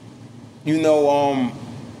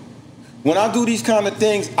when I do these kind of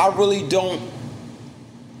things, I really don't.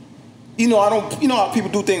 I don't. You know how people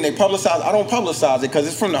do things, they publicize. I don't publicize it because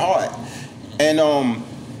it's from the heart. And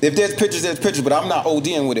if there's pictures, there's pictures. But I'm not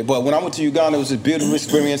ODing with it. But when I went to Uganda, it was a beautiful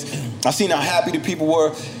experience. I seen how happy the people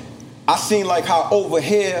were. I seen like how over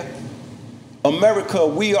here, America,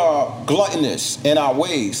 we are gluttonous in our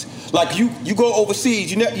ways. Like you go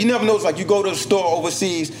overseas, you never know. It's like you go to the store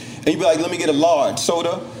overseas and you be like, let me get a large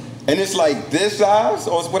soda, and it's like this size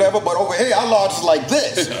or whatever. But over here, our large is like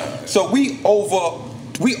this. So we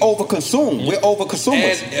overconsume. We're over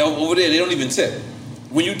consumers. And over there, they don't even tip.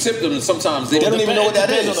 when you tip them, sometimes they don't even know what that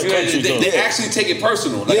is. They actually take it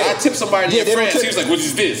personal. Like I tip somebody in France, he was like, "What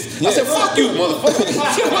is this?" I said, "Fuck you, motherfucker."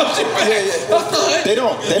 They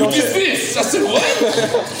don't. What is this? I said, "What?"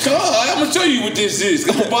 God, I'm gonna show you what this is.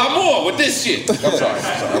 Come buy more with this shit. I'm sorry.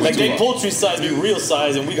 Like they poultry size be real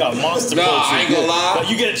size, and we got monster poultry. I ain't gonna lie. But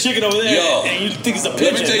you get a chicken over there, and you think it's a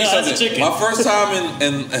pigeon. Let me tell you It's a something. chicken. My first time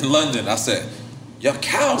in London, I said, "Your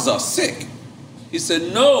cows are sick." He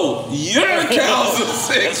said, "No, your cows are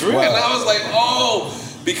sick." That's real. And I was like, "Oh,"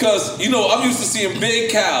 because I'm used to seeing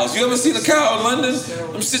big cows. You ever seen a cow in London?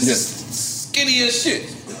 Them shits just skinny as shit,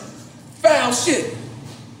 foul shit.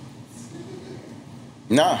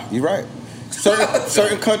 Nah, you're right.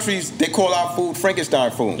 Certain countries they call our food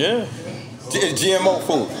Frankenstein food. Yeah, it's GMO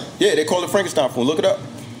food. Yeah, they call it Frankenstein food. Look it up.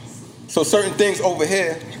 So certain things over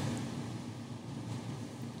here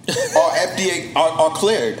are FDA are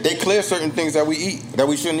cleared. They clear certain things that we eat that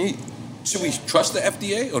we shouldn't eat. Should we trust the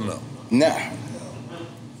FDA or no? Nah.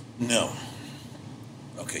 No.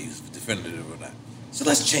 Okay, you're definitive on that. So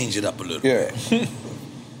let's change it up a little. Yeah.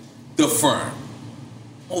 The Firm,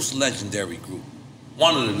 most legendary group,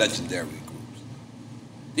 one of the legendary groups.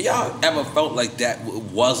 Do y'all ever felt like that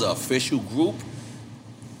was an official group?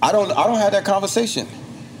 I don't have that conversation.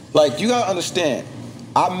 Like, you gotta understand,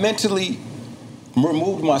 I mentally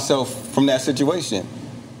removed myself from that situation.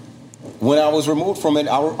 When I was removed from it,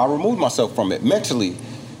 I removed myself from it mentally.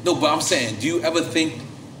 No, but I'm saying, do you ever think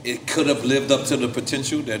it could have lived up to the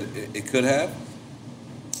potential that it could have?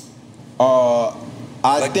 I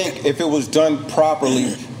think if it was done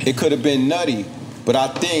properly, it could have been nutty. But I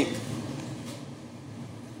think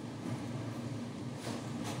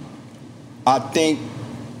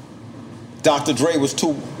Dr. Dre was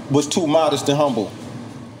too modest and humble.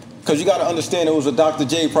 Because you got to understand, it was a Dr.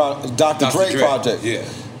 Dre project. Yeah.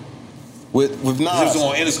 With Nas. He was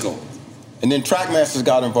on Interscope. And then Trackmasters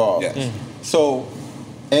got involved. Yes. So,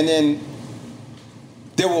 and then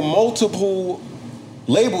there were multiple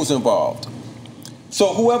labels involved.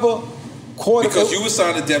 So whoever caught Because you were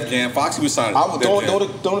signed to Def Jam, Foxy was signed to Def Jam.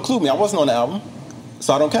 Don't include me. I wasn't on the album.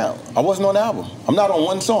 So I don't count. I wasn't on the album. I'm not on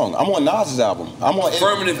one song. I'm on Nas's album. I'm on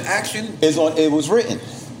Affirmative Action? It was written.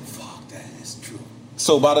 Fuck, that is true.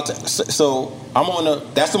 So by the time, so I'm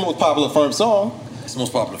on that's the most popular Firm song. It's the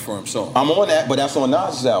most popular Firm song. I'm on that, but that's on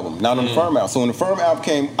Nas's album, not on the Firm album. So when the Firm album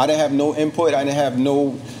came, I didn't have no input. I don't have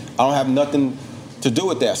nothing to do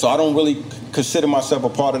with that. So I don't really consider myself a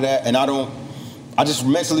part of that, and I just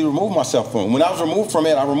mentally removed myself from it. When I was removed from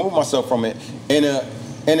it, I removed myself from it in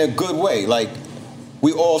a good way. Like,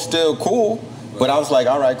 we all still cool, but I was like,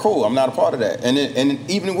 all right, cool, I'm not a part of that. And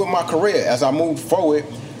even with my career, as I moved forward,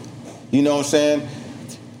 you know what I'm saying?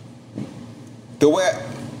 The way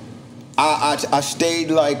I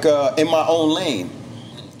stayed like in my own lane,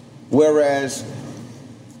 whereas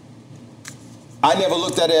I never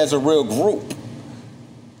looked at it as a real group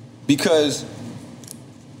because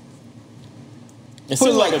it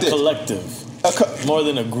seems like a collective, more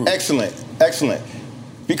than a group. Excellent.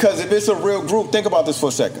 Because if it's a real group, think about this for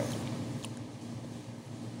a second.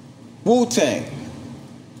 Wu-Tang.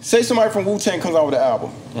 Say somebody from Wu-Tang comes out with an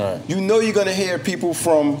album. Right. You know you're gonna hear people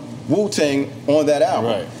from Wu-Tang on that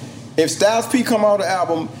album. Right. If Styles P come out with an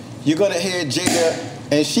album, you're gonna hear Jada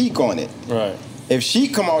and Sheik on it. Right. If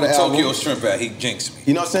Sheik come out with an album, Tokyo Shrimp out, he jinxed me.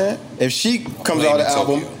 you know what I'm saying? If Sheik comes out with an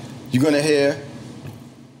album, you're gonna hear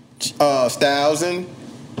Styles and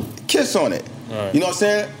Kiss on it. Right. You know what I'm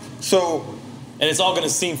saying? So. And it's all gonna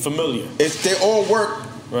seem familiar. They all work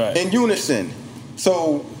in unison.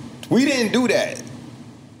 So we didn't do that.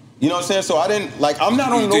 You know what I'm saying? So I didn't I'm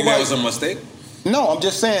not on nobody. You think that was a mistake? No, I'm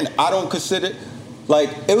just saying I don't consider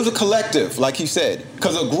it was a collective, like he said.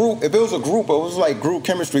 Because if it was a group, it was like group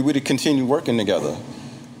chemistry, we'd have continued working together.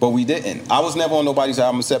 But we didn't. I was never on nobody's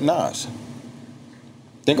album except Nas.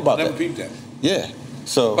 Think about that. Never peeped that. Yeah.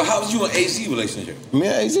 So. But how was you and AZ relationship? Me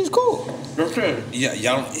and AZ's cool. Okay. Yeah,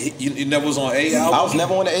 you never was on A album? I was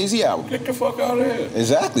never on the AZ album. Get the fuck out of here.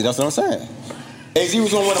 Exactly, that's what I'm saying. AZ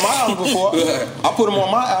was on one of my albums before. I put him on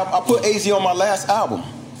my album. I put AZ on my last album.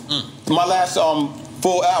 My last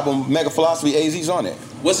full album, Mega Philosophy, AZ's on it.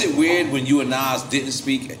 Was it weird when you and Nas didn't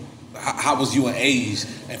speak? How was you and AZ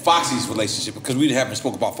and Foxy's relationship? Because we haven't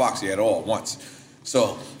spoke about Foxy at all once.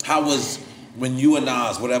 So how was, when you and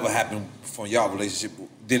Nas, whatever happened from y'all relationship,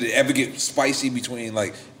 did it ever get spicy between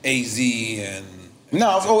like AZ and... No,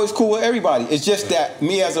 I was always cool with everybody. It's just that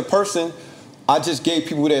me as a person, I just gave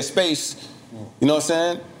people their space. You know what I'm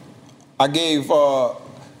saying? I gave A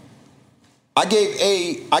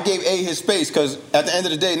his space because at the end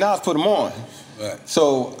of the day, Nas put him on. Right.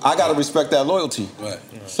 So I gotta respect that loyalty. Right.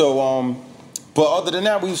 So but other than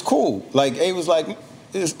that, we was cool. Like A was like,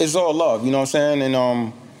 it's all love. You know what I'm saying?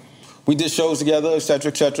 And we did shows together, et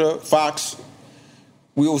cetera, et cetera. Fox,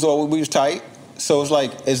 we was tight. So it's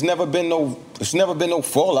like it's never been no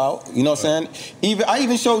fallout. You know what I'm saying? I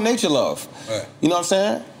even showed Nature love. Right. You know what I'm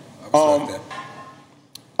saying?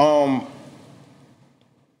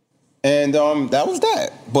 That was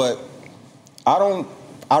that. But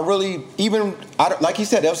like he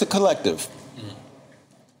said, that was a collective.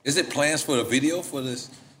 Is it plans for the video for this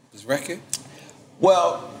record?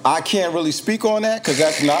 Well, I can't really speak on that because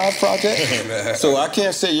that's Nas' project. So I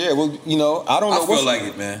can't say, I don't know. I feel like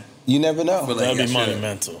it, man. You never know. I feel like That'd be it should.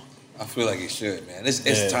 monumental. I feel like it should, man.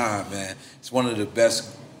 It's time, man. It's one of the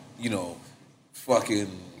best,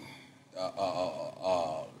 fucking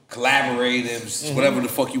collaboratives, whatever the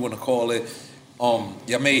fuck you want to call it.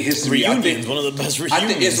 Y'all made history. Reunions, one of the best reunions. I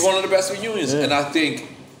think it's one of the best reunions, and I think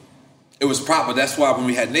it was proper. That's why when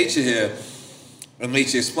we had Nature here, and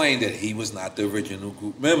Nature explained that he was not the original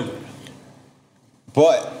group member.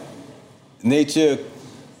 But Nature,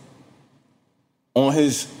 on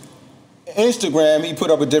his Instagram, he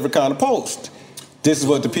put up a different kind of post. This is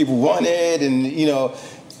what the people wanted, and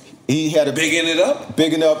he had a bigging it up.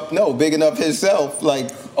 Bigging up himself.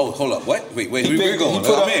 Like, oh, hold up, what? Wait, we're going.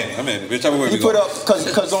 I'm in. We're talking where he put up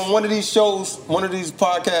because on one of these shows, one of these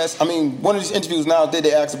podcasts, one of these interviews nowadays,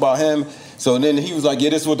 they asked about him. So then he was like,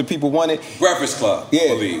 "Yeah, this is what the people wanted." Breakfast Club. Yeah, I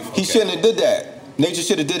believe. He shouldn't have did that. Nature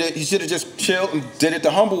should have did it. He should have just chilled and did it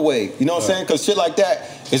the humble way. You know what I'm saying? Because shit like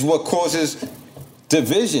that is what causes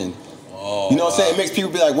division. Oh, you know what I'm saying? It makes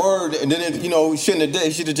people be like, word, and then he shouldn't have did.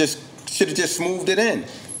 He should have just smoothed it in.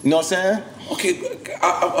 You know what I'm saying? Okay,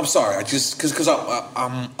 I'm sorry. I just because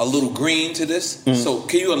I'm a little green to this. Mm-hmm. So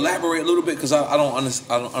can you elaborate a little bit? Because I don't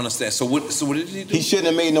understand. So what did he do? He shouldn't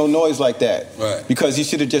have made no noise like that. Right. Because he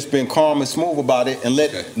should have just been calm and smooth about it and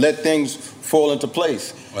let things fall into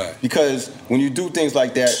place. Right. Because when you do things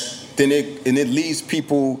like that, then it leads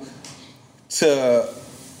people to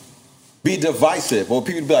be divisive, or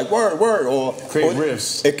people be like word, or create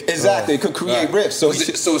rifts. Exactly, it could create rifts. So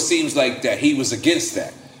it seems like that he was against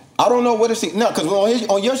that. I don't know what it seems. No, because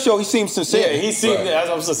on your show he seems sincere. Yeah, he seemed. As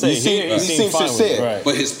I was to say, he seemed sincere. Right.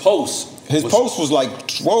 But his post was like,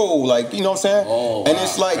 whoa, like, you know what I'm saying? Oh, and wow.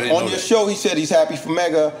 it's like on your show he said he's happy for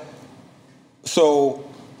Mega. So,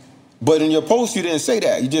 but in your post you didn't say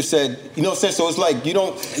that. You just said, you know what I'm saying? So it's like you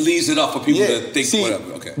don't. It leaves it up for people to think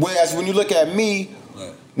whatever. Okay. Whereas when you look at me,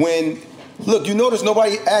 look, you notice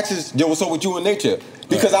nobody asks, yo, what's up with you and Nature?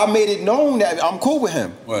 Because I made it known that I'm cool with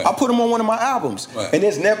him. Right. I put him on one of my albums. Right. And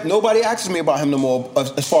there's nobody asks me about him no more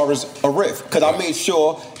as far as a riff. Because I made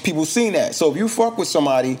sure people seen that. So if you fuck with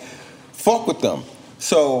somebody, fuck with them.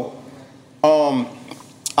 So I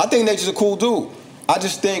think Nature's a cool dude. I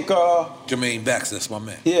just think... Jermaine Baxter, that's my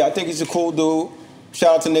man. Yeah, I think he's a cool dude.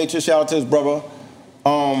 Shout out to Nature, shout out to his brother.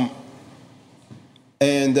 I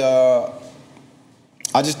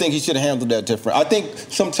just think he should have handled that different. I think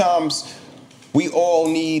sometimes we all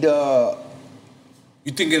need... Did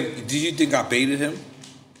you think I baited him?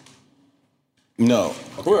 No.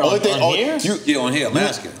 Okay. On here? On here, I'm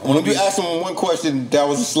asking. When you asked him one question, that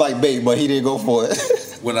was a slight bait, but he didn't go for it.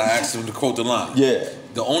 When I asked him to quote the line. Yeah.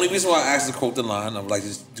 The only reason why I asked him to quote the line, I would like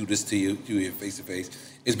to do this to you here face to face,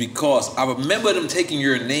 is because I remember them taking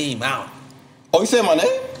your name out. Oh, you said my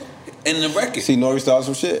name? In the record. See, Nori started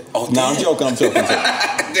some shit. Oh, nah, I'm joking.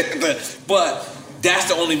 But that's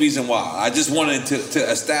the only reason why. I just wanted to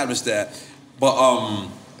establish that. But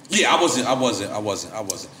yeah, I wasn't. I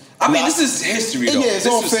mean, this is history, though. Yeah, it's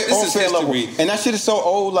all fair level. And that shit is so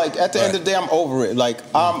old. Like at the end of the day, I'm over it. Like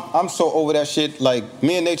I'm so over that shit. Like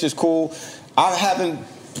me and Nature's cool. I haven't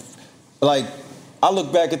like I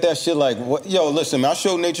look back at that shit like, what? Yo, listen, man, I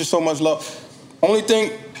showed Nature so much love. Only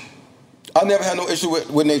thing, I never had no issue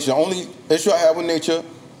with Nature. The only issue I had with Nature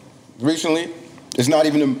recently is not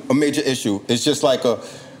even a major issue. It's just like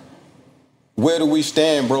where do we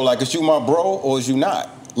stand, bro? Like, is you my bro or is you not?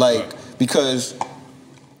 Like, because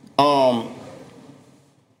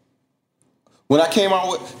when I came out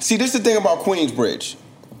with, see, this is the thing about Queensbridge,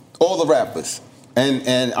 all the rappers,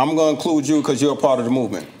 and I'm gonna include you because you're a part of the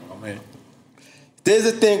movement. Oh, man. There's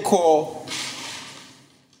a thing called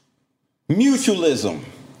mutualism.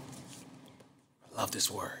 I love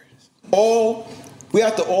this word. We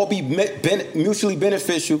have to all be mutually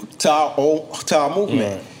beneficial to our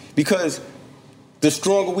movement, because the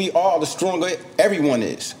stronger we are, the stronger everyone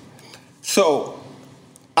is. So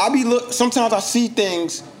sometimes I see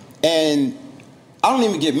things and I don't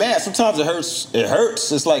even get mad. Sometimes it hurts.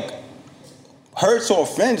 It's like hurts or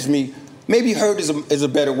offends me. Maybe hurt is a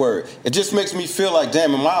better word. It just makes me feel like,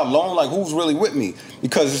 damn, am I alone? Like, who's really with me?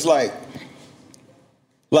 Because it's like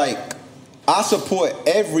I support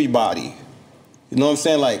everybody. You know what I'm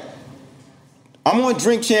saying? Like, I'm on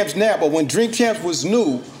Drink Champs now, but when Drink Champs was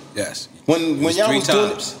new, yes, when y'all was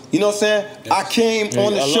doing it, you know what I'm saying? Yes. I came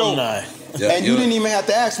on the alumni. show, and you didn't even have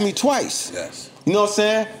to ask me twice. Yes. You know what I'm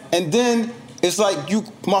saying? And then it's like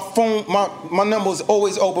my number is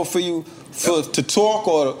always open for you to talk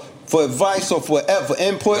or for advice or for whatever,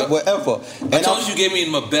 input, whatever. And I told you gave me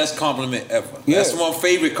my best compliment ever. Yeah. That's my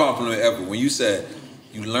favorite compliment ever. When you said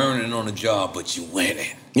you learning on the job, but you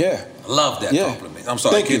winning. Yeah. I love that compliment. I'm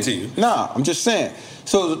sorry, continue. Nah, I'm just saying.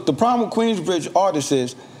 So the problem with Queensbridge artists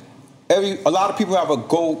is a lot of people have a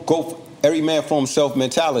go every man for himself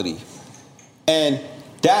mentality. And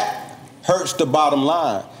that hurts the bottom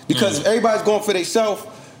line. Because if everybody's going for themselves,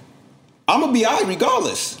 I'm going to be all right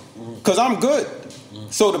regardless. Because I'm good.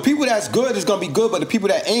 So the people that's good is going to be good, but the people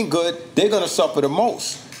that ain't good, they're going to suffer the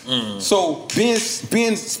most. So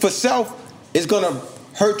being for self is going to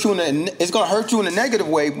hurt you in a negative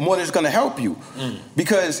way more than it's going to help you.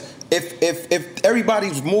 Because if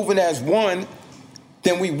everybody's moving as one,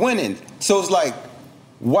 then we winning. So it's like,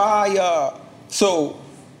 why?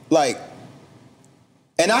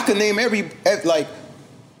 And I can name I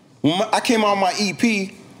came out my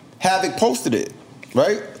EP, Havoc posted it,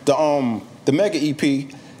 right? The mega EP,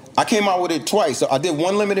 I came out with it twice. So I did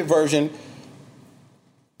one limited version,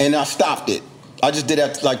 and I stopped it. I just did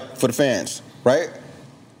that like for the fans, right?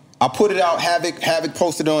 I put it out. Havoc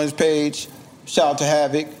posted it on his page. Shout out to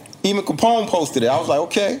Havoc. Even Capone posted it. I was like,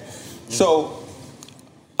 okay. So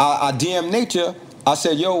I DM'd Nature. I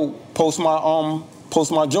said, yo, post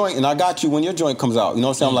my joint, and I got you when your joint comes out. You know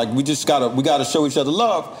what I'm saying? I'm like, we gotta show each other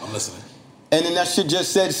love. I'm listening. And then that shit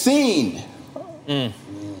just said scene.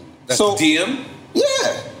 That's the DM?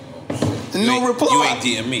 Yeah. No reply. You ain't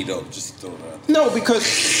DM me though. Just throw it out. No, because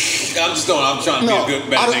I'm trying to be a good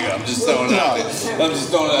bad nigga. I'm just throwing it out there. I'm just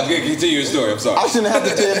throwing it out there. Continue your story. I'm sorry. I shouldn't have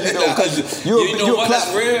to DM you though, because you know what?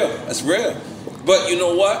 That's real. That's real. But you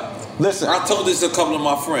know what? Listen. I told this to a couple of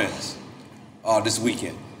my friends this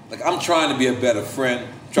weekend. Like, I'm trying to be a better friend,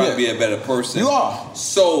 trying to be a better person. You are.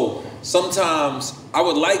 So sometimes I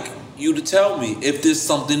would like you to tell me if there's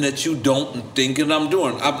something that you don't think that I'm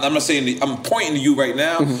doing. I'm not saying I'm pointing to you right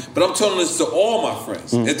now, but I'm telling this to all my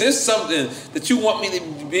friends. If there's something that you want me to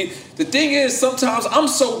be, the thing is, sometimes I'm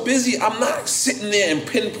so busy, I'm not sitting there and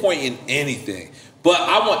pinpointing anything. But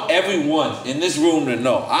I want everyone in this room to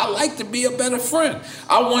know I like to be a better friend.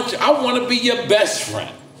 I want to be your best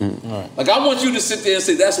friend. Right. Like, I want you to sit there and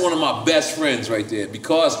say, that's one of my best friends right there,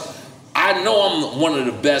 because I know I'm one of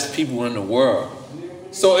the best people in the world.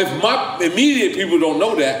 So if my immediate people don't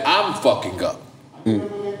know that, I'm fucking up. I ain't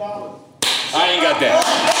got that.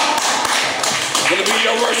 I'm gonna be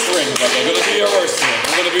your worst friend, brother. I'm gonna be your worst friend.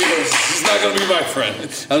 He's not gonna be my friend.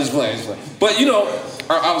 I'm just playing. But you know,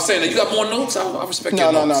 I was saying that you got more notes. I respect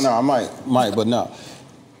your notes. No. I might, but no.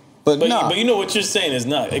 But you know what you're saying is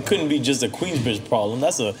not. It couldn't be just a Queensbridge problem.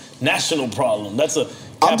 That's a national problem. That's a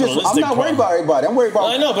capitalistic I'm not worried about everybody. I'm worried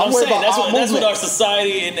about. I know, but I'm saying that's what our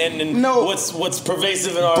society and what's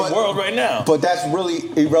pervasive in our world right now. But that's really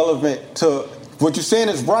irrelevant to what you're saying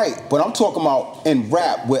is right. But I'm talking about in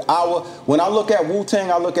rap when I look at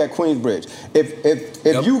Wu-Tang, I look at Queensbridge.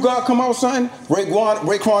 If you got come out something,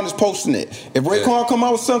 Raekwon is posting it. If Raekwon come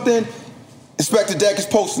out with something, Inspector Deck is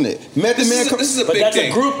posting it. This is a big that's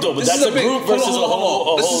thing. A group though. But that's a group versus a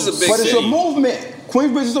whole. This is a big But it's thing. a movement.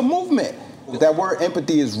 Queensbridge is a movement. That word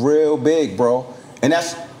empathy is real big, bro. And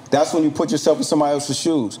that's when you put yourself in somebody else's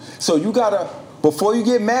shoes. So you gotta, before you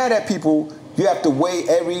get mad at people, you have to weigh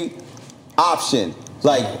every option.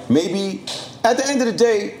 Like, maybe at the end of the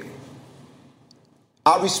day,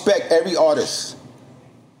 I respect every artist.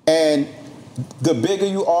 And the bigger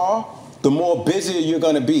you are, the more busier you're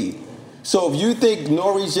gonna be. So if you think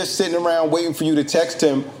Nori's just sitting around waiting for you to text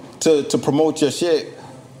him to promote your shit,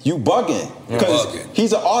 you bugging. Because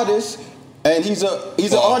he's an artist and he's an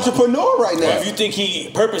entrepreneur right now. Or if you think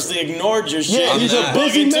he purposely ignored your shit, he's a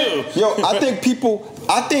busy man. too. Yo, I think people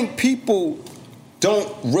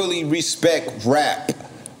don't really respect rap,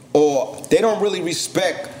 or they don't really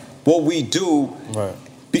respect what we do. Right.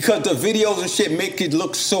 Because the videos and shit make it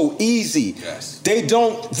look so easy. Yes. They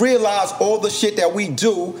don't realize all the shit that we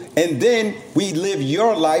do, and then we live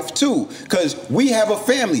your life too. Because we have a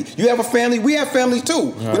family. You have a family, we have families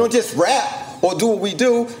too. Right. We don't just rap or do what we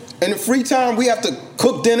do. In the free time, we have to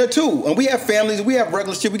cook dinner too. And we have families, we have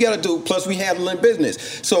regular shit we gotta do, plus we handling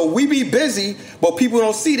business. So we be busy, but people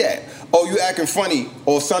don't see that. Oh, you acting funny,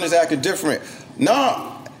 or son is acting different.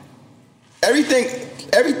 Nah.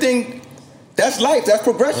 Everything, that's life, that's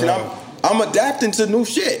progression. Right. I'm adapting to new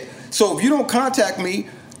shit. So if you don't contact me,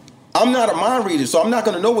 I'm not a mind reader, so I'm not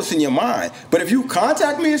going to know what's in your mind. But if you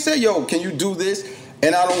contact me and say, yo, can you do this?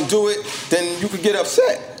 And I don't do it, then you could get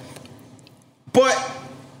upset. But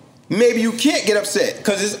maybe you can't get upset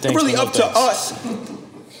because it's really up to us.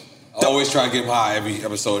 I always try to get him high every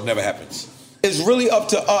episode. It never happens. It's really up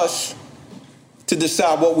to us to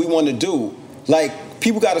decide what we want to do. Like,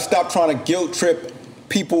 people got to stop trying to guilt trip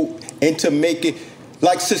people into making...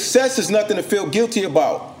 Like, success is nothing to feel guilty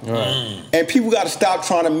about. Right. And people got to stop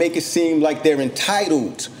trying to make it seem like they're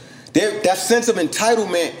entitled. That sense of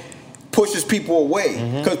entitlement pushes people away.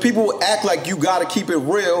 Because people will act like you got to keep it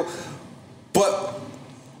real, but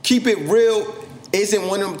keep it real isn't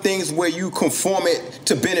one of them things where you conform it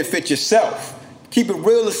to benefit yourself. Keep it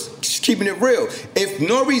real is just keeping it real. If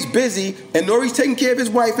Nori's busy and Nori's taking care of his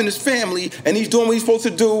wife and his family and he's doing what he's supposed to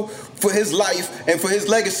do for his life and for his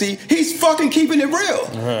legacy, he's fucking keeping it real.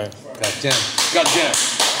 All right. Goddamn.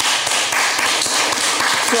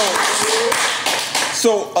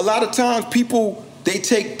 So a lot of times people, they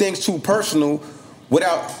take things too personal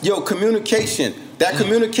without, communication. That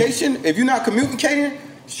communication, if you're not communicating,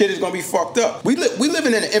 shit is gonna be fucked up. We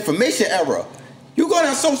living in an information era. You go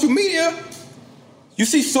down social media, you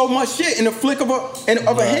see so much shit in the flick of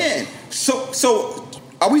a hand. So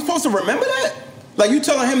are we supposed to remember that? Like, you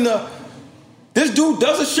telling him this dude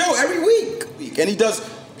does a show every week. And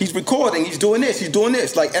he's recording, he's doing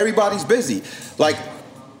this. Like, everybody's busy. Like,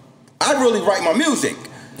 I really write my music.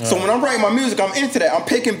 Yeah. So when I'm writing my music, I'm into that. I'm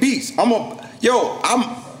picking beats. I'm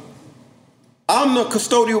the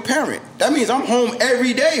custodial parent. That means I'm home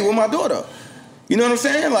every day with my daughter. You know what I'm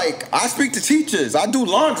saying? Like, I speak to teachers. I do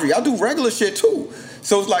laundry. I do regular shit too.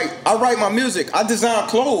 So it's like, I write my music. I design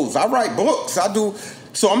clothes. I write books.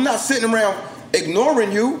 So I'm not sitting around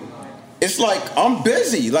ignoring you. It's like, I'm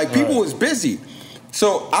busy. Like, people is busy.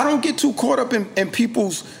 So I don't get too caught up in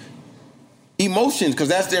people's emotions, because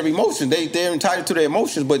that's their emotion. They're entitled to their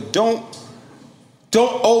emotions, but don't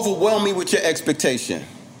overwhelm me with your expectation.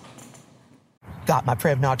 Got my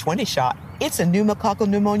Prevnar 20 shot. It's a pneumococcal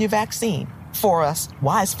pneumonia vaccine. For us,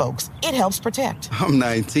 wise folks, it helps protect. I'm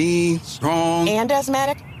 19, strong. And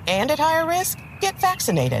asthmatic, and at higher risk? Get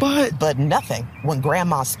vaccinated. But nothing when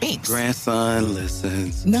grandma speaks. Grandson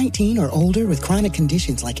listens. 19 or older with chronic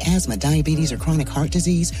conditions like asthma, diabetes, or chronic heart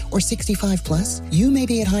disease, or 65 plus, you may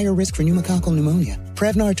be at higher risk for pneumococcal pneumonia.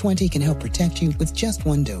 Prevnar 20 can help protect you with just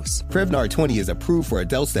one dose. Prevnar 20 is approved for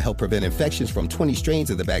adults to help prevent infections from 20 strains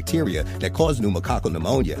of the bacteria that cause pneumococcal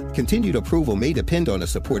pneumonia. Continued approval may depend on a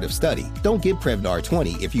supportive study. Don't give Prevnar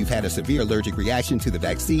 20 if you've had a severe allergic reaction to the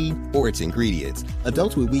vaccine or its ingredients.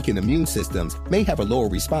 Adults with weakened immune systems may have a lower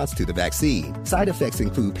response to the vaccine. Side effects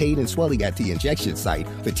include pain and swelling at the injection site,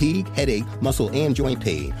 fatigue, headache, muscle, and joint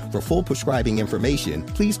pain. For full prescribing information,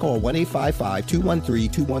 please call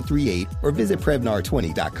 1-855-213-2138 or visit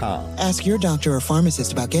Prevnar20.com. Ask your doctor or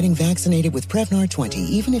pharmacist about getting vaccinated with Prevnar 20,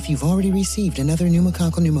 even if you've already received another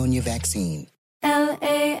pneumococcal pneumonia vaccine.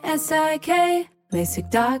 LASIK,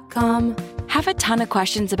 LASIK.com. Have a ton of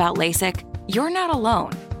questions about LASIK? You're not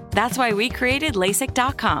alone. That's why we created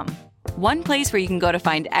LASIK.com. One place where you can go to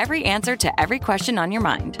find every answer to every question on your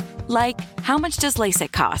mind. Like, how much does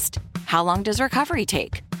LASIK cost? How long does recovery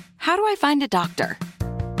take? How do I find a doctor?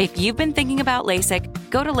 If you've been thinking about LASIK,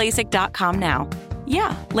 go to LASIK.com now.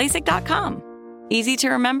 Yeah, LASIK.com. Easy to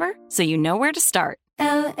remember, so you know where to start.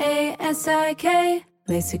 LASIK,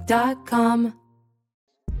 LASIK.com.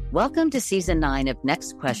 Welcome to Season 9 of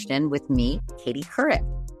Next Question with me, Katie Couric.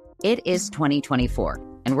 It is 2024.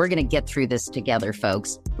 And we're going to get through this together,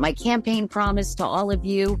 folks. My campaign promise to all of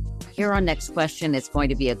you, here on Next Question, it's going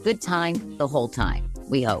to be a good time the whole time,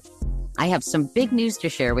 we hope. I have some big news to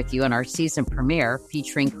share with you on our season premiere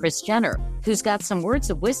featuring Kris Jenner, who's got some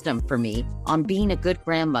words of wisdom for me on being a good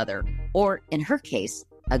grandmother, or in her case,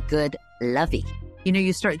 a good lovey. You know,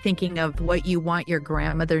 you start thinking of what you want your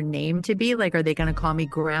grandmother name to be. Like, are they going to call me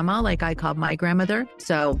grandma like I called my grandmother?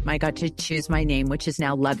 So I got to choose my name, which is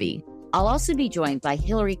now Lovey. I'll also be joined by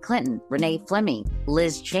Hillary Clinton, Renee Fleming,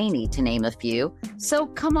 Liz Cheney, to name a few. So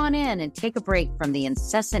come on in and take a break from the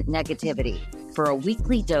incessant negativity for a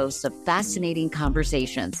weekly dose of fascinating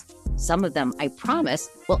conversations. Some of them, I promise,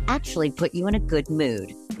 will actually put you in a good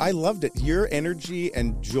mood. I loved it. Your energy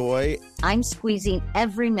and joy. I'm squeezing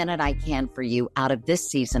every minute I can for you out of this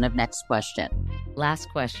season of Next Question. Last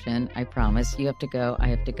question, I promise. You have to go, I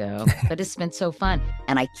have to go. But it's been so fun,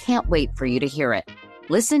 and I can't wait for you to hear it.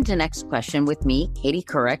 Listen to Next Question with me, Katie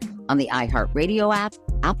Couric, on the iHeartRadio app,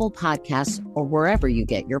 Apple Podcasts, or wherever you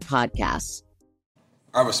get your podcasts.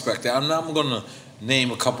 I respect that. I'm going to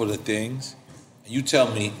name a couple of things. You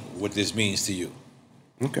tell me what this means to you.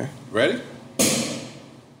 Okay. Ready?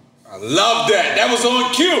 All I love that. That was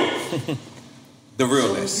on cue. The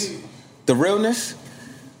realness. The realness.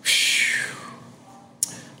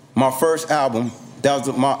 My first album. That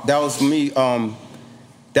was me.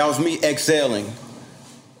 That was me exhaling.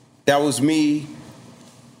 That was me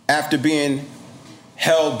after being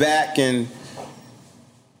held back, and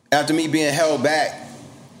after me being held back,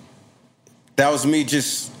 that was me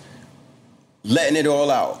just letting it all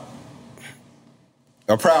out.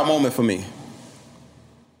 A proud moment for me.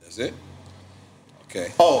 That's it?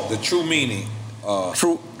 Okay. Oh. The true meaning.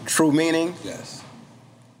 True meaning? Yes.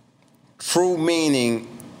 True meaning,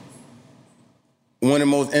 one of the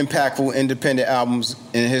most impactful independent albums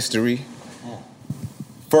in history.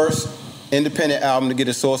 First independent album to get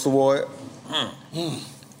a Source Award. You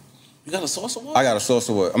got a Source Award? I got a Source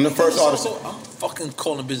Award. I'm the first artist. I'm fucking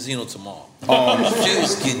calling Benzino tomorrow. Shit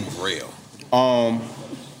is getting real.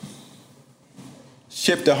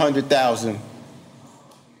 Shipped 100,000.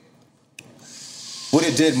 Would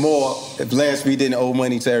have did more if Lance B didn't owe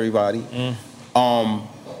money to everybody.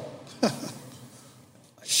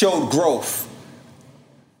 Showed growth.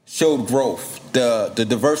 The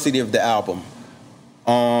diversity of the album.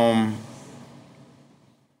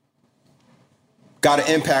 Got an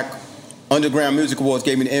Impact. Underground Music Awards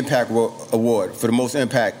gave me the Impact Award for the most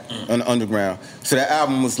impact on the underground. So that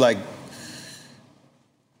album was like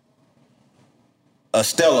a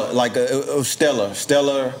stellar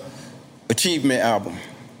achievement album.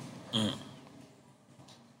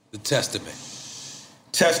 The Testament.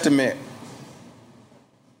 Testament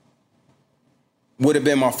would have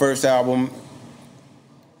been my first album.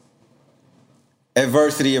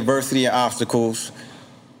 Adversity and Obstacles.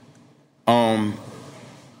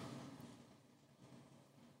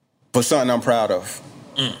 But something I'm proud of.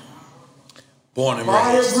 Born and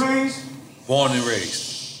raised. Born and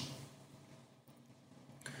raised.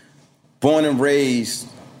 Born and raised.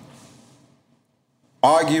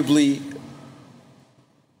 Arguably,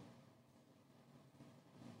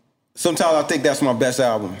 sometimes I think that's my best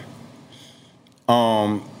album.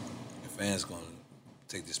 Your fans gonna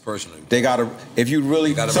take this personally. They gotta, if you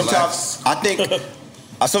really, sometimes I think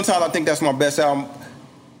that's my best album.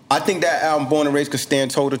 I think that album, Born and Raised, could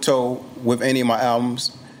stand toe-to-toe with any of my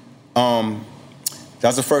albums.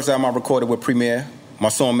 That's the first album I recorded with Premier. My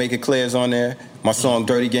song Make It Clear is on there. My song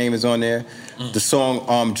Dirty Game is on there. The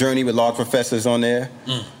song Journey with Large Professor is on there.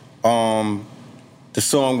 The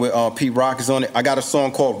song with Pete Rock is on it. I got a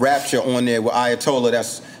song called Rapture on there with Ayatollah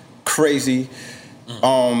that's crazy.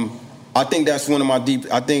 I think that's one of my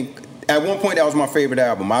I think at one point that was my favorite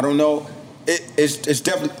album. I don't know. It's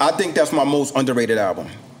definitely, I think that's my most underrated album.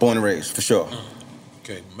 Born and Raised, for sure.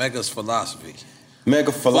 Okay, Mega's Philosophy.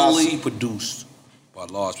 Mega Philosophy. Fully produced by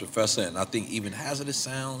Large Professor, and I think even Hazardous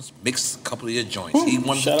Sounds mixed a couple of your joints. He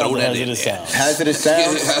wanted to throw that in there. Hazardous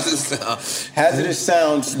Sounds. Hazardous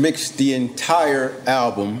Sounds mixed the entire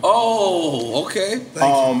album. Oh, okay.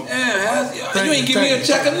 You ain't give me a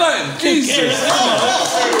check or nothing. Jesus.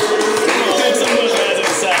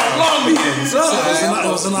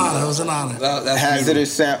 It was an honor.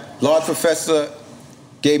 Hazardous Sound. Large Professor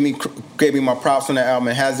gave me my props on that album,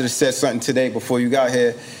 and Hazardous said something today before you got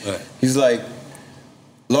here. Right. He's like,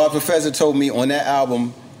 Large Professor told me on that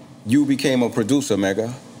album, you became a producer,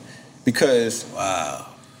 Mega, because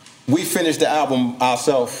we finished the album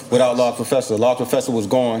ourselves without Large Professor. Large Professor was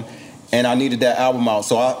gone, and I needed that album out.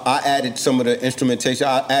 So I added some of the instrumentation.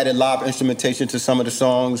 I added live instrumentation to some of the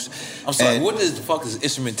songs. I'm sorry, what the fuck does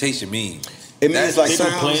instrumentation mean? It means like people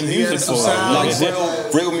playing music for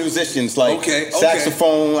like real musicians, like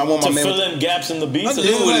saxophone. I want to my man fill in gaps in the beats. I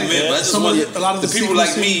knew what it meant, but I just want a lot of the people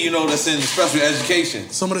like me, that's in special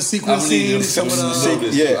education. Some of the sequencing, some of the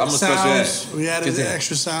sounds. We added the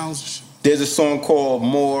extra sounds. There's a song called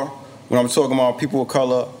More. When I'm talking about people of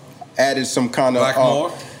color, added some kind of Black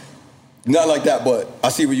More. Not like that, but I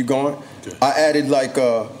see where you're going. Okay. I added like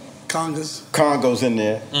Congos in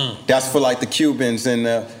there. That's for like the Cubans and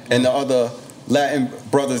the other Latin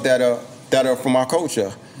brothers that are from our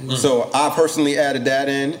culture. So I personally added that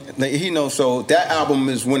in. So that album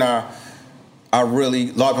is when I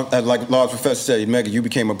really, like Large Professor said, Mega, you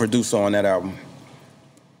became a producer on that album.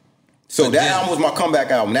 So that album was my comeback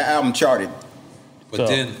album. That album charted. But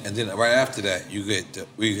then right after that,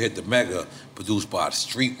 we hit the Mega, produced by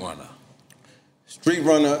Street Runner. Street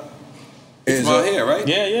Runner is from out here, right?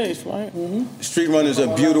 Yeah, he's from out here. Street Runner is a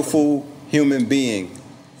beautiful human being.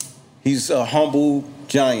 He's a humble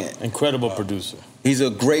giant. Incredible producer. He's a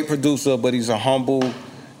great producer, but he's a humble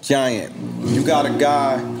giant. You got a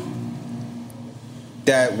guy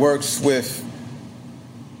that works with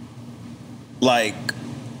like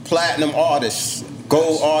platinum artists,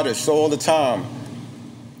 gold artists all the time.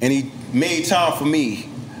 and he made time for me.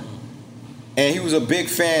 And he was a big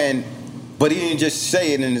fan, but he didn't just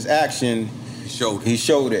say it in his action. He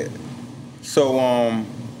showed it. So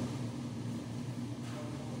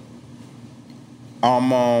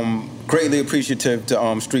I'm greatly appreciative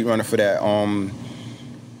to Street Runner for that.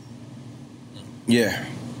 Yeah.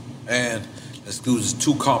 And let's do this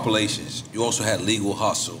 2 compilations. You also had Legal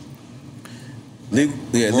Hustle.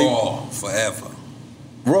 Raw Forever.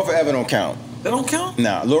 Raw Forever don't count. They don't count?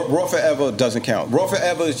 Nah, Raw Forever doesn't count. Raw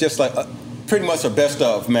Forever is just like pretty much a best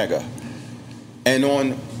of Mega. And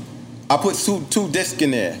I put 2 discs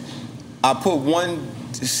in there. I put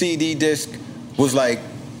 1 CD disc was like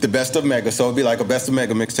the best of Mega, so it'd be like a best of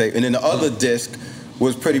Mega mixtape. And then the other disc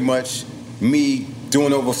was pretty much me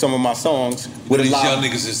doing over some of my songs with a these lot. young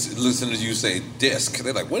niggas just listening to you say disc.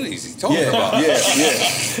 They're like, what is he talking about? Yeah.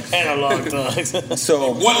 Analog thugs.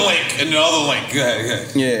 So 1 link and the other link. Go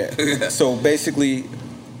ahead. Yeah. So basically,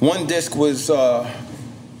 1 disc was the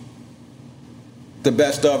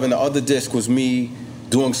best of, and the other disc was me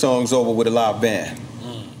doing songs over with a live band.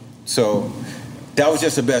 So that was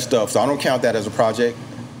just the best of. So I don't count that as a project.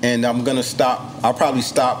 And I'm gonna stop. I'll probably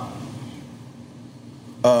stop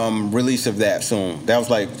release of that soon. That was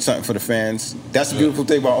like something for the fans. That's the beautiful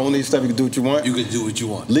thing about owning stuff. You can do what you want. You can do what you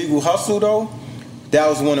want. Legal Hustle though, that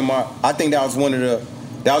was one of my. I think that was one of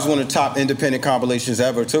the top independent compilations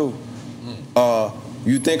ever too.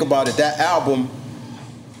 You think about it, that album.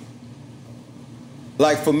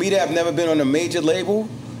 Like for me to have never been on a major label,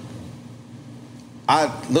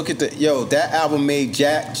 I look at that album made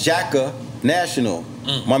Jacka national.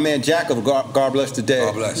 My man Jacka, God bless the dead.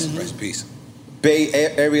 God bless. Rest in peace. Bay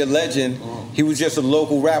Area legend. He was just a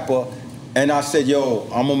local rapper, and I said, "Yo,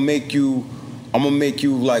 I'm gonna make you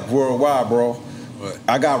like worldwide, bro." Right.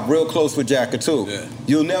 I got real close with Jacka too. Yeah.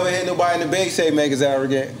 You'll never hear nobody in the Bay say Mega's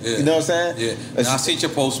arrogant. Yeah. You know what I'm saying? Yeah. And I seen your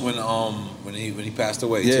post when he passed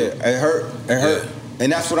away. Yeah, too. it hurt. It hurt.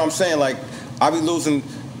 And that's what I'm saying. Like I be losing.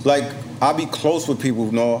 Like I be close with people.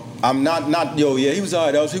 You know, I'm not. Yeah, he was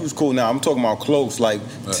alright. He was cool. Now I'm talking about close. Like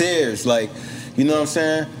tears. Like you know what I'm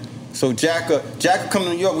saying? So Jacka come to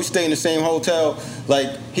New York, we stay in the same hotel.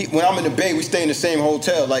 Like when I'm in the Bay, we stay in the same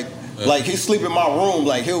hotel. Like he sleep in my room.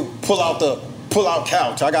 Like he'll pull out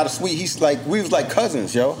couch. I got a suite. He's like we was like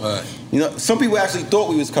cousins, yo. Right. You know, some people actually thought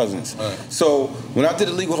we was cousins. Right. So when I did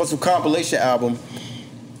the Legal Hustle compilation album,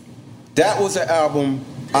 that was an album.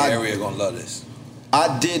 Area gonna love this.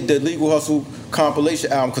 I did the Legal Hustle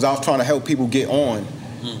compilation album because I was trying to help people get on,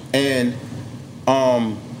 and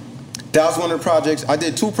that was one of the projects. I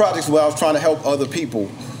did 2 projects where I was trying to help other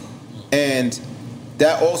people. And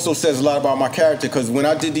that also says a lot about my character because when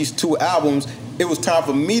I did these 2 albums, it was time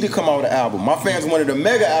for me to come out with an album. My fans wanted a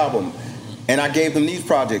Mega album, and I gave them these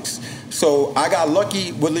projects. So I got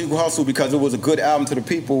lucky with Legal Hustle because it was a good album to the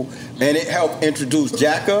people, and it helped introduce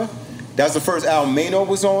Jacka. That's the first album Mano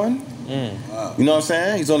was on. Wow. You know what I'm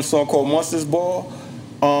saying? He's on a song called Monsters Ball.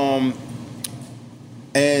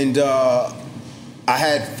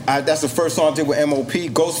 That's the first song I did with M.O.P.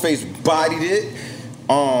 Ghostface bodied it.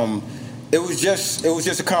 It was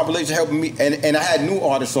just a compilation helping me, and I had new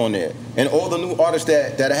artists on there, and all the new artists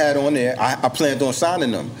that I had on there, I planned on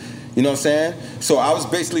signing them. You know what I'm saying? So I was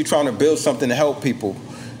basically trying to build something to help people.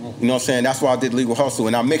 You know what I'm saying? That's why I did Legal Hustle,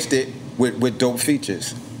 and I mixed it with dope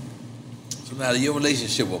features. So now your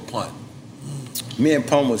relationship with Pun. Me and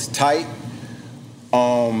Pun was tight.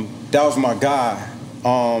 That was my guy.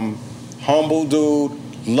 Humble dude,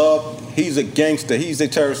 he's a gangster. He's a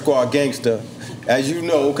Terror Squad gangster, as you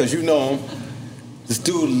know, because you know him. This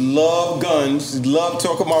dude loved guns, loved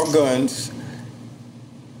talking about guns.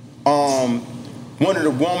 One of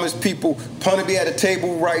the warmest people. Pun be at a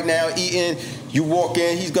table right now eating. You walk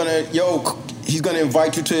in, he's gonna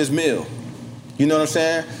invite you to his meal. You know what I'm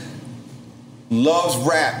saying? Loves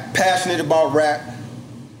rap, passionate about rap.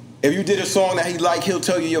 If you did a song that he liked, he'll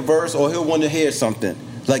tell you your verse or he'll want to hear something.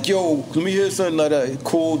 Like, yo, let me hear something like that.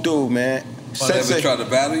 Cool dude, man. Never tried to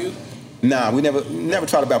battle you? Nah, we never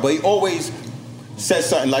tried to battle. But he always said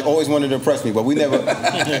something, like always wanted to impress me. But he never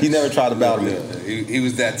tried to battle me. He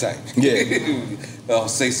was that type. Yeah.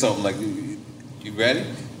 Say something like, you ready?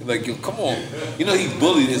 Like, yo, come on. You know, he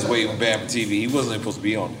bullied his way on Bama TV. He wasn't supposed to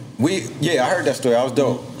be on there. I heard that story. I was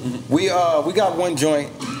dope. We got one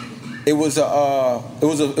joint. It was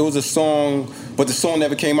a song, but the song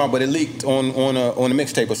never came out. But it leaked on a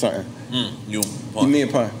mixtape or something. Me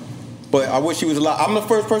and Pun. But I wish he was alive. I'm the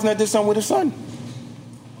first person that did something with his son.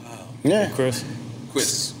 Wow. Yeah.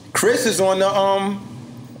 Chris is on the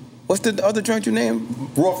what's the other joint you named?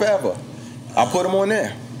 Raw Forever. I put him on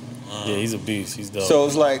there. Yeah, he's a beast. He's dope. So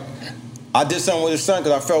it's like I did something with his son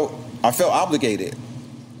because I felt obligated.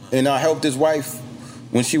 and I helped his wife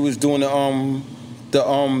when she was doing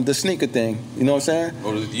the sneaker thing. You know what I'm saying?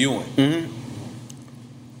 Oh, the Ewing. Mm-hmm.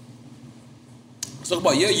 Let's talk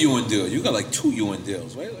about your Ewing deal. You got like 2 Ewing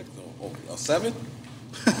deals, right? Like 7?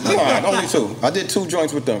 No, only 2. I did 2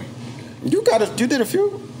 joints with them. You did a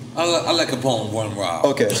few? I let Capone run wild.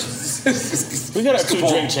 Okay. We got our 2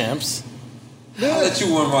 drink champs. I'll let you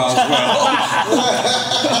run wild as well.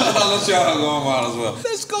 I'll let y'all go wild as well.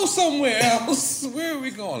 Let's go somewhere else. Where are we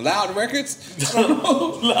going? Loud Records? I don't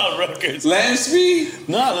know. Loud Records. Land Speed?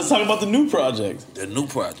 Nah, let's talk about the new project. The new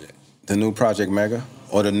project. The new Project Mega?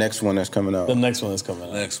 Or the next one that's coming out? The next one that's coming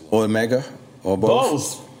out. Next one. Or Mega? Or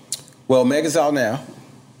both? Well, Mega's out now.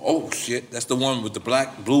 Oh, shit. That's the one with the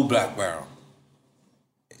blue black barrel.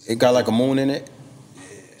 It got like a moon in it. Yeah.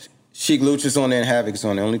 Sheek Louch is on there and Havoc's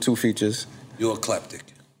on there. Only 2 features. You're eclectic.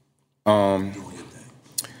 I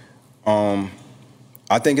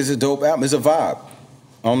think it's a dope album. It's a vibe. I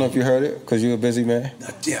don't know if you heard it because you're a busy man.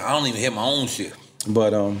 Yeah, I don't even hear my own shit.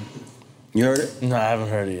 But you heard it? No, I haven't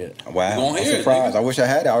heard it yet. Wow, I'm surprised. I wish I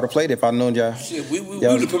had it. I would have played it if I'd known y'all. Shit, we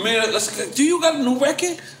would premiere. Do you got a new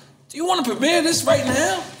record? Do you want to premiere this right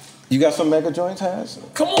now? You got some Mega joints, Has?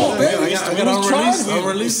 Come on, baby. We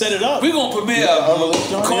set it up. We're going to premiere a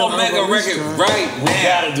Call Mega record right now. We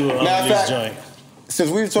got to do an unreleased joint. Since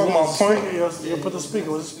we were talking about Pun... You put the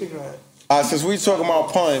speaker. Where's the speaker at? Since we were talking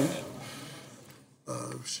about Pun,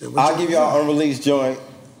 I'll give y'all an unreleased joint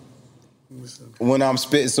when I'm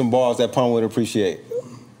spitting some bars that Pun would appreciate.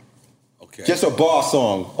 Okay. Just a bar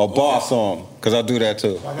song. Because I do that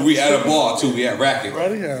too. We at a bar too. We at Racket.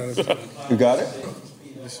 Right here. You got it?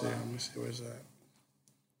 Let me see. Where's that?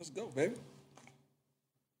 Let's go, baby.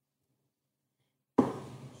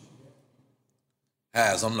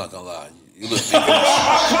 Has, I'm not gonna lie. You making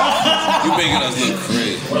us look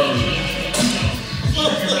crazy.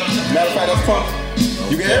 Matter of fact, that's Pun.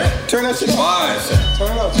 You get it? Turn that shit up. Fine.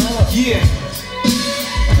 Turn it up. Yeah.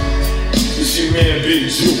 This your man Big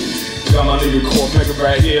Jew. Got my nigga Core Mega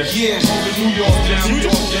right here. Yeah. New York down.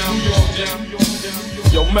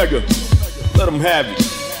 Yo, Mega, let him have it.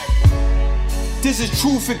 This is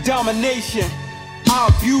truth and domination. I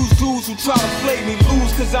abuse dudes who try to play me,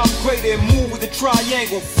 lose cause I'm greater and move with a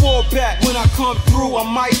triangle. Fall back when I come through, I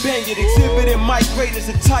might bang it. Exhibiting my greatness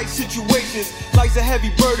in tight situations. Life's a heavy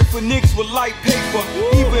burden for niggas with light paper.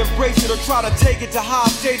 Either embrace it or try to take it to high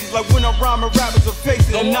stages. Like when I rhyme and rappers are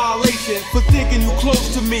facing annihilation. For thinking you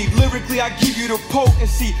close to me, lyrically I give you the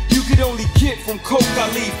potency you could only get from coke I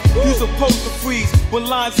leave. You supposed to freeze when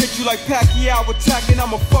lines hit you like Pacquiao attacking.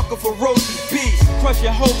 I'm a fucker for roasted beats.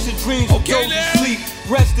 Crushing hopes and dreams of those who sleep.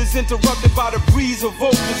 Rest is interrupted by the breeze of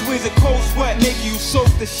vocals. Winds of cold sweat make you soak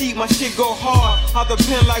the sheet. My shit go hard. How the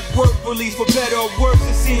pen like work release. For better or worse,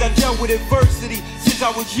 it seems I dealt with adversity since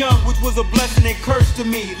I was young, which was a blessing and curse to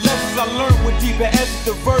me. Lessons I learned with deeper essence,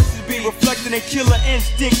 the verses be reflecting a killer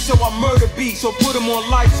instinct. So I murder beats, so put them on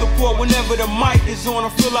life support. Whenever the mic is on, I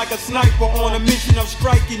feel like a sniper on a mission. I'm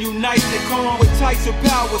striking you nice and calm with types of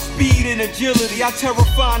power, speed and agility. I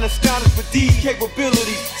terrify and astonish with these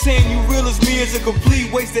capabilities. Saying you real as me is a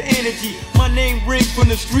complete waste of energy. My name rings from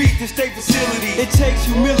the street to state facility. It takes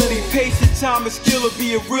humility, patience, time, and skill to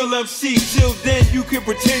be a real MC. Till then, you can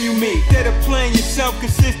pretend you me. Instead of playing yourself,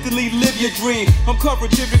 consistently live your dream. I'm covered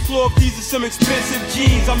different cloth, these are some expensive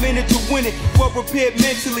jeans. I'm in it to win it, well prepared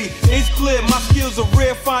mentally. It's clear, my skills are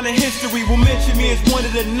rare, finding history will mention me as one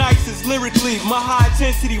of the nicest lyrically. My high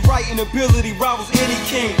intensity writing ability rivals any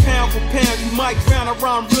king. Pound for pound, you might drown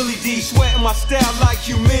around really deep. Sweating my style like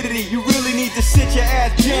humidity. You really need to sit your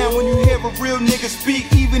ass down when you hear a real nigga speak.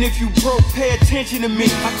 Even if you broke, pay attention to me.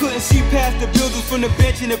 I couldn't see past the buildings from the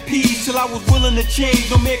bench and the peas till I was willing to change.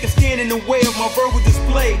 Don't make a stand in the way of my verbal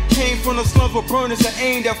display. Came from the slums where burners are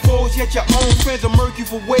aimed at foes, yet your own friends are murky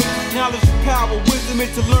for weight. Knowledge is power, wisdom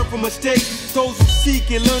is to learn from mistakes. Those who seek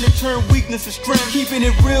it learn to turn weakness to strength. Keeping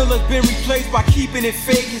it real has been replaced by keeping it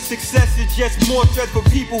fake. And success is just more threat for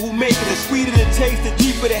people who make it. The sweeter the taste, the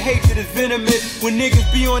deeper the hatred is venomous. When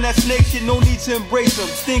niggas be on that snake shit, no need to embrace them.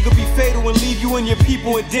 Sting could be fatal and leave you and your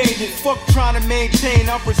people endangered. Fuck trying to maintain,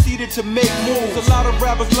 I proceeded to make moves. A lot of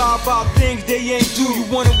rappers lie about things they ain't do. You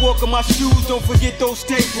wanna walk in my shoes, don't forget those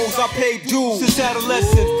staples. I paid dues since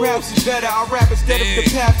adolescence, perhaps it's better. I rap instead of the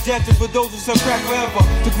path dented for those who sell crack forever.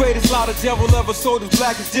 The greatest lie the devil ever sold is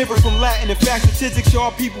black is different from Latin. In fact, statistics show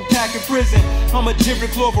all people pack in prison. I'm a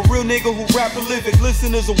different cloth, a real nigga who rap prolific.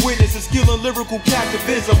 Listen as a witness, a skill in lyrical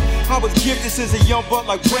captivism. I was gifted since a young buck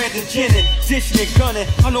like Brandon Jennings. Dishing and gunning,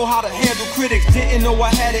 I know how to handle critics. Didn't know I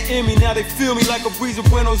had it in me, now they feel me like a breeze of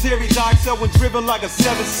Buenos Aires. I excel when driven like a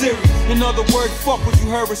 7 Series. In other words, fuck what you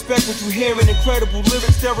heard, respect what you hearing. Incredible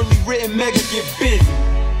lyrics, thoroughly written, Mega get busy.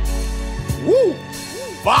 Woo!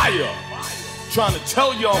 Fire! Trying to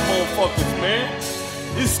tell y'all motherfuckers, man.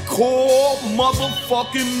 It's called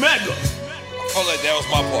motherfucking Mega. I felt like that was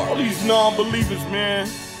my part. All these non-believers, man.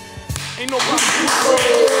 Ain't nobody.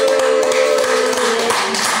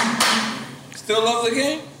 Still love the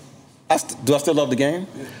game? Do I still love the game?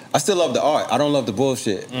 Yeah. I still love the art. I don't love the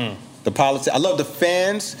bullshit. The politics. I love the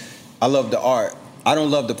fans. I love the art. I don't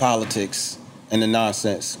love the politics and the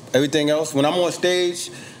nonsense. Everything else, when I'm on stage,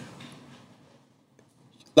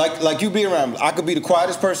 like you be around, I could be the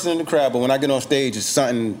quietest person in the crowd, but when I get on stage,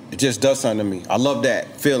 it just does something to me. I love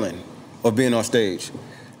that feeling of being on stage.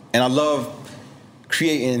 And I love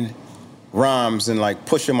creating rhymes and like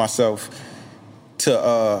pushing myself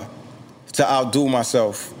to outdo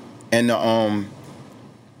myself and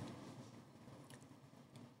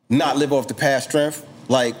not live off the past strength.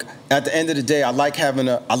 Like, at the end of the day, I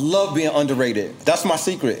love being underrated. That's my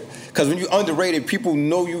secret. Because when you're underrated, people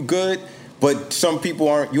know you good, but some people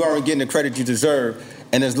you aren't getting the credit you deserve.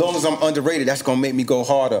 And as long as I'm underrated, that's gonna make me go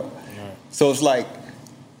harder. Right. So it's like,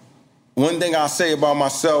 one thing I'll say about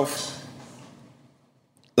myself,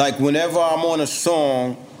 like whenever I'm on a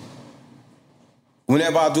song,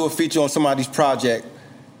 whenever I do a feature on somebody's project,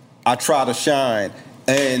 I try to shine.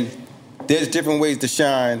 And there's different ways to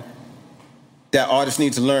shine that artists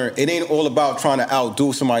need to learn. It ain't all about trying to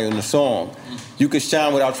outdo somebody in the song. You can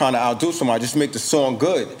shine without trying to outdo somebody, just make the song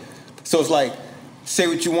good. So it's like, say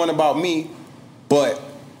what you want about me, but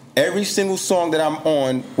every single song that I'm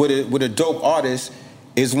on with a dope artist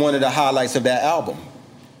is one of the highlights of that album.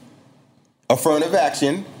 Affirmative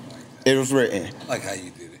Action, it was written. I like how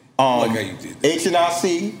you did it.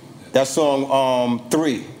 H&IC, that song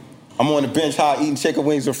 3. I'm on the bench high eating chicken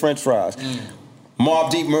wings with french fries.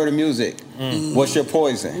 Mobb Deep Murder Music, What's Your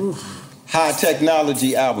Poison? High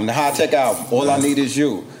Technology album, the High Tech album, All I Need Is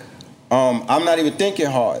You. I'm not even thinking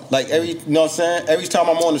hard. Like you know what I'm saying? Every time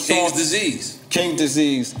I'm on the song. King's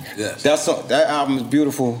Disease. Yes. That album is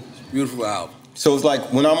beautiful. Beautiful album. So it's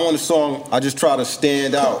like when I'm on the song, I just try to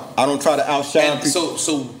stand out. I don't try to outshine people.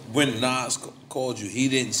 So when Nas called you, he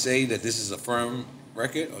didn't say that this is a firm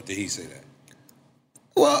record, or did he say that?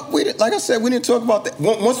 Well, like I said, we didn't talk about that.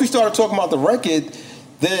 Once we started talking about the record,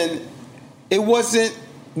 then it wasn't.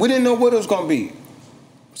 We didn't know what it was going to be.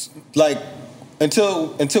 Like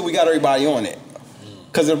until we got everybody on it.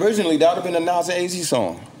 Because originally that would have been a Nas and AZ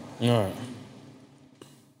song. All right.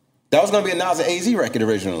 That was going to be a Nas and AZ record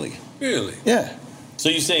originally. Really? Yeah. So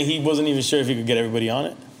you saying he wasn't even sure if he could get everybody on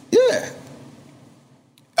it? Yeah.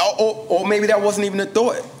 Or maybe that wasn't even the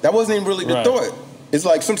thought. That wasn't even really the thought. It's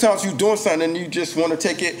like sometimes you're doing something and you just want to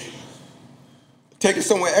take it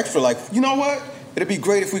somewhere extra. Like, you know what? It'd be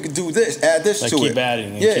great if we could do this, add this to it. Keep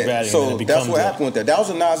adding, keep adding. So that's what happened with that. That was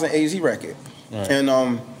a Nas and AZ record. Right.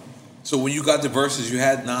 And so when you got the verses, you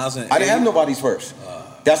had Nas and AZ? I didn't have nobody's verse.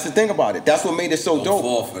 That's the thing about it. That's what made it so dope.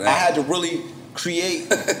 Fall for that. I had to really create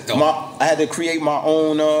my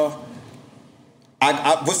own.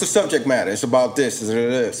 What's the subject matter? It's about this.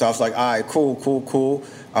 So I was like, all right, cool.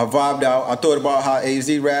 I vibed out. I thought about how AZ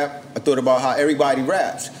rap. I thought about how everybody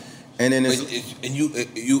raps. And then you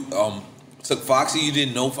took Foxy. You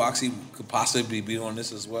didn't know Foxy could possibly be on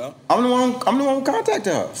this as well. I'm the one who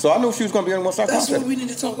contacted her, so I knew she was gonna be on one side. That's what we need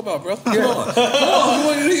to talk about, bro. Come on.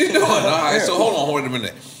 What are you doing? All right. So hold on a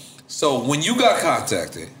minute. So when you got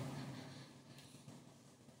contacted,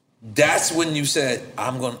 that's when you said,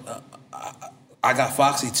 "I'm gonna." I got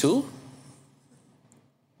Foxy too.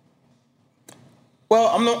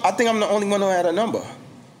 Well, I think I'm the only one who had a number,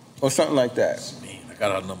 or something like that. Man, I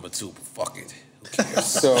got a number too, but fuck it.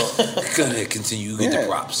 So go ahead, continue. You get the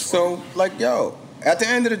props. So like, at the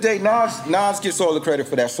end of the day, Nas gets all the credit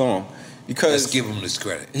for that song because let's give him this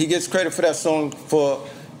credit. He gets credit for that song for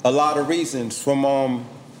a lot of reasons. From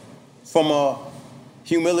a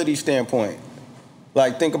humility standpoint,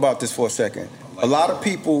 like think about this for a second. A lot of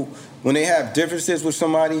people, when they have differences with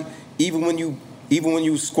somebody, even when you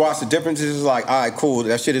squash the differences, it's like, all right, cool,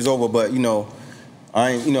 that shit is over, but I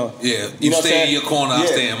ain't, Yeah, you stay in your corner, I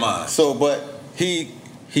stay in mine. So, but he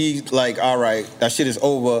like, all right, that shit is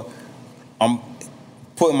over. I'm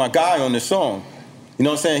putting my guy on this song. You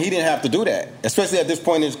know what I'm saying? He didn't have to do that, especially at this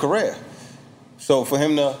point in his career. So for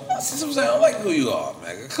him to... Since I'm saying, I like who you are,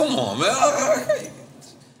 man. Come on, man. I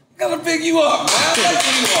gotta pick you up, man. I like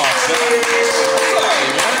who you are, man. Sorry,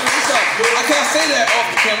 man. I can't say that off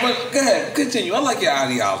the camera. Go ahead, continue. I like your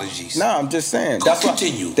ideologies. Nah, I'm just saying. That's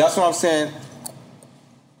continue. That's what I'm saying.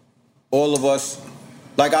 All of us,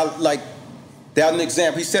 that's an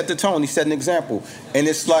example. He set the tone. He set an example, and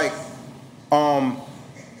it's like,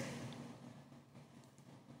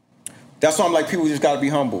 that's why I'm like, people just gotta be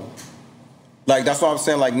humble. Like that's why I'm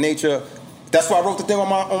saying, like nature that's why I wrote the thing on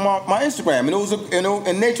my Instagram, and it was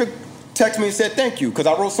and Nature texted me and said thank you because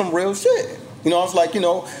I wrote some real shit. You know, I was like, you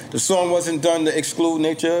know, the song wasn't done to exclude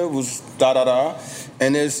Nature. It was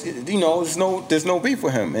and there's no beef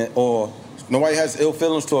with him, or nobody has ill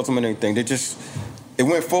feelings towards him or anything. It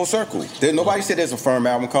went full circle. Nobody said there's a firm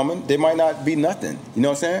album coming. There might not be nothing. You know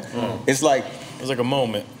what I'm saying? It's like a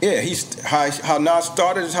moment. Yeah, how Nas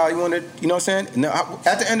started is how he wanted. You know what I'm saying? Now,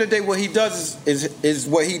 at the end of the day, what he does is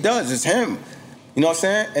what he does. It's him. You know what I'm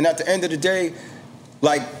saying? And at the end of the day,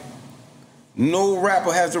 like, no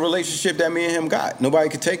rapper has the relationship that me and him got. Nobody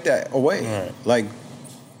could take that away. Right. Like,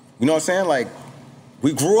 you know what I'm saying? Like,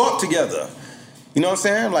 we grew up together. You know what I'm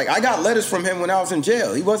saying? Like, I got letters from him when I was in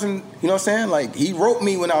jail. He wasn't, you know what I'm saying? Like, he wrote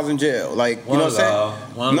me when I was in jail. Like, you know what I'm saying?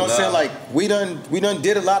 You know what I'm saying? Like, we done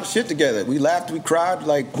did a lot of shit together. We laughed, we cried,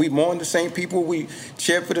 like, we mourned the same people, we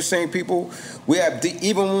cheered for the same people. We have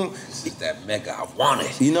even when this is that mega I want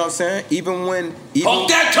it. You know what I'm saying? Even when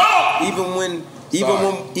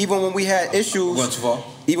we had issues,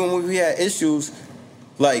 even when we had issues,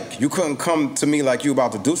 like, you couldn't come to me like you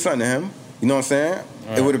about to do something to him. You know what I'm saying?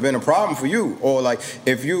 Right. It would have been a problem for you. Or like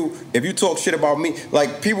if you talk shit about me,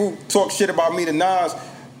 like people talk shit about me to Nas,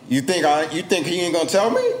 you think he ain't gonna tell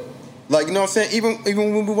me? Like, you know what I'm saying?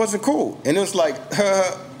 Even when we wasn't cool. And it was like,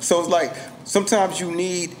 so it's like sometimes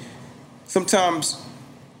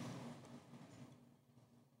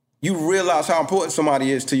you realize how important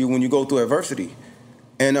somebody is to you when you go through adversity.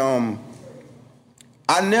 And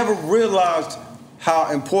I never realized how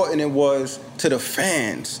important it was to the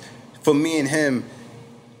fans for me and him,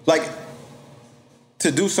 like,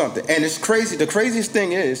 to do something. And it's crazy. The craziest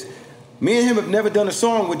thing is, me and him have never done a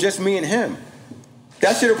song with just me and him.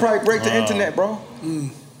 That shit'll probably break the internet, bro.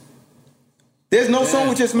 There's no song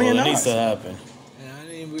with just me and Nas. It needs to happen. Yeah, I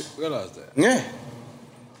didn't even realize that. Yeah.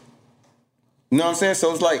 You know what I'm saying?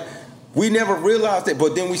 So it's like, we never realized it,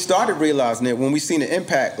 but then we started realizing it when we seen the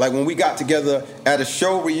impact. Like when we got together at a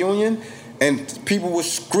show reunion, and people were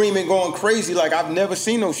screaming, going crazy, like I've never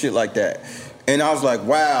seen no shit like that. And I was like,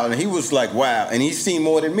 wow. And he was like, wow. And he's seen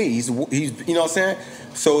more than me. He's you know what I'm saying?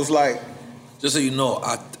 So it's like... Just so you know,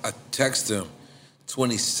 I texted him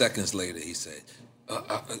 20 seconds later. He said,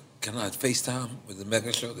 can I FaceTime with the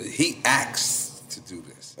Mega Show? He asked to do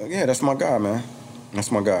this. Yeah, that's my guy, man. That's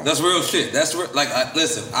my guy. That's real shit. That's real. Like,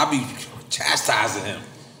 listen, I be chastising him.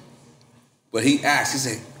 But he asked, he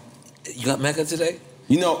said, you got Mega today?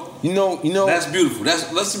 You know. That's beautiful.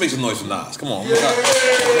 Let's make some noise for Nas. Come on. Yeah. Like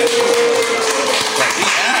he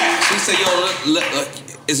asked. He said, "Yo,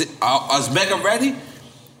 is Mega ready?"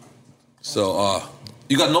 So,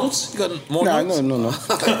 you got notes? You got more notes? No.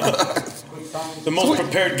 The most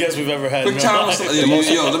prepared guest we've ever had. Quick time.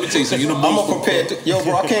 Yo, let me tell you something. I'm a prepared. Yo,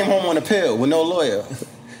 bro, I came home on a pill with no lawyer.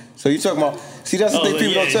 So you talking about? See, that's the thing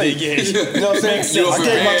people don't tell you. You know what I'm saying?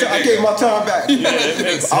 I gave my time back.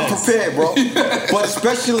 I'm prepared, bro. But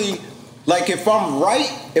especially, like, if I'm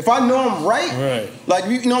right, if I know I'm right, like,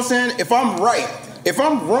 you know what I'm saying? If I'm right, if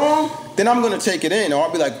I'm wrong, then I'm gonna take it in, or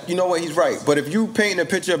I'll be like, you know what, he's right. But if you painting a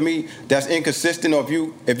picture of me that's inconsistent, or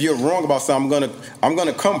if you're wrong about something, I'm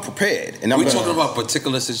gonna come prepared. And we talking about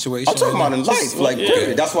particular situations. I'm talking about in life, like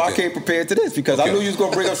period. That's why I came prepared to this, because I knew you was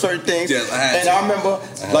gonna bring up certain things. Yes, I remember,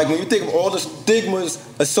 like, when you think of all the stigmas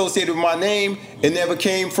associated with my name, it never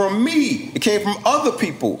came from me. It came from other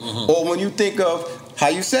people. Or when you think of how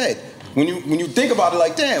you said. When you think about it,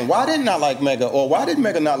 like, damn, why didn't I like Mega? Or why did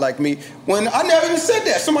Mega not like me? When I never even said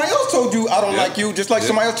that. Somebody else told you I don't like you, just like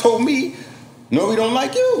somebody else told me, no, we don't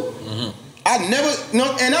like you. I never,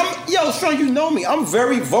 and son, you know me. I'm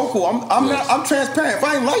very vocal. I'm transparent. If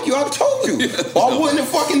I didn't like you, I'd have told you. Or I wouldn't have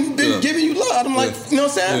fucking been giving you love. I'm like, you know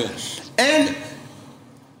what I'm saying? And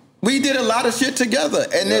we did a lot of shit together.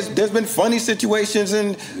 And there's been funny situations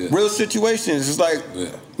and real situations. It's like,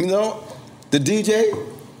 you know, the DJ.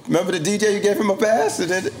 Remember the DJ, you gave him a pass? Do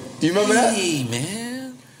you remember that? Hey,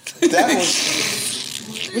 man. That was...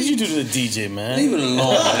 What did you do to the DJ, man? Leave it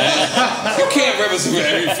alone, man. You can't represent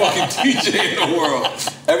every fucking DJ in the world.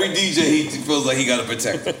 Every DJ, he feels like he got to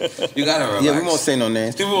protect him. You got to relax. Yeah, we won't say no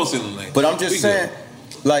names. We won't say no names. But I'm just saying,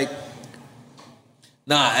 like...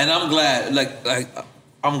 Nah, and I'm glad,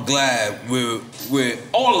 I'm glad where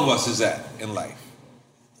all of us is at in life.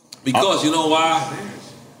 Because, you know why?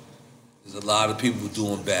 There's a lot of people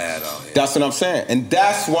doing bad out here. That's what I'm saying. And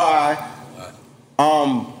that's why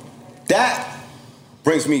that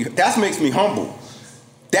makes me humble.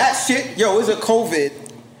 That shit, it's a COVID.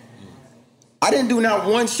 I didn't do not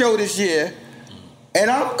one show this year, and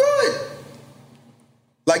I'm good.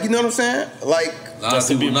 Like, you know what I'm saying? Like, a lot of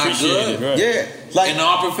people not good. Right? Yeah. Like, in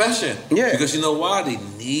our profession. Yeah. Because you know why? They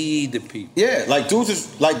need the people. Yeah, like dudes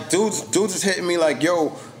is hitting me like,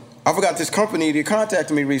 yo, I forgot this company. They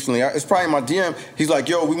contacted me recently. It's probably my DM. He's like,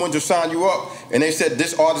 yo, we want to sign you up. And they said,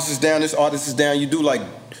 this artist is down, this artist is down. You do like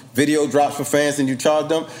video drops for fans and you charge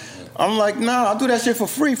them. I'm like, nah, I'll do that shit for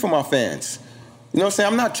free for my fans. You know what I'm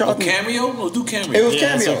saying? I'm not charging. Cameo? No, do Cameo. It was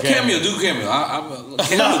Cameo. Cameo, do Cameo. Cameo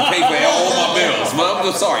pay for all my bills. But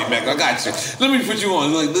I'm sorry, Mac. I got you. Let me put you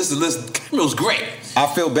on. Like, listen. Cameo's great. I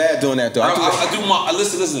feel bad doing that though. I do my.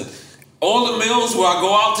 Listen. All the meals where I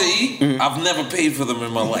go out to eat, I've never paid for them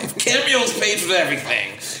in my life. Cameo's paid for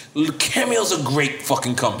everything. Cameo's a great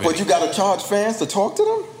fucking company. But you gotta charge fans to talk to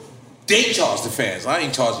them? They charge the fans. I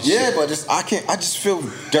ain't charging shit. Yeah, but I just feel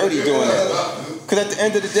dirty doing that. Cause at the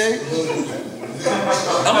end of the day,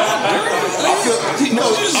 I'm not dirty.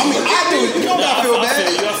 I do. You don't gotta feel bad.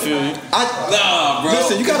 I feel you. Nah, bro.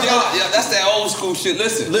 Listen, you gotta. That's that old school shit.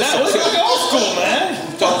 Listen. What's old school, man?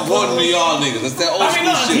 Don't point to y'all niggas. That's that old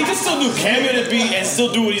school shit. He can still do Cameo to be and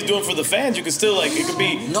still do what he's doing for the fans. You can still it could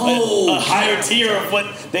be a higher tier of what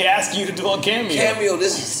they ask you to do on Cameo. Cameo,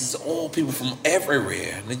 this is all people from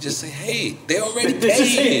everywhere. And they just say, hey, they already paid.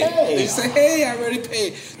 They say, hey, I already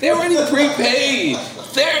paid. They already prepaid.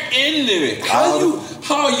 They're into it.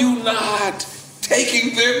 How are you not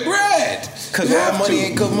taking their bread? Cause my money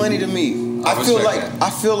ain't good money to me. I feel like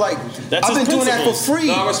I've been doing that for free.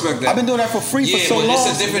 No, I respect that. I've been doing that for free for so long. Yeah, but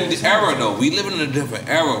it's a different era though. We live in a different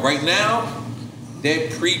era. Right now, they're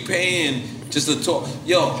prepaying just to talk.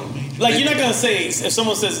 Yo. Like, you're not gonna say, if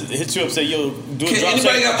someone hits you up, say, yo, do a drop,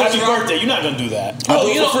 anybody got happy birthday, you're not gonna do that. Oh,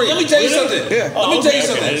 let me tell you something. Yeah. Let me tell you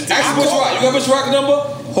something. Ask Bush Rock. You got Bush Rock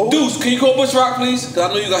number? Deuce, can you call Bush Rock, please? Because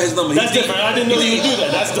I know you got his number. That's different. I didn't know you would do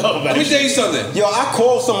that. That's dope, man. Let me tell you something. Yo, I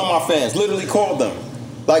called some of my fans. Literally called them.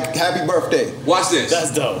 Like, happy birthday. Watch this.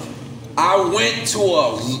 That's dope. I went to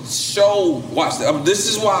a show. Watch this. This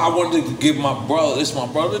is why I wanted to give my brother. This is my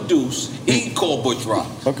brother Deuce. He called Bush Rock.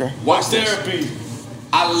 Okay. Watch this. Therapy.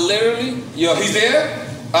 I literally, yo, he's there?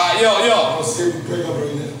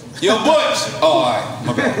 Yo, Butch. Oh, all right,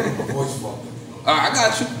 my bad. All right, I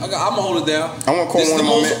got you. I'm gonna hold it down. I want to call this is one the of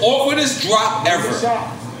my most awkwardest drop ever.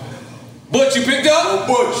 Butch, you picked up?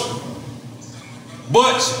 Butch,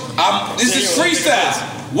 this is freestyle.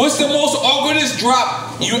 What's the most awkwardest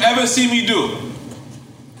drop you ever see me do?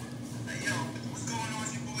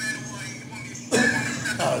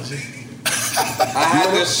 I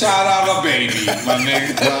had to shout out a baby, my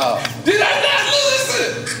nigga. Wow. Did I not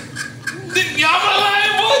listen? Y'all my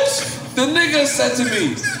lying Butch? The nigga said to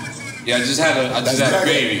me, yeah, I just had a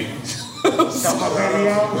baby.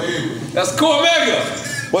 That's cool, Mega.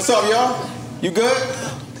 What's up, y'all? You good?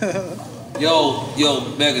 Yo,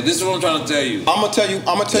 Mega, this is what I'm trying to tell you. I'm gonna tell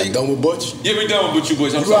you. Done with Butch? Yeah, we done with you,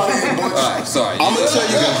 Butch. I'm sorry. Alright, sorry. I'm gonna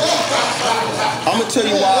tell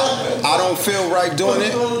you why I don't feel right doing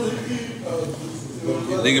it.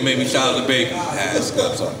 Nigga made me shout out the baby. I'm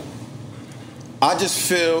sorry. I just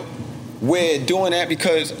feel weird doing that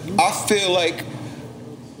because I feel like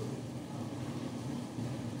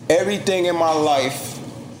everything in my life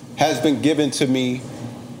has been given to me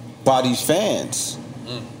by these fans.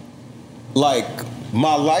 Like,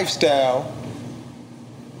 my lifestyle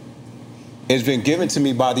has been given to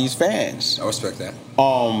me by these fans. I respect that.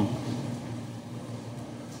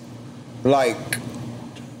 Like,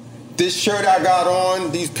 this shirt I got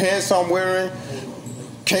on, these pants I'm wearing,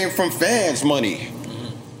 came from fans' money.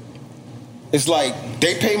 It's like,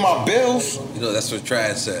 they pay my bills. You know, that's what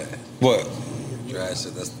Trad said. What? Trad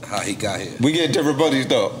said that's how he got here. We get different buddies,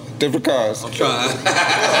 though. Different cars. I'm trying.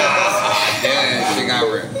 Yeah, she got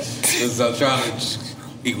real. I'm trying to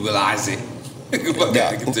equalize it. But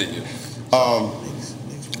gotta continue.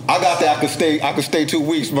 I got that. I could stay 2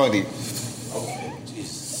 weeks, money.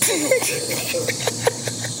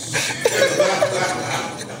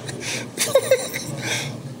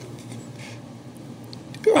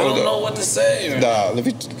 I don't know what to say. Nah, let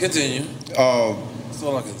me continue. That's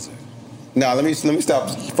all I can say. Nah, let me stop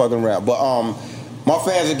fucking around. But my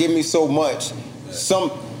fans have given me so much.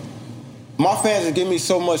 My fans have given me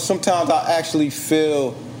so much. Sometimes I actually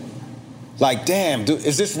feel like, damn, dude,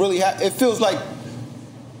 is this really happening? It feels like,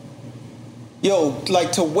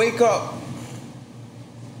 like to wake up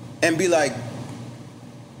and be like,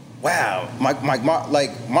 wow, my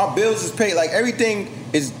bills is paid. Like, everything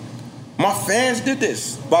is, my fans did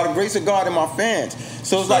this by the grace of God and my fans.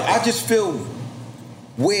 So it's like, I just feel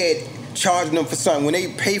weird charging them for something when they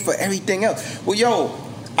pay for everything else. Well,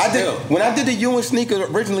 when I did the Ewan sneaker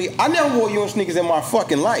originally, I never wore Ewan sneakers in my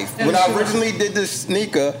fucking life. When I originally did this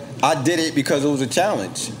sneaker, I did it because it was a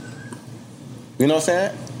challenge. You know what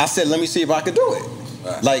I'm saying? I said, let me see if I could do it.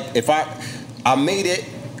 Right. Like, if I made it,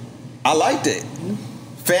 I liked it.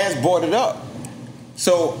 fans bought it up.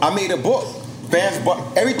 So I made a book. Fans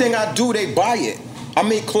bought everything I do, they buy it. I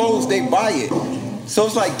make clothes, they buy it. So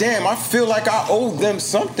it's like, damn, I feel like I owe them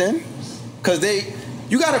something. Cause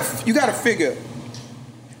you gotta figure,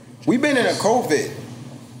 we've been in a COVID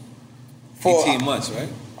for 18 months, right?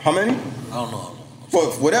 How many? I don't know.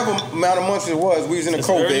 For whatever amount of months it was, we was in a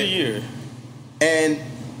COVID. Early year. And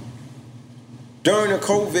during the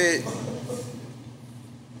COVID,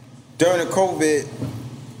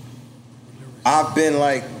 I've been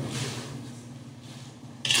like,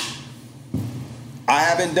 I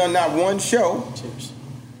haven't done not one show.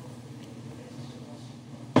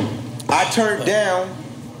 I turned down,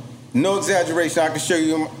 no exaggeration, I can show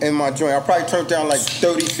you in my joint, I probably turned down like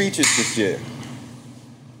 30 features this year.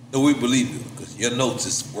 No, we believe you, because your notes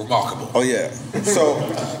is remarkable. Oh yeah.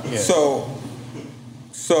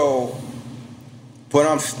 So, but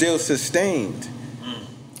I'm still sustained.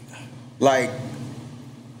 Like,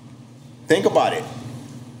 think about it.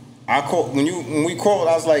 I called when we called.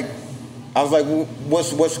 I was like,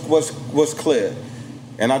 what's clear?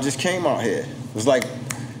 And I just came out here. It was like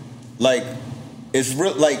it's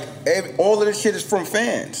real. Like all of this shit is from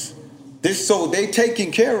fans. So they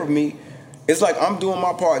taking care of me. It's like I'm doing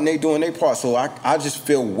my part and they doing their part. So I just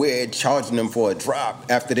feel weird charging them for a drop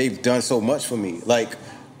after they've done so much for me. Like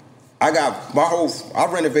I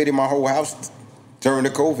renovated my whole house during the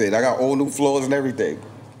COVID. I got all new floors and everything.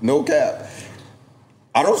 No cap.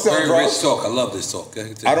 I don't sell drugs. Very rich talk. I love this talk.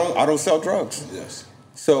 I don't sell drugs. Yes.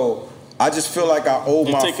 So I just feel like I owe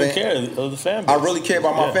You're my taking fans. care of the fan base. I really care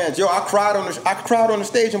about my fans. Yo, I cried on the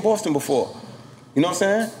stage in Boston before. You know what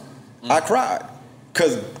I'm saying? I cried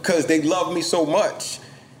because they love me so much,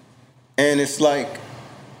 and it's like,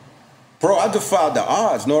 bro, I defied the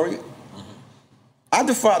odds, Nori. I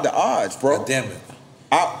defied the odds, bro. God damn it.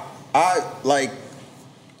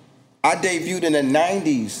 I debuted in the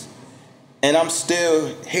 90s, and I'm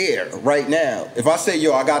still here right now. If I say,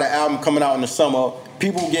 yo, I got an album coming out in the summer,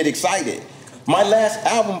 people get excited. My last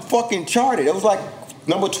album fucking charted. It was like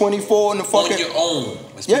number 24 in the fucking... On your own.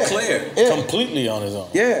 Let's be clear. Yeah. Completely on his own.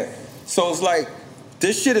 Yeah. So it's like,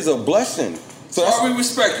 this shit is a blessing. So we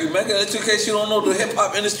respect you, man. In case you don't know the hip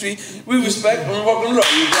hop industry, we respect and fucking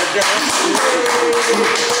love you.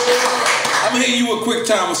 I'm gonna hit you with Quick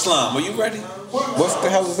Time with Slime. Are you ready? What the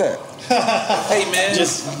hell is that? Hey man,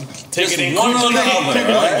 just take just it in one or the other.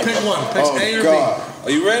 Pick one. Pick Oh, A or God. Are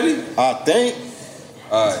you ready? I think.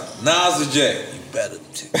 All right, Nas or Jay? You better.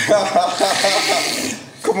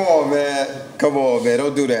 Come on, man.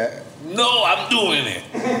 Don't do that. No, I'm doing it.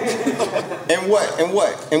 And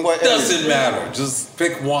what? Doesn't matter. Just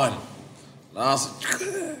pick one. Nas.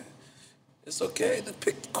 It's okay to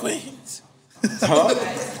pick the queens. Huh?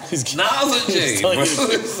 Nas or Jay? Bro.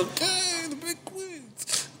 It's okay to pick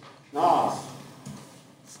queens. Nas.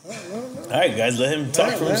 All right, guys, let him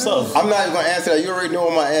talk for himself. I'm not even gonna answer that. You already know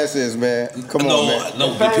what my answer is, man. Come on, man.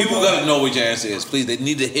 No, the people gotta know what your answer is. Please, they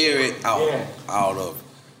need to hear it out of.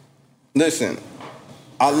 Listen,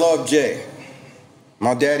 I love Jay.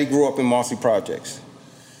 My daddy grew up in Marcy Projects.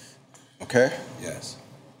 Okay? Yes.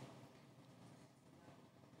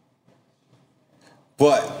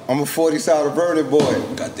 But I'm a 40 South Vernon boy.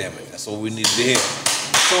 God damn it. That's what we need to hear.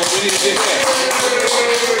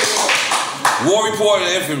 War Report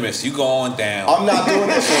and Infamous, you going down. I'm not doing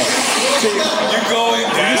this one. You going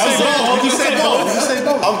down. You say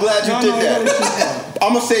both. I'm glad you did that.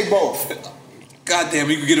 I'm gonna say both. God damn,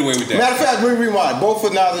 you can get away with that. Matter of fact, let me rewind. Both for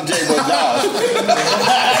Nas and Jay, but Nas.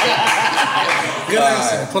 Good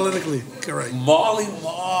answer. Politically correct. Marley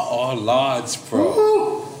Marl or Lodge Pro?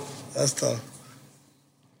 Woo. That's tough.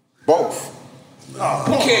 Both. You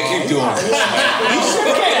can't keep doing it.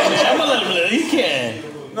 You can, man. I'm gonna let him live. You can.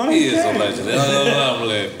 No, he is a legend. Let him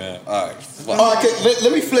live, man. All right. Okay,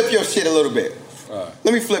 let me flip your shit a little bit.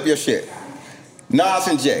 Let me flip your shit. Nas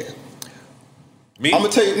and Jay. Me? I'm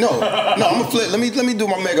gonna tell you, no, I'm gonna flip. Let me do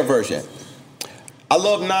my mega version. I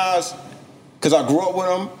love Nas because I grew up with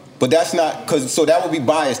him, but that's not so that would be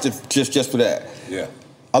biased just for that. Yeah.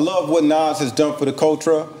 I love what Nas has done for the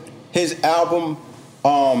culture. His album,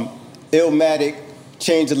 Illmatic,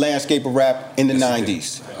 changed the landscape of rap in the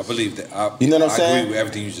 90s. I believe that. You know what I'm saying? I agree with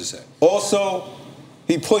everything you just said. Also,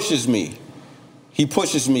 he pushes me. You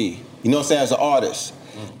know what I'm saying, as an artist.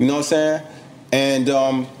 You know what I'm saying? And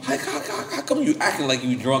how come you acting like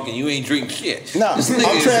you drunk and you ain't drinking shit? Nah, this I'm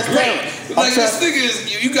transparent. Like this nigga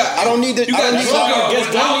is you got. I don't need to. You got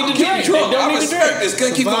drunk. Keep drunk. I respect this.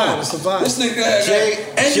 Can keep going. This nigga has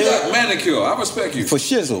and you got manicure. I respect you for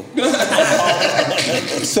shizzle.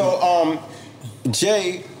 So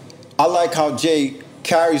Jay, I like how Jay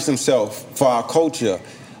carries himself for our culture.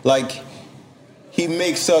 Like he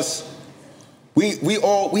makes us. We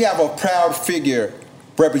have a proud figure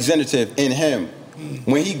representative in him.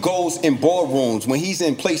 When he goes in boardrooms, when he's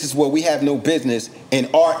in places where we have no business,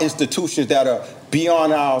 in our institutions that are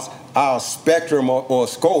beyond our spectrum or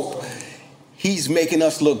scope, he's making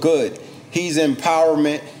us look good. He's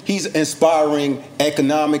empowerment. He's inspiring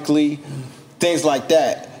economically, things like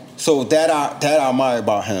that. So that I admire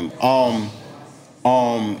about him.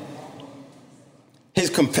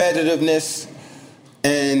 His competitiveness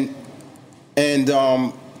and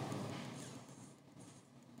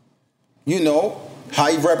you know, how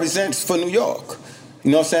he represents for New York.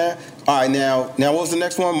 You know what I'm saying? All right, now what was the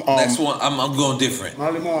next one? Next one, I'm going different.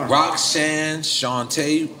 Marley Marl. Roxanne,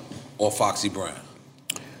 Shantae, or Foxy Brown?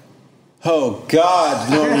 Oh, God.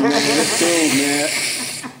 No, remember this dude,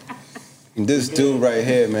 man. This dude right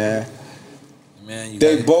here, man. Man,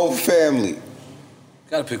 they both family.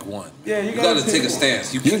 Gotta pick one. Yeah, you gotta take a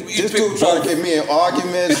stance. You this pick dude trying to get me in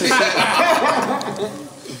arguments and shit.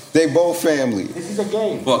 They both family. This is a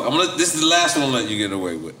game. Look, this is the last one I'm letting you get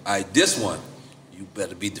away with. All right, this one, you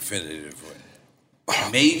better be definitive for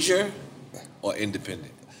it. Major or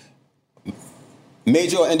independent?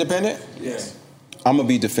 Major or independent? Yes. I'm gonna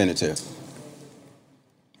be definitive.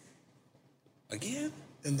 Again?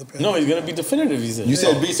 Independent. No, he's gonna be definitive. He said. You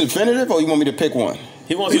said be definitive, or you want me to pick one?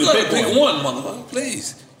 He wants you to pick one, motherfucker.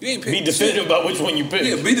 Please. You ain't pick. Be definitive about which one you pick.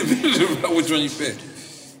 Yeah, be definitive about which one you pick.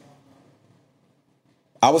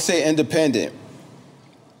 I would say independent.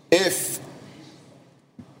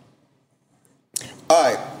 All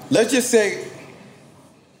right, let's just say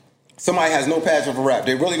somebody has no passion for rap.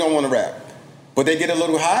 They really don't want to rap, but they get a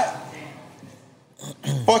little hot.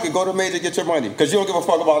 Fuck it, go to Major, get your money, because you don't give a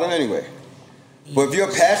fuck about it anyway. But if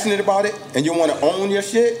you're passionate about it and you want to own your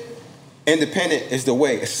shit, independent is the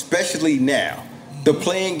way, especially now. The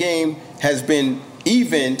playing game has been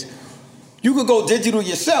evened. You could go digital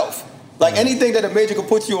yourself. Like anything that a major could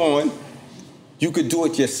put you on, you could do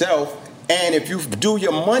it yourself. And if you do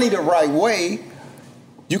your money the right way,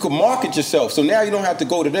 you could market yourself. So now you don't have to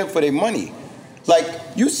go to them for their money. Like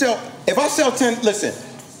you sell, if I sell 10, listen,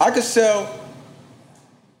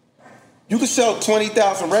 you could sell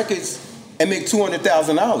 20,000 records and make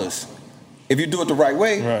 $200,000 if you do it the right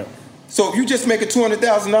way. Right. So if you just make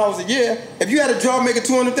 $200,000 a year, if you had a job making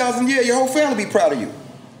 $200,000 a year, your whole family would be proud of you.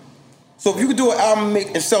 So if you could do an album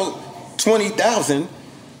and sell 20,000,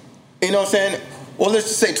 you know what I'm saying? Or let's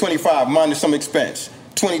just say 25 minus some expense,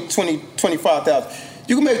 25,000.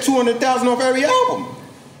 You can make 200,000 off every album.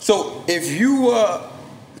 So if you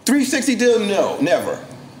 360 deal, no, never.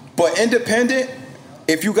 But independent,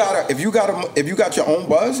 if you got your own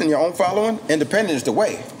buzz and your own following, independent is the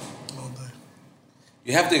way.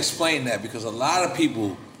 You have to explain that because a lot of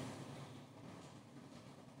people,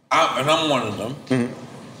 and I'm one of them. Mm-hmm.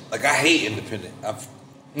 Like I hate independent. I'm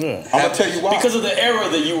gonna tell you why. Because of the era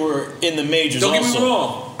that you were in the majors. Don't also. get me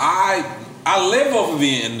wrong. I live off of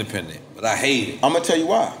being independent, but I hate it. I'm gonna tell you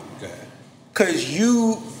why. Okay. Cause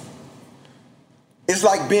it's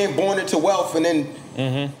like being born into wealth, and then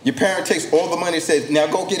your parent takes all the money and says, "Now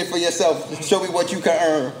go get it for yourself. Show me what you can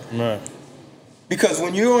earn." Right. Because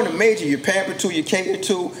when you're on a major, you're pampered to, you're catered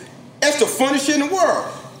to. That's the funnest shit in the world.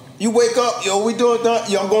 You wake up, yo, I'm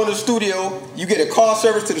going to the studio. You get a car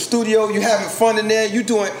service to the studio. You having fun in there.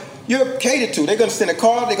 You're catered to. They're gonna send a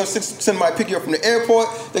car. They're gonna send somebody pick you up from the airport.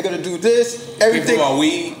 They're gonna do this. Everything. People are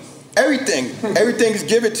weed. Everything. Everything is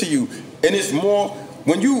given to you, and it's more.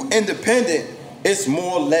 When you independent, it's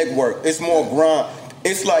more legwork. It's more grind.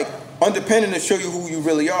 It's like independent to show you who you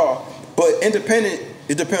really are, but independent.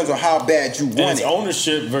 It depends on how bad you want it. And it's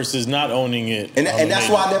ownership versus not owning it. And that's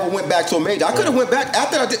why I never went back to a major. I could have went back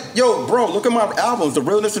after I did. Yo, bro, look at my albums, The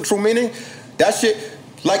Realness and True Meaning. That shit,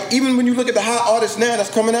 like even when you look at the hot artists now that's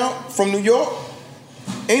coming out from New York,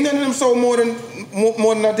 ain't none of them sold more than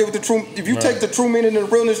I did with the True. If you take the True Meaning and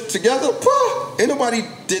The Realness together, ain't nobody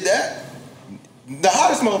did that. The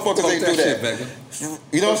hottest motherfuckers ain't do that.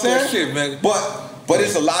 You know what I'm saying? But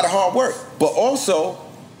it's a lot of hard work. But also,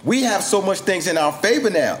 we have so much things in our favor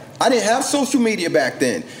now. I didn't have social media back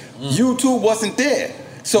then. YouTube wasn't there.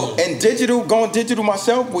 So and going digital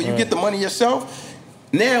myself, where you get the money yourself.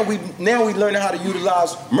 Now we learn how to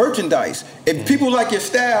utilize merchandise. If people like your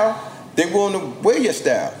style, they willing to wear your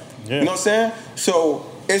style. Yeah. You know what I'm saying? So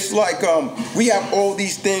it's like we have all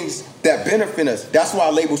these things that benefit us. That's why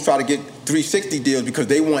labels try to get 360 deals, because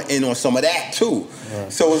they want in on some of that too.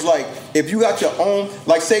 Right. So it's like if you got your own,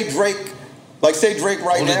 like say Drake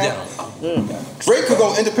right now. Drake could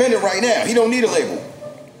go independent right now. He don't need a label.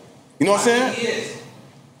 You know what I'm saying?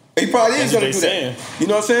 He probably is going to do that. You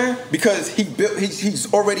know what I'm saying? Because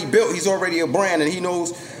he's already built. He's already a brand, and he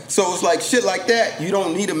knows. So it's like shit like that. You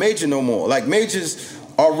don't need a major no more. Like majors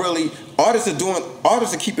are really artists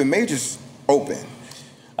are keeping majors open.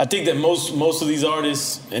 I think that most of these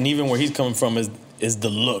artists, and even where he's coming from, is the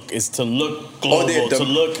look. Is to look global, to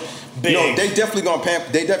look big. No, they definitely gonna pamp.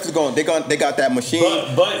 They got that machine.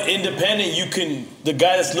 But independent, the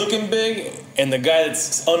guy that's looking big and the guy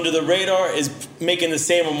that's under the radar is making the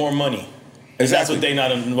same or more money. And that's what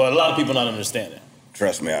a lot of people not understanding.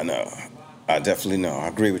 Trust me, I know. I definitely know. I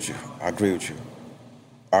agree with you.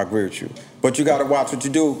 But you got to watch what you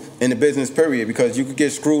do in the business, period, because you could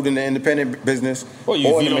get screwed in the independent business. Well, if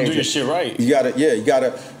you don't do your shit right.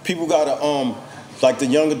 People got to, like the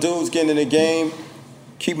younger dudes getting in the game,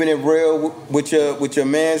 keeping it real with your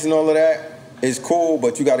mans and all of that is cool,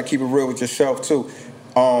 but you got to keep it real with yourself, too.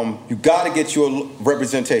 You got to get you a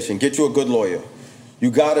representation, get you a good lawyer.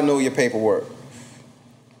 You got to know your paperwork.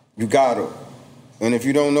 You got to. And if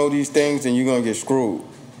you don't know these things, then you're going to get screwed.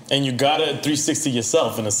 And you gotta 360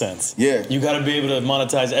 yourself in a sense. Yeah. You gotta be able to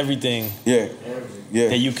monetize everything. Yeah.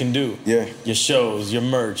 That you can do. Yeah. Your shows, your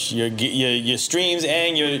merch, your streams,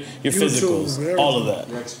 and your physicals, YouTube, all of that.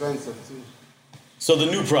 They're expensive too. So the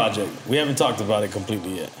new project, we haven't talked about it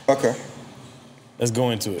completely yet. Okay. Let's go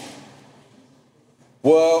into it.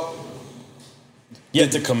 Well,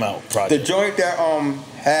 yet to come out project. The joint that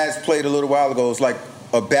has played a little while ago is like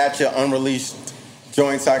a batch of unreleased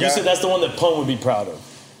joints I got. You said that's the one that Pun would be proud of.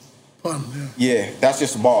 Pun, yeah, that's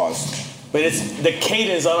just bars. But it's the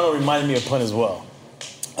cadence, I don't know, reminded me of Pun as well.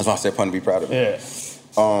 That's why I said Pun to be proud of it.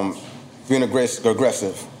 Yeah. Being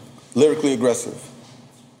aggressive, lyrically aggressive.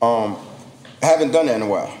 I haven't done that in a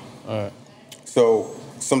while. All right. So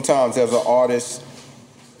sometimes as an artist,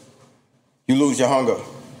 you lose your hunger,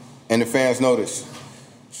 and the fans notice.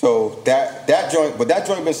 So that joint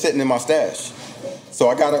been sitting in my stash. So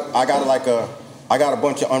I got a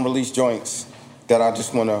bunch of unreleased joints that I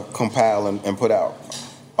just want to compile and put out.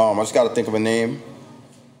 I just got to think of a name.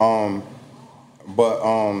 I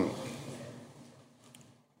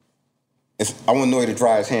want Noy to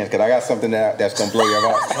dry his hands because I got something that's gonna blow your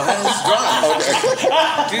mind. My hands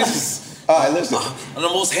dry. Jesus. All right, listen. I'm the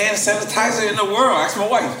most hand sanitizer in the world. Ask my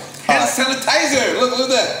wife. Hand sanitizer. Look at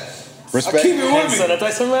that. Respect. I keep it with me. Hand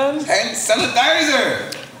sanitizer, man. Hand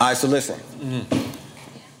sanitizer. All right, so listen.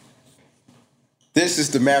 This is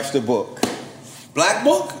the master book. Black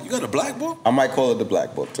book? You got a black book? I might call it the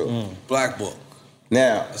black book too. Black book.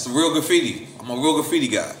 Now, it's a real graffiti. I'm a real graffiti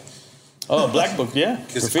guy. Oh, black book, yeah.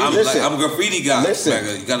 I'm a graffiti guy.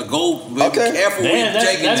 Listen. You gotta go. Be careful Damn, with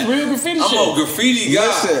taking that's it. real graffiti shit. I'm a graffiti guy.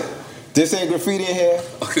 Listen, this ain't graffiti in here,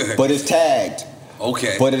 but it's tagged.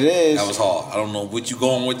 Okay. But it is. That was hard. I don't know what you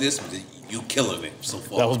going with this, but you killing it so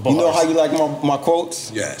far. That was You know how you like my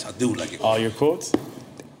quotes? Yes, I do like it. All your quotes?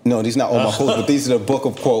 No, these not all my quotes, but these are the book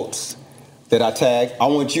of quotes that I tagged. I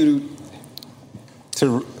want you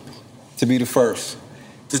to be the first.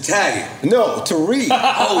 To tag it? No, to read.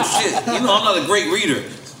 Oh, shit. You know, I'm not a great reader.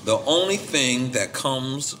 The only thing that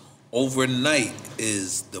comes overnight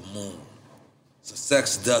is the moon. So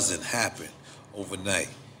sex doesn't happen overnight.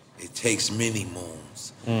 It takes many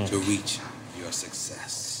moons to reach your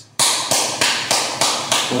success.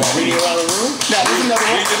 Reading around the room? Now, there's another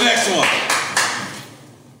one. Read the next one.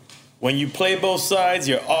 When you play both sides,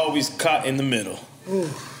 you're always caught in the middle.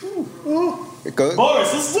 It goes.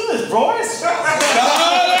 Boris, let's do this, Boris. Come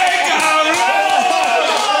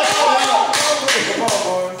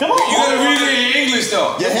on, you gotta read it in English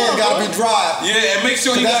though. Your hands gotta be dry. Yeah, and make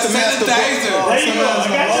sure you got that's the master book. sanitizer. There you go. I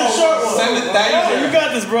got your short one. Sanitizer. You got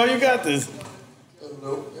this, bro. You got this.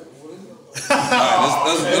 Alright,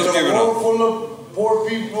 let's give it In a world up. full of poor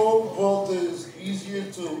people, wealth is easier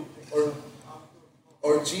to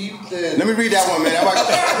or cheap than. Let me read that one, man. Let me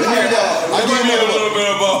read that one. Let me read a little bit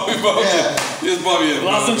about Just Bobby.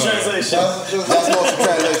 Lost in translation. That's lost in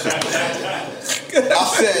translation. I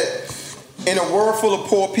said, in a world full of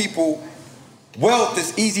poor people, wealth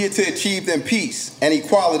is easier to achieve than peace and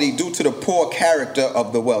equality due to the poor character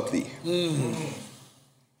of the wealthy.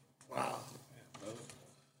 Wow.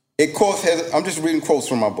 I'm just reading quotes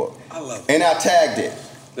from my book. I love it. And I tagged it.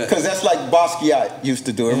 Because that's like Basquiat used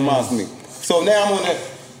to do. It reminds me. So now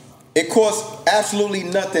it costs absolutely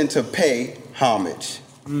nothing to pay homage.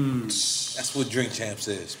 That's what Drink Champs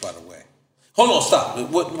is, by the way. Hold on, stop.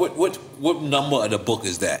 What number of the book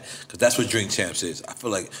is that? Because that's what Drink Champs is. I feel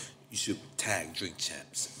like you should tag Drink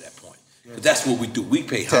Champs at that point. Because that's what we do. We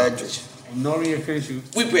pay homage.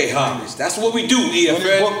 We pay homage. That's what we do,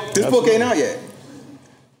 EFN. This book ain't out yet.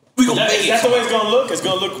 We gonna make it. That's the way it's gonna look. It's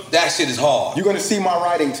gonna look. That shit is hard. You're gonna see my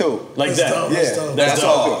writing too. Like that. Yeah. That's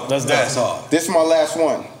hard. That's hard. This is my last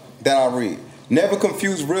one that I read. Never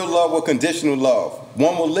confuse real love with conditional love.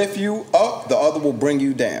 One will lift you up, the other will bring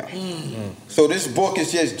you down. So this book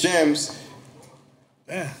is just gems.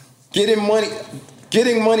 Getting money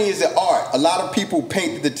is an art. A lot of people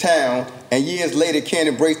paint the town and years later can't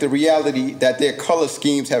embrace the reality that their color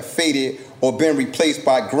schemes have faded or been replaced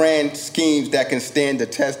by grand schemes that can stand the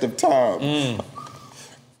test of time.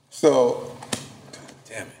 So,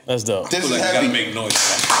 damn it. That's dope. This is like heavy. you gotta make noise.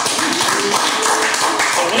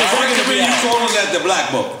 I recommend you calling that the Black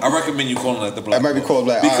Book. I recommend you calling that the Black Book. It might be called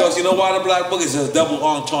Black. Because you know why the Black Book is a double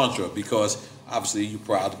entendre. Because obviously you're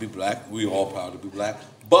proud to be black. We all proud to be black.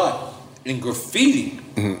 But in graffiti,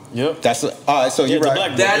 yep, that's all right. So you're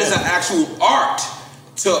right. That is an actual art.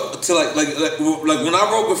 To like when I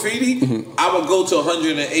wrote graffiti, I would go to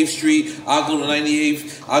 108th Street. I go to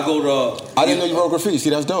 98th. I go to. I didn't know you wrote graffiti. See,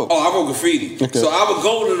 that's dope. Oh, I wrote graffiti. Okay. So I would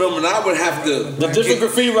go to them and I would have to. The different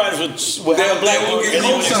graffiti writers would have a black book and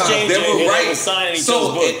they would exchange it and they would sign each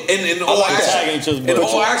other's book. In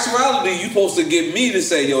all actuality, you're supposed to get me to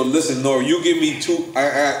say, yo, listen, Nora, you give me two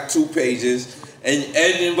pages, and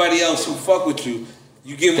anybody else who fuck with you,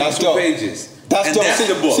 you give me two pages. That's dope. That's See,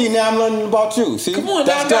 the book. See, now I'm learning about you. See, come on,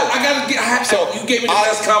 that's now, dope. I gotta get. You gave me the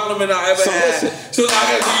best compliment I ever had. Listen. So I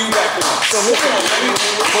gotta give you back one. So listen.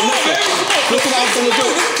 Come on, baby. Listen, what I'm gonna do.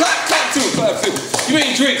 Clap too. You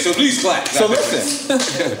ain't drink, so please clap. So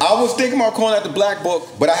listen, I was thinking about calling that the Black Book,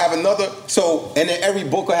 but I have another. So, and then every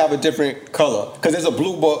book will have a different color because there's a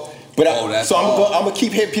blue book. But I'm gonna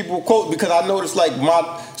keep hitting people with quotes because I noticed like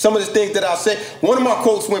some of the things that I say. One of my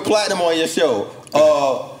quotes went platinum on your show.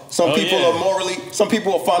 Some people are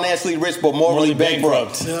financially rich but morally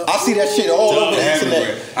bankrupt. I see that shit all over the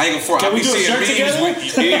internet. I ain't gonna front. I be seeing memes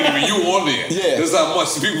with you on there. Yeah. That's how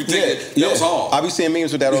much people think that was hard. I be seeing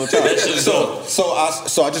memes with that all the time.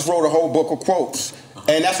 So I just wrote a whole book of quotes.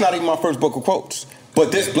 And that's not even my first book of quotes.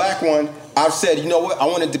 But this black one, I've said, you know what? I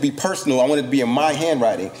want it to be personal. I want it to be in my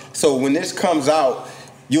handwriting. So when this comes out,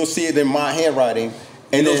 you'll see it in my handwriting.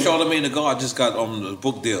 And you know Charlamagne the God just got on the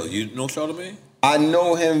book deal. You know Charlamagne? I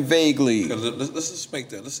know him vaguely. Okay, let's just make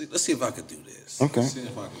that. Let's see if I can do this. Okay. Let's see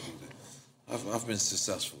if I can do this. I've been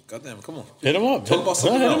successful. Goddamn, come on. Hit him up. Talk about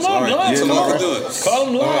something else. All right. So I can do it. Call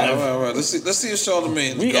him live. All right. Let's see if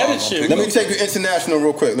Charlamagne. We edit shit. Let me take you international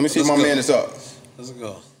real quick. Let me see if my man is up. Let's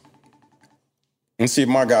go. Let's see if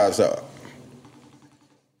my guy's up.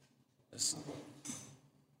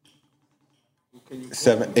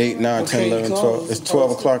 7, 8, 9, 10, 11, 12. It's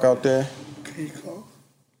 12 o'clock out there. Can you call?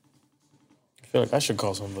 I feel like I should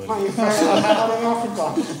call somebody. I'm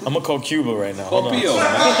I'm gonna call Cuba right now. Call Pio,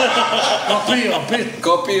 man.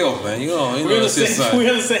 Call Pio, man. You know that's your son.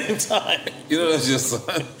 We're at the same time. You know that's your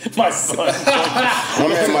son. My son. My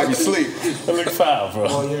man might be asleep. I look foul, bro.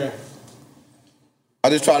 Oh, yeah. I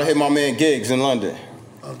just tried to hit my man Giggs in London.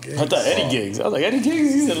 Okay. I thought Eddie Giggs. I was like, Eddie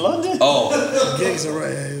Giggs, he's in London? Oh. Giggs are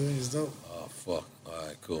right. Yeah, he's dope. Oh, fuck. All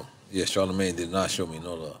right, cool. Yeah, Charlamagne did not show me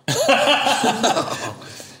no love.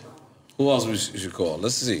 Who else we should call?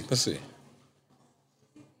 Let's see.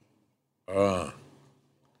 I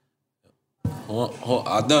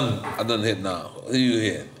done hit now. Who you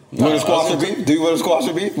hit? You want to squash the beef? Do you want to squash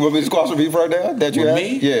the beef? You want me to squash the beef right now? That you With had?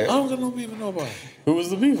 me? Yeah. I don't got no beef with nobody. Who was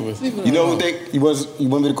the beef with? You know who you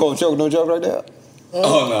want me to call Choke No Joke right now?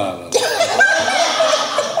 Oh, no.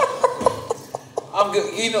 I'm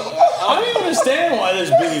good. You know, I don't even understand why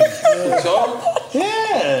there's beef. Choke?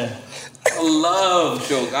 Yeah. I love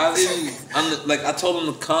Choke. I told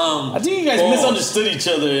him to come. I think you guys misunderstood each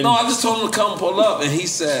other. No, I just told him to come pull up, and he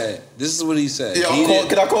said, "This is what he said." Yeah,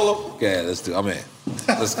 can I call him? Yeah, let's do. I'm in.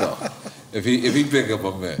 Let's go. If he pick up,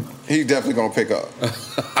 I'm in. He's definitely gonna pick up.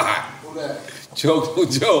 Choke,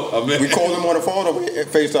 I'm in. We called him on the phone or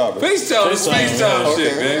FaceTime? FaceTime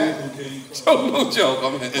shit, okay. man. Choke,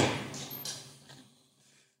 I'm in.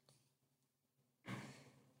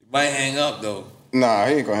 You might hang up though. Nah,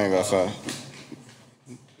 he ain't gonna hang up, son.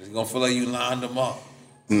 He's gonna feel like you lined him up.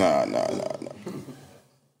 Nah.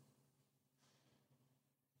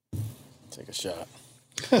 Take a shot.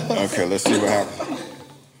 Okay, let's see what happens.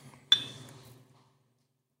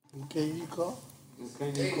 Okay, you call. This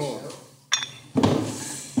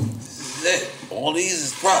is it. All these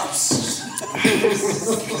is props.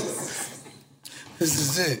 This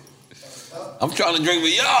is it. I'm trying to drink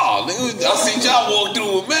with y'all. Nigga. I seen y'all walk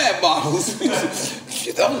through with mad bottles.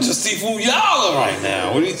 Shit, I'm just see who y'all are right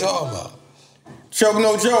now. What are you talking about? Choke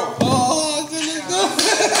No Joke. Oh,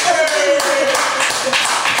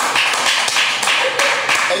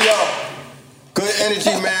 Hey, yo. Good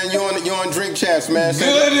energy, man. You on Drink Champs, man.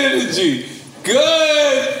 Good energy.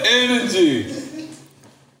 Good energy.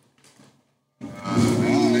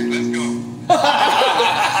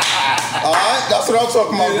 All right,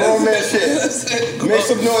 talking about grown man shit. Make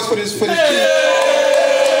some noise for this kid.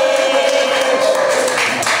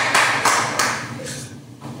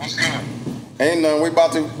 What's good? Ain't nothing.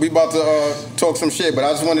 We about to talk some shit, but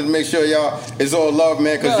I just wanted to make sure y'all, it's all love,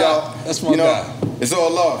 man, because y'all, that's my guy. It's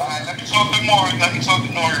all love. All right, let me talk to Nori. Let me talk to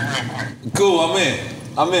Nori real quick. Cool, I'm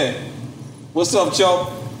in. What's up, Joe?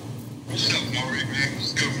 What's up, Nori, man?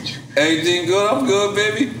 What's good with you? Everything good? I'm good,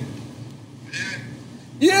 baby.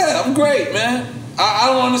 Yeah, I'm great, man. I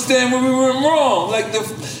don't understand where we went wrong. Like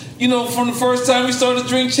from the first time we started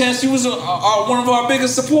Drink Champs, you was one of our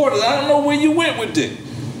biggest supporters. I don't know where you went with it.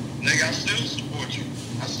 Nigga, I still support you.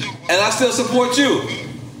 I still support you.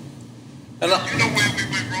 And you know where we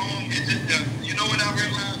went wrong? You know what I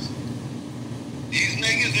realized? These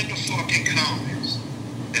niggas in the fucking comments,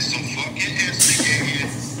 there's some fucking instigated,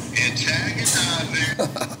 antagonizing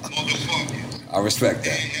motherfuckers. I respect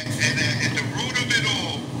that. And the root of it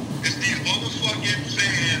all is these motherfucking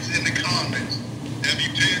fans in the comments that be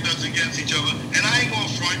pitting us against each other. And I ain't gonna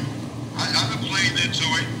front. I done played into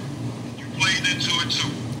it. You played into it too.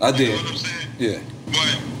 I did. You know what I'm saying? Yeah.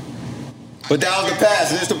 But that was the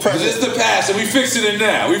past, and it's the present. It's the past, and we fixing it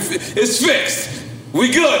now. It's fixed.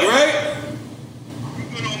 We good, right? I'm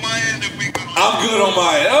good on my end. I'm good on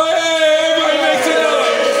my end. Oh, hey, everybody make some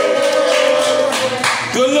noise.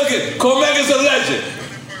 Good looking. Cormega's a legend.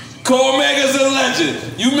 Cormega's a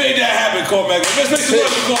legend. You made that happen, Cormega. Let's make some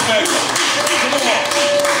noise for Cormega. Come on.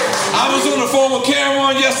 I was on the phone with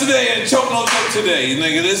Cameron yesterday and choking on choke today,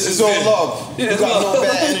 nigga. This is all love. Yeah, you got no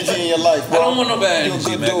bad energy in your life, bro. I don't want no bad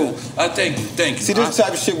energy, You're a good dude. I thank you. See, this is the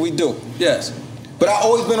type of shit we do. Yes. But I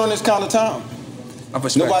always been on this kind of time. I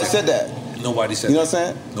respect Nobody that. said that. Nobody said that. You know what I'm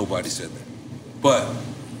saying? Nobody said that. But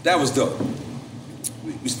that was dope.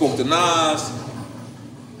 We spoke to Nas.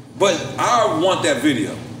 But I want that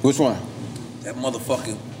video. Which one? That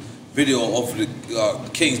motherfucking video of the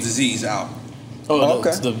King's Disease album. Oh,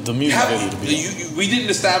 okay. The music video. We didn't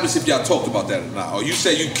establish if y'all talked about that or not. Or you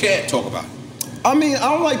said you can't talk about it. I mean, I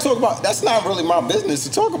don't like to talk about. That's not really my business to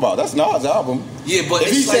talk about. That's Nas' album. Yeah, but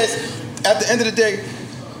if he says at the end of the day,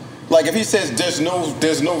 like if he says there's no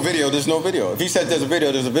video, there's no video. If he says there's a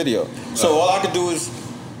video, there's a video. So all I can do is,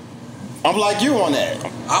 I'm like you on that.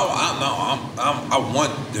 I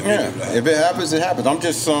want the video. Yeah. If it happens, it happens. I'm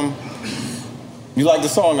just You like the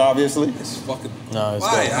song, obviously. It's fucking. No, it's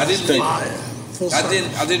fire. dope.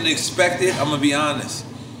 I didn't expect it. I'm gonna be honest.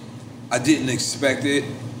 I didn't expect it.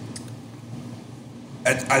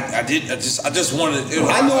 I just wanted.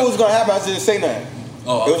 I knew it was gonna happen. I just didn't say nothing.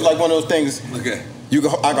 Oh, It was like one of those things. Okay.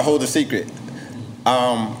 I can hold a secret.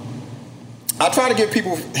 I try to give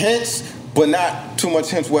people hints, but not too much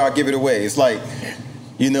hints where I give it away. It's like,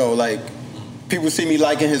 like people see me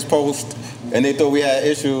liking his post and they thought we had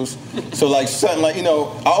issues. So like something like, I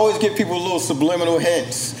always give people little subliminal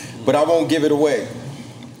hints, but I won't give it away.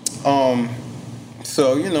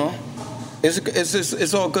 So,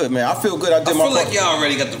 it's all good, man. I feel good. I feel like y'all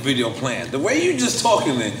already got the video planned. The way you just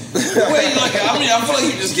talking, man. The way I feel like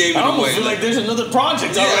you just gave it away. I almost feel like there's another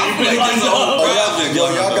project Yeah, already. I feel like there's a whole project.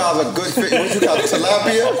 Y'all guys are good fish. What you got,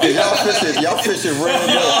 tilapia? Y'all fish it real good.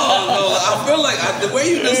 No, I feel like the way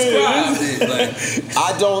you described it,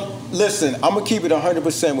 I don't, listen, I'm going to keep it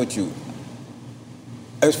 100% with you.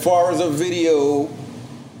 As far as a video,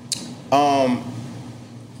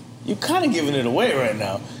 you kind of giving it away right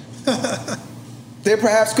now. There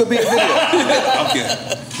perhaps could be a video. Okay.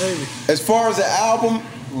 Maybe. As far as the album,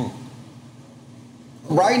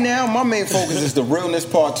 right now my main focus is the Realness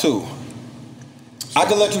Part 2. I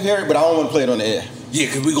can let you hear it, but I don't want to play it on the air. Yeah,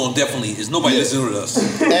 because we're going to definitely, there's nobody listening to us.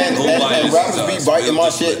 And rappers be biting my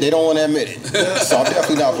shit, they don't want to admit it. So I'm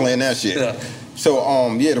definitely not playing that shit. Yeah. So,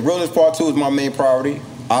 the Realness Part 2 is my main priority.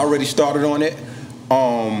 I already started on it.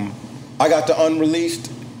 I got the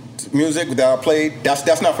unreleased music that I played.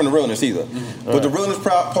 That's not from the Realness either. Mm-hmm. But the Realness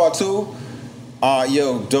Part 2,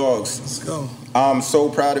 yo, dogs. Let's go. I'm so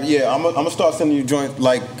proud of you. Yeah, I'm gonna start sending you joints.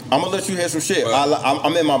 Like, I'm gonna let you hear some shit.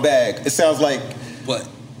 I'm in my bag. It sounds like. But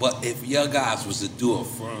if your guys was to do a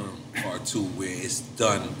firm Part 2 where it's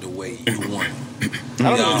done the way you want it,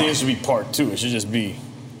 I don't even think it should be Part 2. It should just be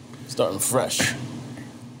starting fresh.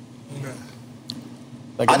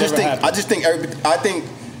 Like I just think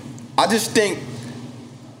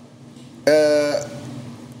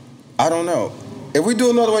I don't know. If we do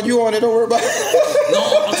another one, you on it, don't worry about it.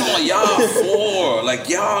 No, I'm talking about y'all four. Like,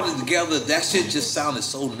 y'all together, that shit just sounded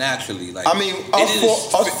so naturally. Like, I mean,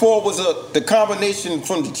 us four was the combination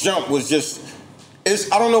from the jump was just,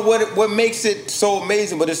 I don't know what makes it so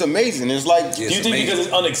amazing, but it's amazing. It's like, do you think because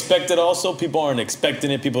it's unexpected also? People aren't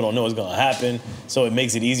expecting it. People don't know what's going to happen. So it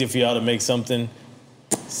makes it easier for y'all to make something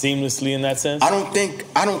seamlessly in that sense? I don't think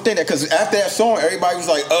that, because after that song, everybody was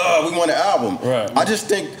like, we want an album. Right. I just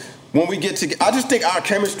think when we get together, I just think our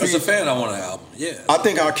chemistry. As a fan, I want an album. Yeah. I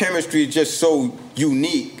think our chemistry is just so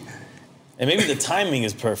unique. And maybe the timing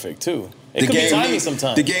is perfect too. It could be timing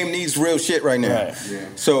sometimes. The game needs real shit right now. Right. Yeah.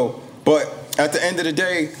 So, but at the end of the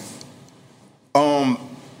day,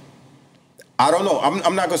 I don't know.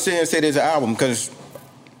 I'm not gonna sit here and say there's an album because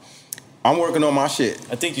I'm working on my shit.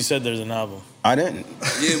 I think you said there's an album. I didn't.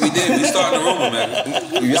 Yeah, we did. We started the rumor, man.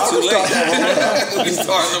 It's too late. We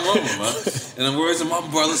started the rumor, man. In the words of my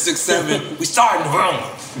brother 6'7", we started the rumor.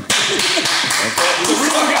 The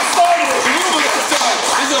rumor got started.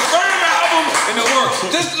 It's a firm album in the works.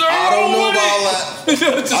 I don't know about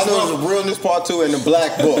that. I know there's a realness part 2 in the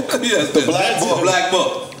Black Book. Yes, the Black Book. The Black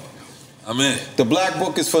Book. I'm in. The Black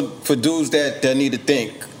Book is for dudes that need to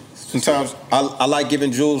think. Sometimes I like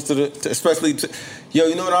giving jewels especially to,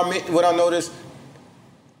 you know what I mean? What I noticed,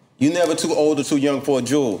 you're never too old or too young for a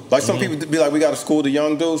jewel. Like some people be like, we got to school the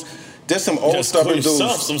young dudes. There's some old stubborn dudes.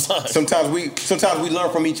 Sometimes we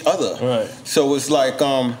learn from each other. Right. So it's like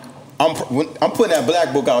I'm putting that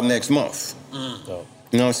Black Book out next month. You know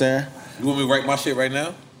what I'm saying? You want me to write my shit right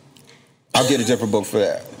now? I'll get a different book for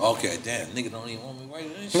that. Okay, damn, nigga don't even want me to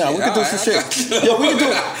write this shit. Nah, we can do some shit. Yo, we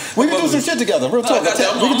can do some shit together. Real talk.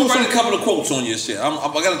 I'm gonna write a couple of quotes on your shit. I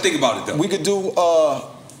gotta think about it though. We could do a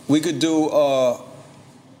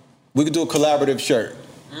collaborative shirt.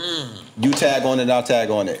 You tag on it, I'll tag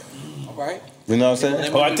on it. All right. You know what I'm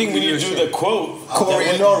saying? Oh, I think we need to do the quote. Corey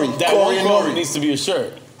and Nori. That Corey one and quote Nori needs to be a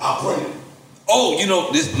shirt. I'll print it. Oh, you know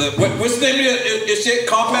this. What's the name of your shit?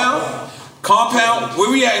 Compound. Where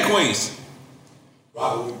we at in Queens?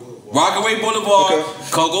 Rockaway Boulevard. Okay.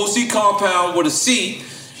 Go see Compound with a C.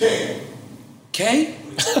 K?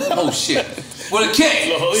 Oh shit. With a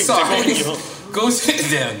K. Sorry. Go sit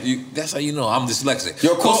down. That's how you know I'm dyslexic.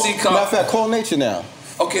 Yo, matter of fact, call Nature now.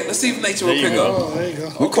 Okay, let's see if Nature will pick up. Oh, there you go.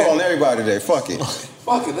 We're calling everybody today. Fuck it.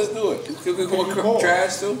 Fuck it, let's do it. Can we go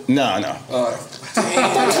trash too? Nah. Thought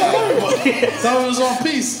it was on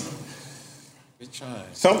Peace. We're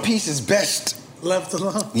trying. Some piece is best left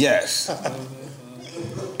alone. Yes.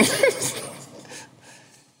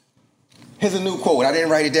 Here's a new quote. I didn't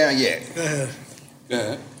write it down yet. Go ahead.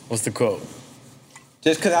 Yeah. What's the quote?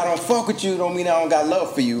 Just because I don't fuck with you don't mean I don't got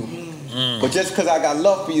love for you. But just because I got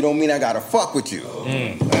love for you don't mean I got to fuck with you.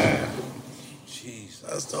 Jeez.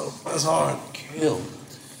 That's dope. That's hard. Kill.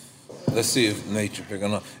 Let's see if Nature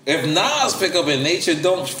picking up. If Nas pick up in Nature,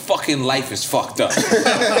 don't fucking life is fucked up.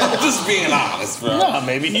 I'm just being honest, bro. Nah,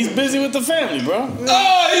 maybe he's busy with the family, bro.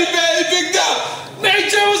 Oh, he picked up.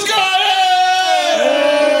 Nature was going.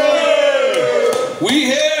 We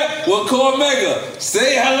here with Cormega.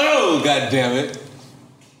 Say hello, goddammit.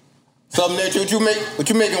 What's up, Nature? What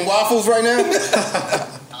you making waffles right now?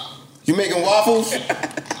 You making waffles?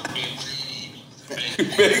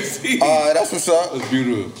 Alright, that's what's up. That's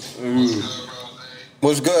beautiful.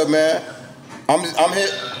 What's good, man? I'm here.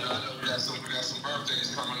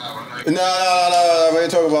 No, we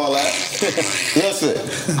ain't talking about all that. Listen.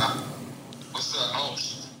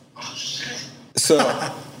 So,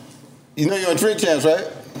 you know you're on Drink Champs, right?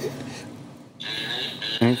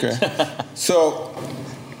 Okay. So,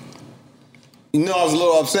 you know I was a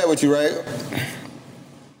little upset with you, right?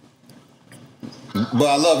 But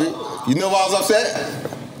I love you. You know why I was upset?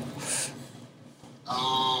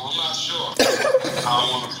 I'm not sure. I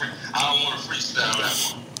don't want to freestyle that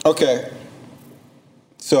one. Okay.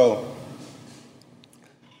 So,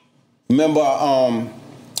 remember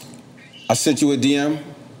I sent you a DM?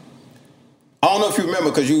 I don't know if you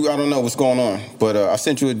remember because I don't know what's going on, but I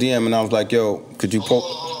sent you a DM and I was like, yo, could you post?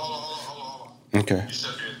 Hold on. Okay. You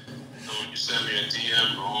sent me a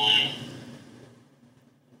DM.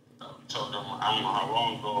 I don't know how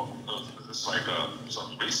long ago. It's like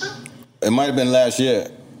something recent. It might have been last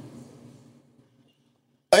year.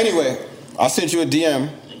 Anyway, I sent you a DM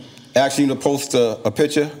asking you to post a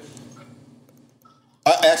picture.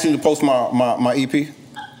 I asked you to post my EP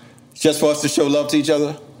just for us to show love to each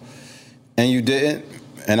other, and you didn't.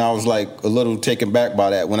 And I was like a little taken back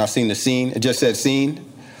by that when I seen the scene. It just said scene.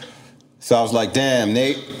 So I was like, damn,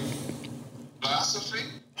 Nate. Philosophy?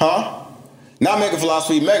 Huh? Not Mega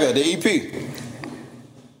Philosophy, Mega, the EP.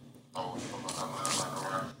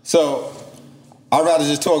 So I'd rather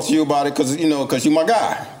just talk to you about it because you're my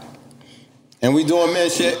guy. And we doing men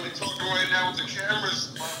shit. We're talking right now with the cameras.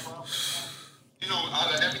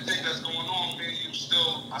 Out of everything that's going on, man,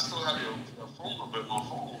 I still have your phone number in my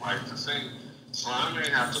phone. Like to say, Slime may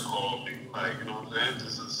have to call me. Like, you know what I'm saying?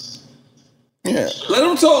 This is. Yeah, here. Let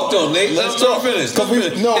him talk though, Nate. Let him talk. Finish. It's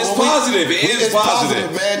positive. It is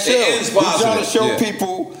positive, man. Chill. It is positive. We're trying to show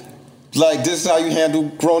people like this is how you handle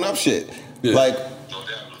grown up shit. Yeah. Like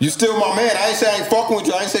you still my man. I ain't say I ain't fucking with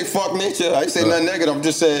you. I ain't say fuck nature. I ain't say nothing negative. I'm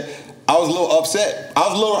just saying I was a little upset. I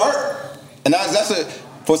was a little hurt, and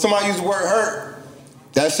for somebody to use the word hurt,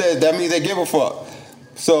 that means they give a fuck.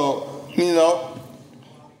 So you know.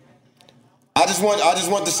 I just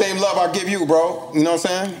want the same love I give you, bro. You know what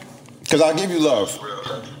I'm saying? Because I give you love.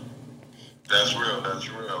 That's real. That's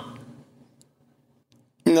real.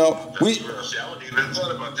 You know, That's real. See, I wouldn't even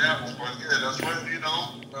thought about that one, but yeah, that's real. You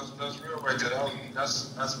know, that's real right there.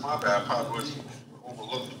 That's my bad. I probably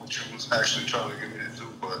overlooked what you was actually trying to get me to do,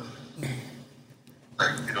 but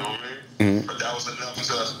like, you know what I mean? But that was enough to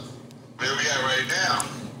where we at right now.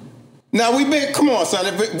 Now come on, son.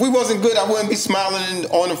 If we wasn't good, I wouldn't be smiling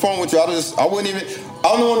on the phone with you. I'm the one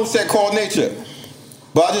who said call nature.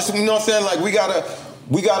 But I just, you know what I'm saying? Like we gotta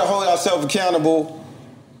hold ourselves accountable.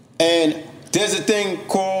 And there's a thing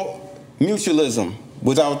called mutualism,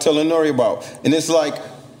 which I was telling Nori about. And it's like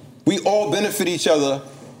we all benefit each other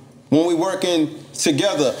when we working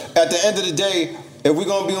together. At the end of the day, if we're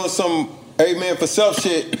gonna be on some every man for self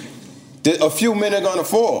shit, a few men are gonna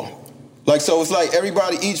fall. Like, so it's like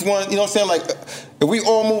everybody, each one, you know what I'm saying? Like, if we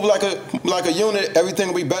all move like a unit, everything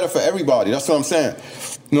will be better for everybody. That's what I'm saying.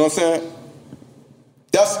 You know what I'm saying?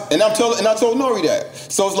 And I told Nori that.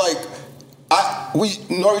 So it's like,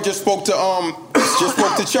 Nori just spoke to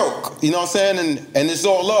Choke. You know what I'm saying? And it's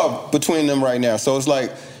all love between them right now. So it's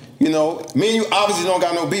like, you know, me and you obviously don't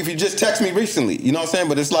got no beef. You just text me recently. You know what I'm saying?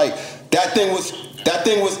 But it's like, that thing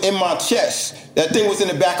was in my chest. That thing was in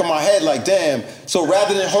the back of my head, like, damn. So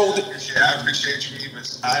rather than hold it... I appreciate you even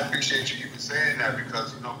saying that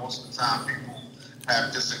because, you know, most of the time people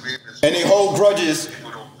have disagreements. And they hold grudges.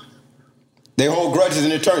 They hold grudges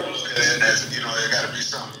in the church. And that's, you know, there got to be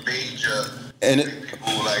something major. And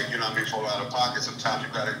people, like, you know what I mean, fall out of pocket. Sometimes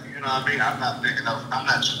you got to, you know what I mean? I'm not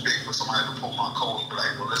too big for somebody to pull my coat and be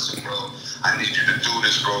like, well, listen, bro, I need you to do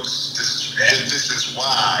this, bro. This is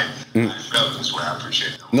why I felt this way. I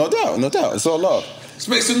appreciate it. No doubt. It's all love. Let's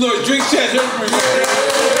make some noise. Drink chat. All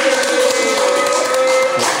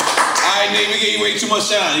right, Nate, we gave you way too much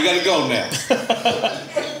shine. You got to go now.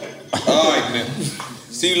 All right, man.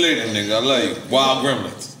 See you later, nigga. I love you. Wild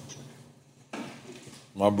Gremlins.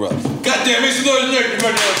 My brother. Goddamn, make some noise. No,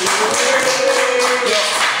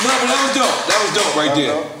 but that was dope. That was dope right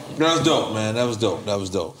there. That was dope, man. That was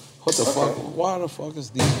dope. What the fuck? Why the fuck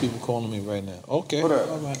is these people calling me right now? Okay. What up?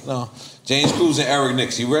 All right. No. James Cruz and Eric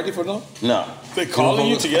Nix. You ready for them? No. They calling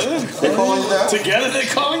you together? They calling you now? Together they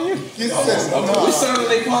calling you? We signed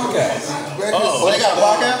their podcast. Oh, they got a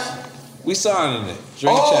podcast? We signing it.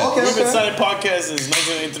 Drink chat. We've been signing podcasts since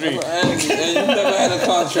 1983. And you never had a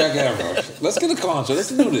contract ever. Let's get a contract. Let's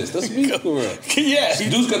do this. Let's be for real. Yeah.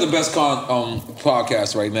 Dude's got the best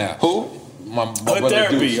podcast right now. Who? My brother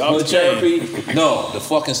Therapy. Hood Therapy. No, the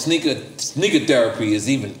fucking sneaker therapy is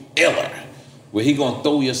even iller. Where he gonna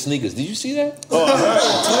throw your sneakers. Did you see that? Oh, I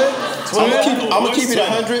I'm gonna keep it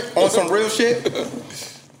 100 on some real shit.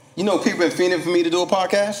 You know, people been fiending for me to do a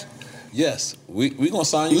podcast. Yes, we gonna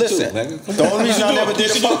sign you too, nigga. The only reason I never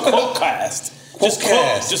did a podcast.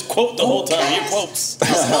 Just quote the whole time. Your quotes. The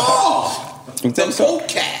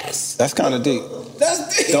podcast. That's kind of deep.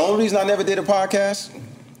 That's deep. The only reason I never did a podcast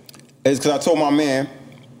is because I told my man,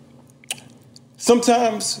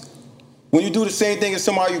 sometimes when you do the same thing as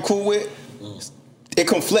somebody you cool with, it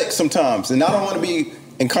conflicts sometimes. And I don't want to be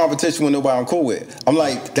in competition with nobody I'm cool with. I'm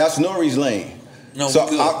like, that's Nori's lane. No, so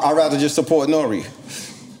I'd rather just support Nori.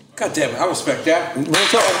 God damn it, I respect that. I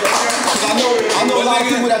know a lot of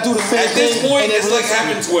people that do the same thing. At this point, it's like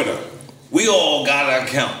having Twitter. We all got an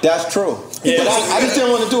account. That's true. Yeah, but I just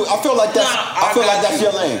didn't want to do it. I feel like that's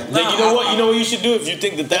your lane. You know what? You know what you should do if you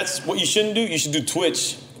think that's what you shouldn't do. You should do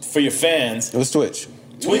Twitch for your fans. What's Twitch?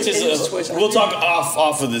 Twitch is we'll talk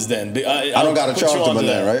off of this then. I don't got to charge them on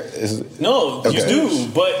that, right? No, you do,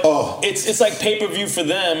 but it's like pay-per-view for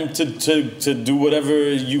them to do whatever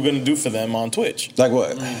you're gonna do for them on Twitch. Like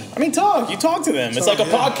what? I mean, you talk to them. It's like a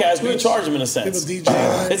podcast, but you charge them in a sense.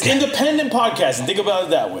 It's independent podcasting. Think about it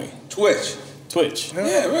that way. Twitch.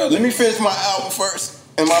 Yeah, really. Let me finish my album first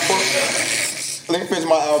and my book. Let me finish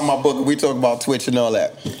my album, my book. We talk about Twitch and all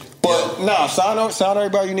that. But sign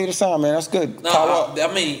everybody you need to sign, man. That's good. I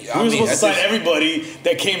mean, we were supposed to sign everybody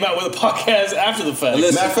that came out with a podcast after the fact.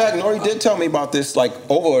 Matter of fact, Nori did tell me about this like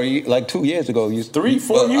 2 years ago. 3-4 years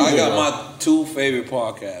ago. I got my 2 favorite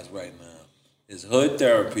podcasts right now. It's Hood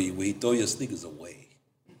Therapy, where he throw your sneakers away.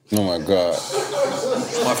 Oh my God.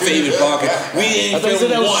 My favorite podcast. We ain't I thought you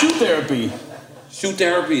said that was Shoe Therapy. Shoot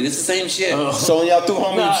therapy. This is the same shit. So when y'all threw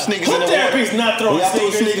sneakers in the water. Therapy's not throwing y'all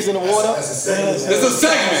threw sneakers in the water. It's a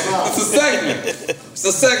segment. It's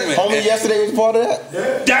a segment. Homie, yesterday was part of that?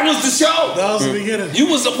 Yeah. That was the show. That was the beginning. You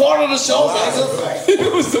was a part of the show, man.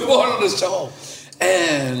 You was a part of the show.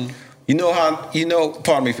 And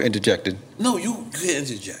pardon me for interjecting. No, you can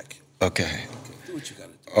interject. Okay. Do what you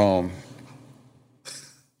gotta do.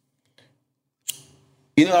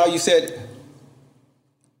 You know how you said,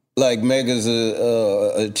 like, Mega's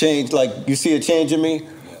a change, like, you see a change in me?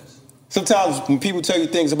 Yes. Sometimes when people tell you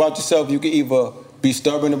things about yourself, you can either be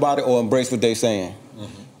stubborn about it or embrace what they're saying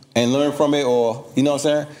and learn from it, or, you know what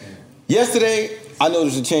I'm saying? Yesterday, I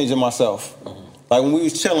noticed a change in myself. Like, when we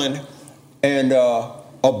was chilling and a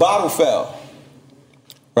bottle fell,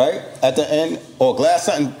 right? At the end, or glass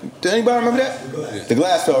something. Does anybody remember that? The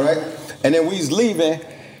glass fell, right? And then we was leaving,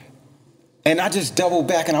 and I just doubled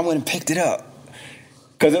back and I went and picked it up.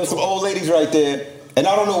 Because there was some old ladies right there, and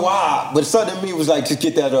I don't know why, but something in me was like, just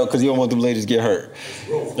get that up because you don't want them ladies to get hurt.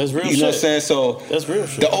 That's real shit. You know what I'm saying? So that's real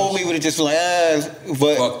shit. The old lady would have just like,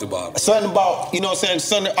 but fuck the bottle. Something about, you know what I'm saying?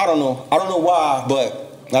 Something, I don't know why,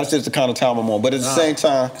 but that's just the kind of time I'm on. But at the same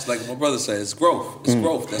time, it's like my brother said, it's growth. It's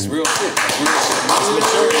growth. That's real shit. That's real shit. That's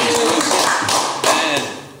maturity. And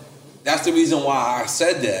that's the reason why I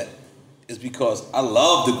said that, is because I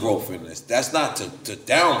love the growth in this. That's not to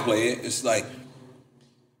downplay it. It's like,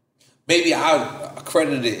 maybe I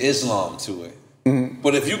accredited Islam to it.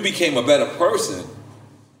 But if you became a better person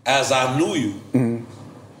as I knew you,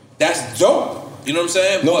 that's dope. You know what I'm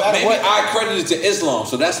saying? No but matter maybe what. I accredited to Islam,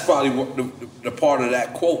 so that's probably what the part of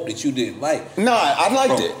that quote that you didn't like. Nah, I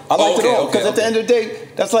liked it. I liked it all. Because at the end of the day,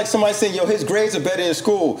 that's like somebody saying, yo, his grades are better in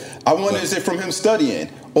school. I wonder, is it from him studying?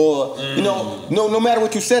 Or, you know, no matter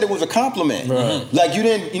what you said, it was a compliment. Right. Like, you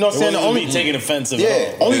didn't, you know what I'm saying? It wasn't me taking offensive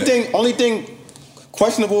at all. Only thing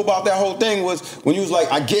questionable about that whole thing was when you was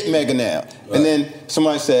like, I get Mega now. Right. And then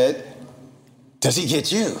somebody said, does he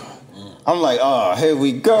get you? I'm like, oh, here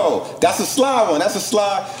we go. That's a sly one. That's a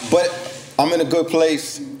sly, but I'm in a good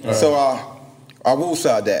place. Right. So I will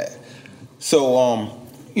side that. So,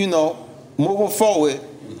 you know, moving forward,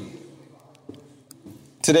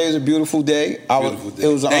 today is a beautiful day. It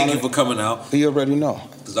was an Thank honor. you for coming out. You already know.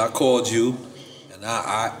 Because I called you, and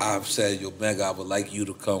I've said, yo, Mega, I would like you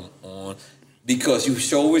to come on because you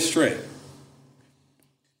show restraint.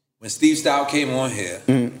 When Steve Stoute came on here,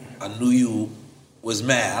 I knew you was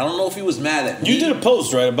mad. I don't know if he was mad at me. You did a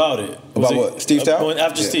post, right, about it. About what? Steve Stoute?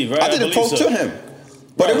 After Steve, right? I did a post to him.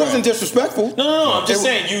 But it wasn't disrespectful. No, I'm just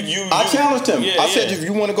saying you. I challenged him. Yeah, I said, if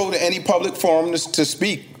you want to go to any public forum to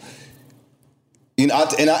speak, you know,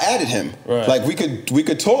 and I added him. Right. Like we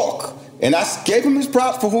could talk. And I gave him his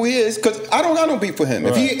props for who he is, because I don't got no beef with him.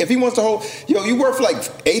 Right. If he wants to hold, you worth like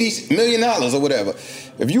 $80 million or whatever.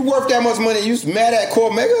 If you worth that much money, you mad at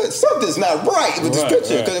Core Mega, something's not right with this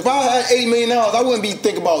picture. Because if I had $80 million, I wouldn't be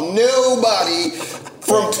thinking about nobody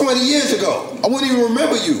from 20 years ago. I wouldn't even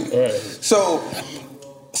remember you. Right.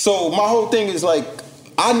 So my whole thing is like,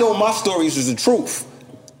 I know my stories is the truth.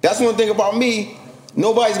 That's one thing about me.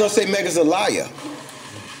 Nobody's gonna say Mega's a liar.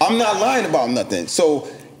 I'm not lying about nothing. So,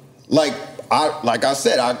 like I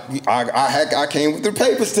said, I came with the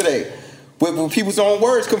papers today with people's own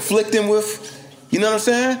words conflicting with, you know what I'm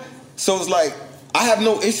saying? So it's like, I have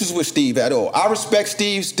no issues with Steve at all. I respect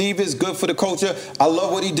Steve. Steve is good for the culture. I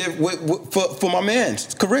love what he did for my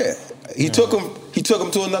man's career. He took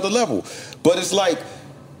him to another level. But it's like,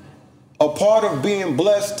 a part of being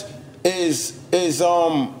blessed is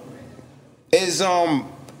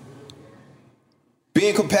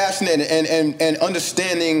being compassionate and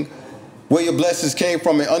understanding where your blessings came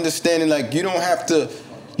from, and understanding like you don't have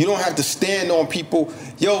to stand on people.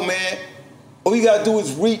 Yo, man, all you gotta do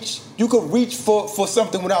is reach. You could reach for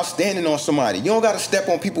something without standing on somebody. You don't gotta step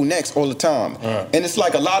on people's necks all the time. Right. And it's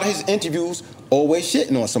like a lot of his interviews always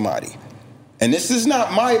shitting on somebody. And this is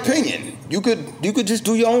not my opinion. You could just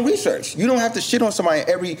do your own research. You don't have to shit on somebody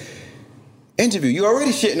every interview. You're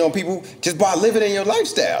already shitting on people just by living in your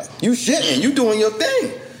lifestyle. You shitting, you doing your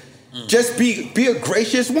thing. Just be a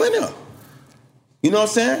gracious winner. You know what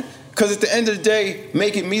I'm saying? Because at the end of the day,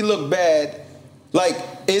 making me look bad, like,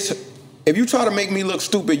 if you try to make me look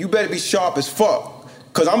stupid, you better be sharp as fuck.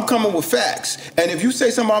 Because I'm coming with facts. And if you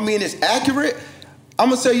say something about me and it's accurate, I'm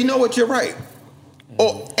going to say, you know what, you're right.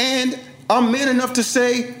 And I'm man enough to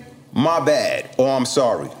say, my bad, or I'm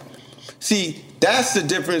sorry. See, that's the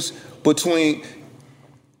difference between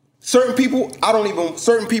certain people,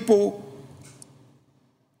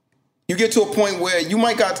 you get to a point where you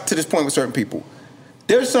might got to this point with certain people.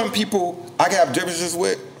 There's some people I can have differences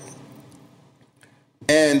with,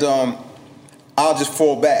 and I'll just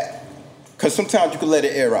fall back. because sometimes you can let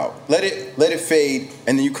it air out. Let it fade,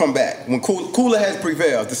 and then you come back. When cooler heads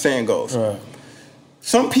prevail, as the saying goes. Right.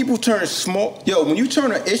 Some people turn small. Yo, when you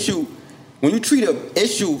turn an issue, when you treat an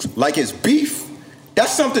issue like it's beef,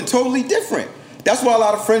 that's something totally different. That's why a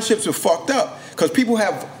lot of friendships are fucked up. Because people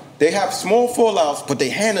have small fallouts, but they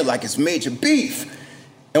handle it like it's major beef.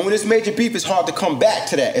 And when it's major beef, it's hard to come back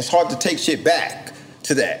to that. It's hard to take shit back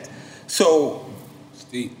to that. So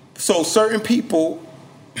certain people,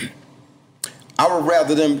 I would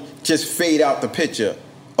rather them just fade out the picture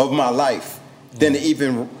of my life than to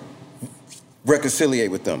even reconciliate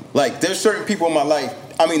with them. Like, there's certain people in my life,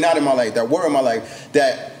 I mean, not in my life, that were in my life,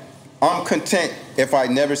 that I'm content if I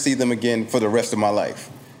never see them again for the rest of my life.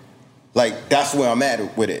 Like, that's where I'm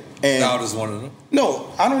at with it. And Stout is one of them.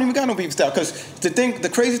 No, I don't even got no beef with Stout. Because the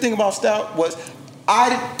crazy thing about Stout was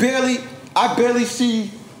I barely see.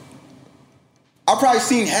 I've probably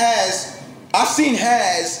seen Has. I've seen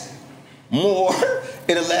Has more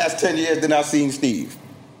in the last 10 years than I've seen Steve.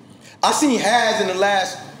 I've seen Has in the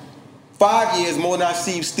last 5 years more than I've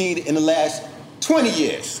seen Steve in the last 20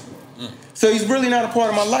 years. So he's really not a part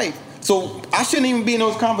of my life. So I shouldn't even be in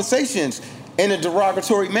those conversations in a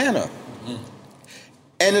derogatory manner.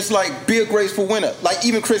 And it's like, be a graceful winner. Like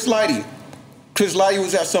even Chris Lighty. Chris Lighty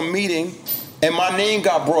was at some meeting and my name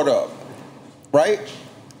got brought up, right?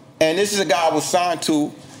 And this is a guy I was signed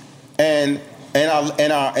to, and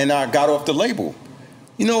I got off the label.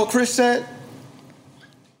 You know what Chris said?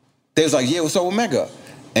 They was like, yeah, what's up with Mega?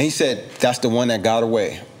 And he said, that's the one that got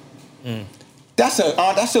away. That's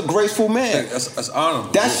a graceful man. That's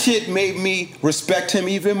honorable. That shit made me respect him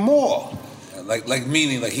even more. Like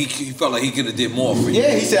meaning, like he felt like he could have did more for you.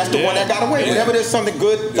 Yeah, he said that's the one that got away. Whenever there's something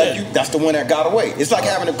good, like that's the one that got away. It's like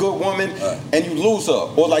having a good woman and you lose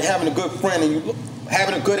her, or like having a good friend and you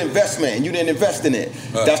having a good investment and you didn't invest in it.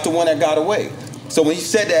 That's the one that got away. So when he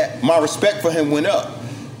said that, my respect for him went up.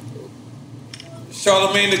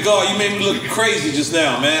 Charlamagne the God, you made me look crazy just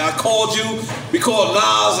now, man. I called you, we called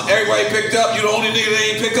Nas, everybody picked up. You the only nigga that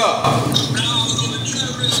ain't pick up.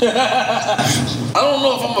 I don't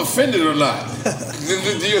know if I'm offended or not.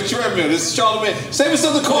 Your treadmill, this is Charlamagne. Say what's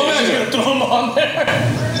up to Cole Mega. You're gonna throw him on there.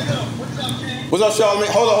 What's up, Charlamagne?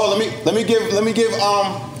 Hold on. Let me give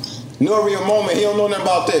Nori a moment. He don't know nothing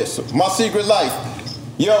about this. My secret life.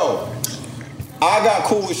 Yo, I got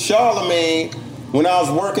cool with Charlamagne when I was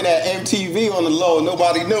working at MTV on the low.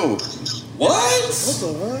 Nobody knew.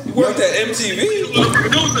 What? You worked at MTV? You was a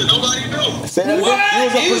producer. Nobody knew. Say that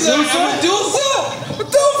again? You was a producer? What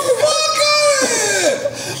the fuck?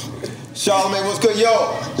 Charlamagne, what's good?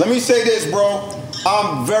 Yo, let me say this, bro.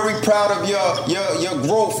 I'm very proud of your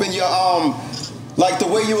growth and your like the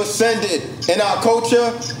way you ascended in our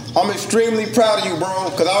culture. I'm extremely proud of you, bro.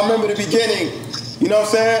 Cause I remember the beginning. You know what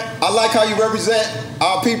I'm saying? I like how you represent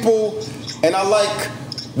our people, and I like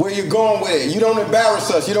where you're going with it. You don't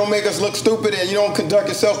embarrass us. You don't make us look stupid, and you don't conduct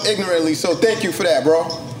yourself ignorantly. So thank you for that, bro.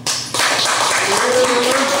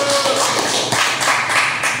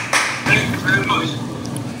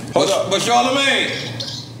 But Charlamagne,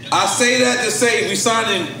 I say that to say we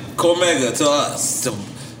signing Cormega to us.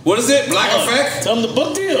 What is it? Black Effect? Tell them the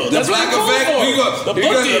book deal. The Black Effect. We got the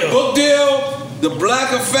book deal. The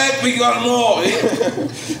Black Effect. We got them all.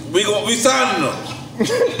 we signing them.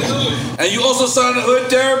 And you also signed the Hood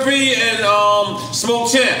Therapy and Smoke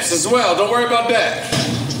Champs as well. Don't worry about that.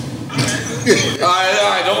 All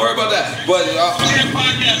right. Don't worry about that. But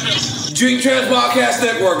Drink Champs Podcast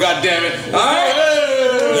Network. God damn it. All right.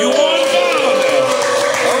 You want to go now?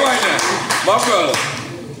 All right now, my brother.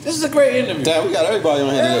 This is a great interview. Damn, we got everybody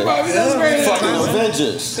on here today. This is great. Fucking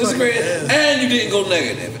Avengers. This is great. And you didn't go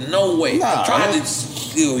negative. No way. Nah, I tried to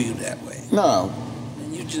steal you that way. No.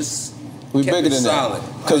 And you just we kept bigger it than solid.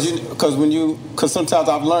 that. Cause sometimes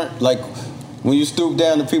I've learned, like, when you stoop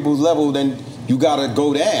down to people's level, then you gotta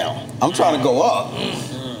go down. I'm trying to go up.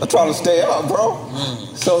 I'm trying to stay up, bro.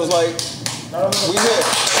 So it's like, we here.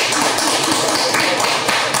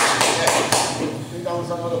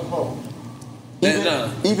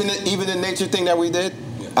 Even the nature thing that we did,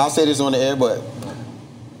 I'll say this on the air, but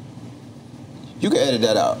you can edit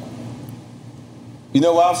that out. You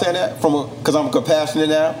know why I'm saying that? Because I'm compassionate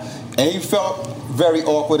now, and he felt very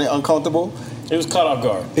awkward and uncomfortable. He was caught off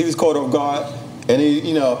guard. He was caught off guard, and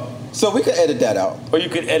so we could edit that out. Or you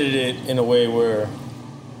could edit it in a way where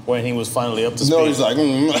when he was finally up to speed. No, he's like,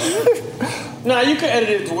 Nah, you can edit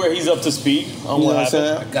it to where he's up to speed on what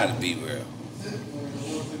happened. I gotta be real.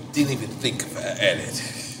 Didn't even think of an edit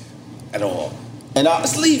at all. And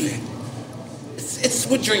let's leave it. It's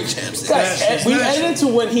what Drink Champs is. Guys, we edited to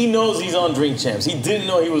when he knows he's on Drink Champs. He didn't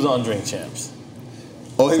know he was on Drink Champs.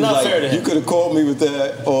 Or he It's was not fair to like, him. you could have called me with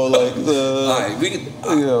that, or like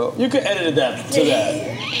You could edit it to that.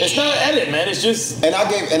 It's not an edit, man. It's just. And I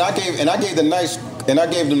gave the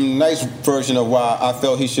nice version of why I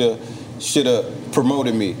felt he should have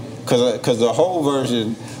promoted me, cause the whole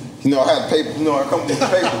version, I had paper, I come with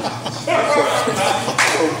papers.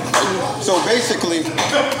 So basically,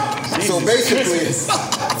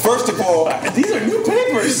 first of all, these are new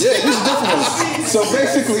papers. Yeah, these are different ones. So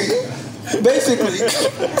basically. This is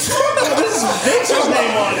Vince's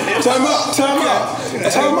name on it. Time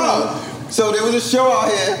out. So there was a show out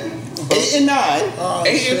here, 8 and 9. 8 and 9. Yeah,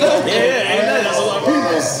 8 and 9. That's a lot of people.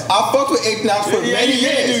 I fucked with 8 and 9 for many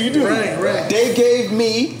years. You do. They gave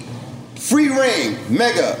me free reign,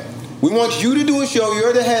 Mega. We want you to do a show.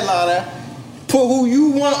 You're the headliner. Put who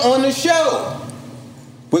you want on the show.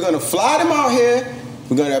 We're gonna fly them out here.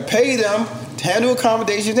 We're gonna pay them to handle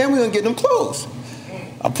accommodations. Then we're gonna get them clothes.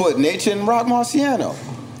 I put Nature and Rock Marciano.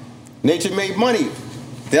 Nature made money.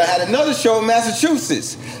 Then I had another show in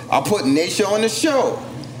Massachusetts. I put Nature on the show.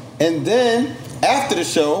 And then after the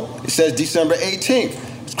show, it says December 18th.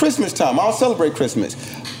 It's Christmas time. I don't celebrate Christmas.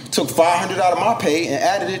 Took $500 out of my pay and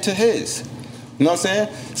added it to his. You know what I'm saying?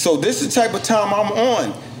 So this is the type of time I'm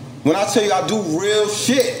on. When I tell you I do real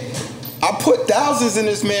shit, I put thousands in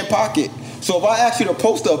this man's pocket. So if I ask you to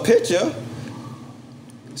post a picture,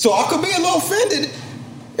 so I could be a little offended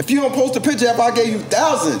if you don't post a picture after I gave you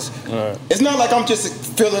thousands. Right. It's not like I'm just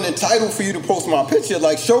feeling entitled for you to post my picture.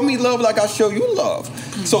 Like, show me love like I show you love.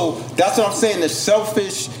 So that's what I'm saying, the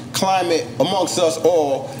selfish climate amongst us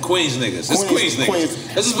all. Queens niggas. It's Queens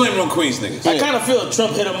niggas. Let's just blame it on Queens niggas. I kind of feel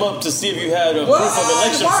Trump hit him up to see if you had a proof of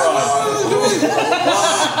election fraud.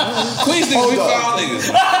 Queens niggas, we foul niggas.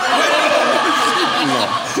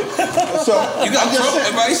 So you got Trump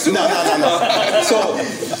advice too? No. So I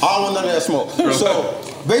don't want none of that smoke. So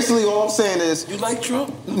basically, all I'm saying is, you like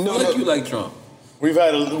Trump? No, you like Trump. I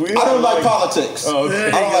don't like politics. Oh, okay.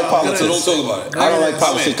 I don't like politics. So don't talk about it. I don't like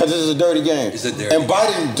politics because this is a dirty game. It's a dirty and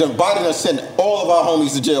Biden has sent all of our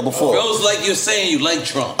homies to jail before. Feels like you're saying you like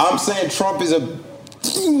Trump. I'm saying Trump is a. I don't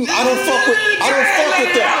fuck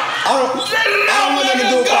with them. I don't want nothing to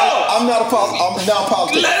do with politics. I'm not a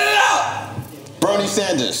politician. Let it out. Bernie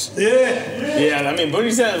Sanders. Yeah, I mean,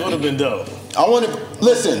 Bernie Sanders would have been dope. I want to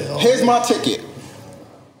listen. Here's my ticket.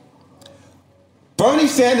 Bernie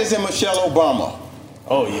Sanders and Michelle Obama.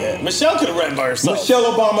 Oh yeah, Michelle could have ran by herself.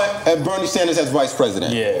 Michelle Obama and Bernie Sanders as vice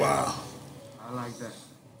president. Yeah. Wow.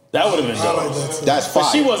 That would have been dope. That's fine.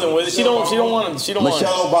 But she wasn't with it. She don't want.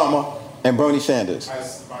 Michelle Obama and Bernie Sanders.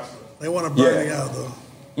 They want to burn it out though.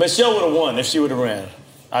 Michelle would have won if she would have ran.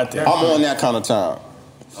 I think. I'm on that kind of time.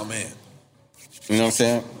 Oh man. You know what I'm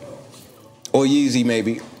saying? Or Yeezy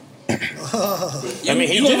maybe. I mean,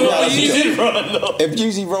 he did run though. If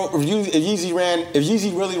Yeezy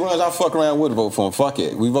really runs, I fuck around would vote for him. Fuck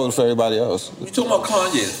it. We voted for everybody else. You talking about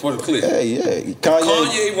Kanye for the clear? Yeah.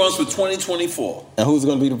 Kanye runs for 2024. And who's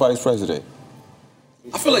gonna be the vice president?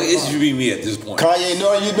 I feel like it should be me at this point. Kanye, I'm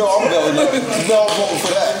voting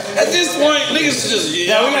for that. At this point, niggas just we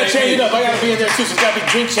gotta change it up. I gotta be in there too. So it's gotta be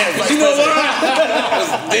drink champs. You know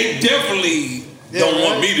what? They definitely don't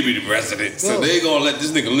want me to be the president, so they gonna let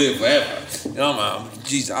this nigga live forever. You know,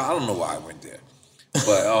 jeez, I don't know why I went there,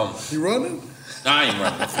 but You running? Nah, I ain't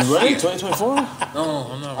running. You running 2024? No,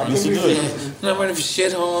 I'm not running. Yes, you do. I'm not running for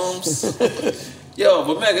shit, Holmes. Yo,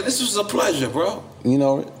 but Megan, this was a pleasure, bro. You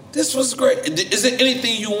know, this was great. Is there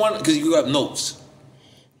anything you want? Because you got notes.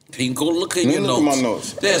 You can go look at your look notes. at my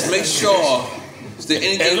notes. Yes, make sure. Is there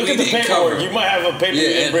anything And look we at the didn't paperwork. cover? You might have a paper you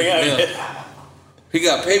didn't bring out. He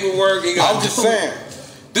got paperwork. He got. I'm just saying.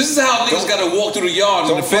 This is how niggas got to walk through the yard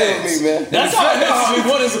in the feds. Me, man. That's how we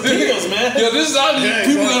want his appeals, man. Yo, this is how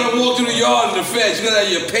people got to walk through the yard in the feds. You got to have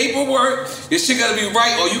your paperwork. Your shit got to be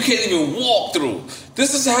right, or you can't even walk through.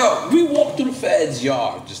 This is how we walked through the feds'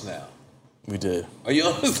 yard just now. We did. Are you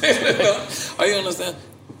understand? Are you understand?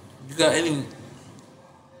 You got any?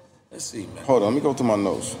 Let's see, man. Hold on, let me go through my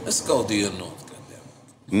notes. Let's go through your notes.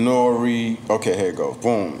 Nori. Okay, here it goes.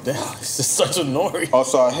 Boom. This is such a Nori. Oh,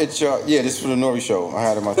 so I hit y'all. Yeah, this is for the Nori show. I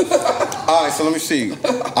had it in my. All right, so let me see.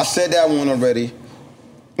 I said that one already.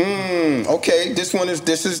 Okay, this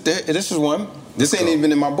is one. This ain't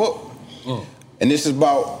even in my book. And this is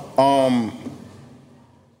about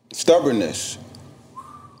stubbornness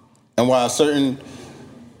and why certain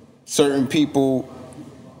people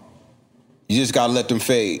you just gotta let them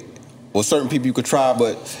fade. Or certain people you could try,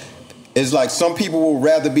 but it's like some people will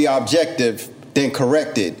rather be objective than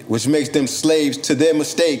corrected, which makes them slaves to their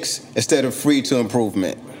mistakes instead of free to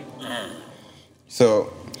improvement.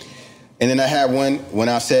 So, and then I had one when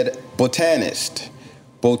I said botanist.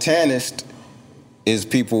 Botanist is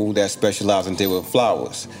people that specialize in dealing with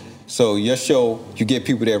flowers. So your show, you get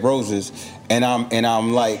people that roses, and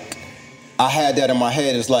I'm like, I had that in my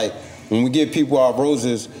head. It's like, when we give people our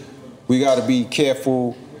roses, we got to be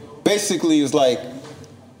careful. Basically, it's like,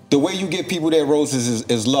 the way you get people their roses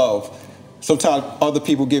is love. Sometimes other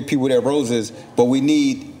people give people their roses, but we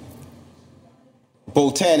need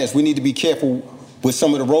botanists. We need to be careful with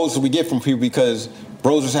some of the roses we get from people because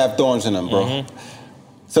roses have thorns in them, bro. Mm-hmm.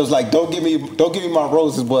 So it's like, don't give me my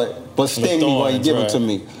roses, but sting me while you give them to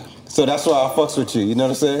me. So that's why I fucks with you. You know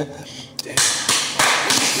what I'm saying?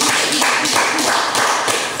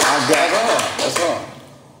 That's all.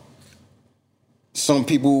 Some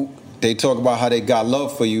people, they talk about how they got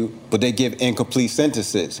love for you, but they give incomplete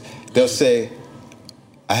sentences. They'll say,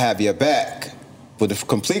 I have your back. But the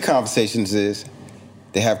complete conversations is,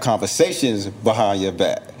 they have conversations behind your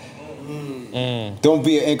back. Don't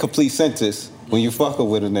be an incomplete sentence when you fucking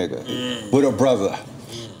with a nigga, with a brother,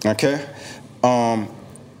 okay?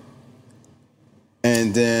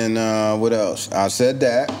 And then, what else? I said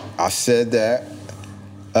that.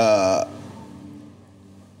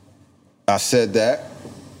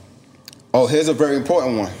 Oh, here's a very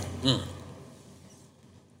important one.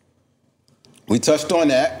 We touched on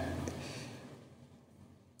that.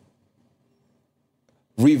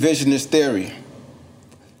 Revisionist theory.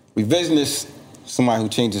 Revisionist, somebody who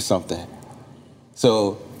changes something.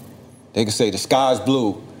 So they can say the sky's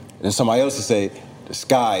blue, and then somebody else will say the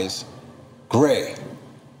sky is gray.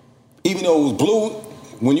 Even though it was blue,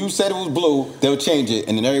 when you said it was blue, they'll change it,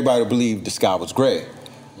 and then everybody will believe the sky was gray.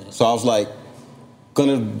 So I was like,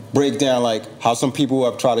 gonna break down like how some people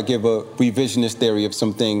have tried to give a revisionist theory of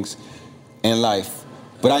some things in life.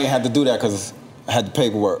 But I didn't have to do that because I had the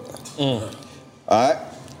paperwork. All right?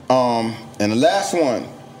 And the last one,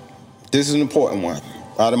 this is an important one,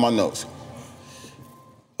 out of my notes.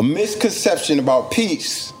 A misconception about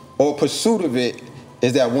peace or pursuit of it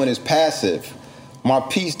is that one is passive. My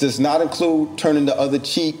peace does not include turning the other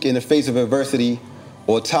cheek in the face of adversity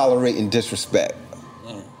or tolerating disrespect.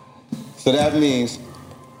 So that means,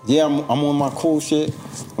 yeah, I'm on my cool shit.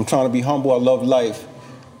 I'm trying to be humble. I love life.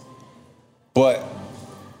 But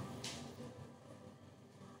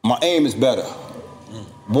my aim is better.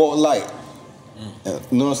 Walk light.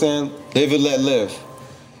 You know what I'm saying? Live and let live.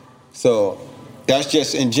 So that's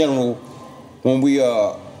just in general, when we,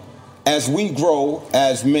 as we grow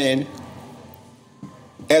as men,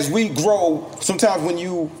 sometimes when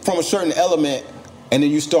you from a certain element and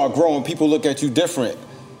then you start growing, people look at you different.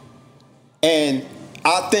 And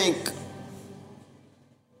I think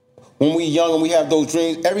when we young and we have those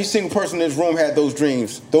dreams, every single person in this room had those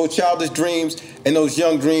dreams, those childish dreams and those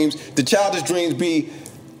young dreams. The childish dreams be,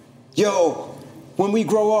 yo, when we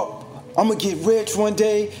grow up, I'm gonna get rich one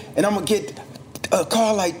day and I'm gonna get a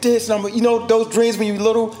car like this. And you know, those dreams when you're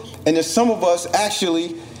little. And then some of us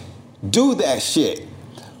actually do that shit.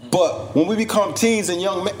 But when we become teens and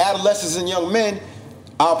adolescents and young men,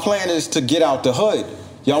 our plan is to get out the hood.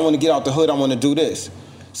 Y'all want to get out the hood, I want to do this.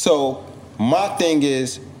 So my thing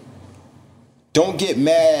is, don't get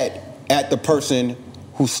mad at the person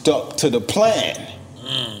who stuck to the plan.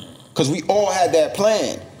 Because we all had that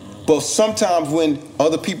plan. But sometimes when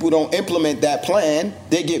other people don't implement that plan,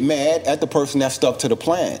 they get mad at the person that stuck to the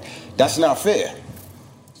plan. That's not fair.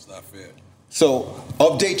 It's not fair. So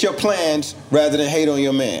update your plans rather than hate on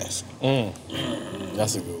your mans.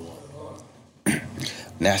 That's a good one. And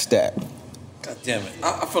that's that. God damn it.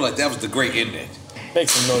 I feel like that was the great ending. Make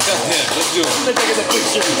some noise. God damn it. Let's do it. Let's take a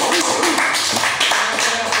picture.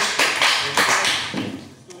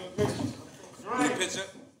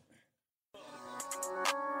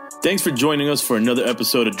 Thanks for joining us for another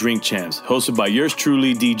episode of Drink Champs, hosted by yours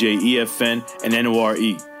truly, DJ EFN and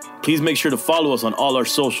NORE. Please make sure to follow us on all our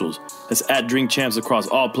socials. That's at Drink Champs across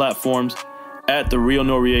all platforms, at The Real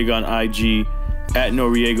Noriega on IG, at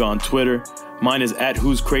Noriega on Twitter. Mine is at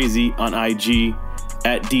Who's Crazy on IG,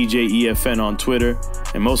 at DJ EFN on Twitter.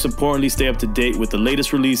 And most importantly, stay up to date with the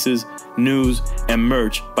latest releases, news, and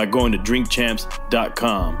merch by going to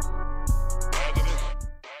drinkchamps.com.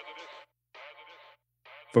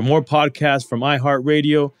 For more podcasts from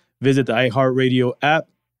iHeartRadio, visit the iHeartRadio app,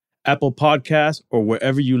 Apple Podcasts, or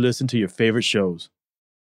wherever you listen to your favorite shows.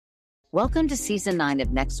 Welcome to Season 9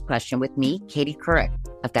 of Next Question with me, Katie Couric.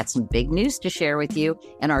 I've got some big news to share with you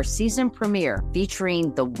in our season premiere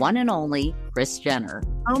featuring the one and only Kris Jenner.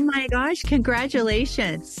 Oh my gosh,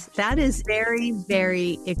 congratulations. That is very,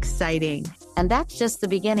 very exciting. And that's just the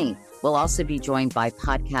beginning. We'll also be joined by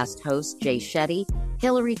podcast host Jay Shetty,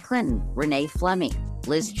 Hillary Clinton, Renee Fleming,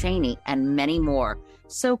 Liz Cheney, and many more.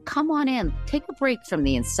 So come on in, take a break from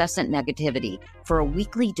the incessant negativity for a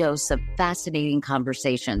weekly dose of fascinating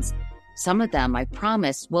conversations. Some of them, I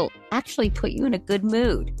promise, will actually put you in a good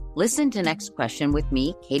mood. Listen to Next Question with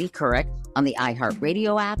me, Katie Couric, on the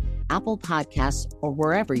iHeartRadio app, Apple Podcasts, or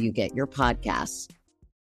wherever you get your podcasts.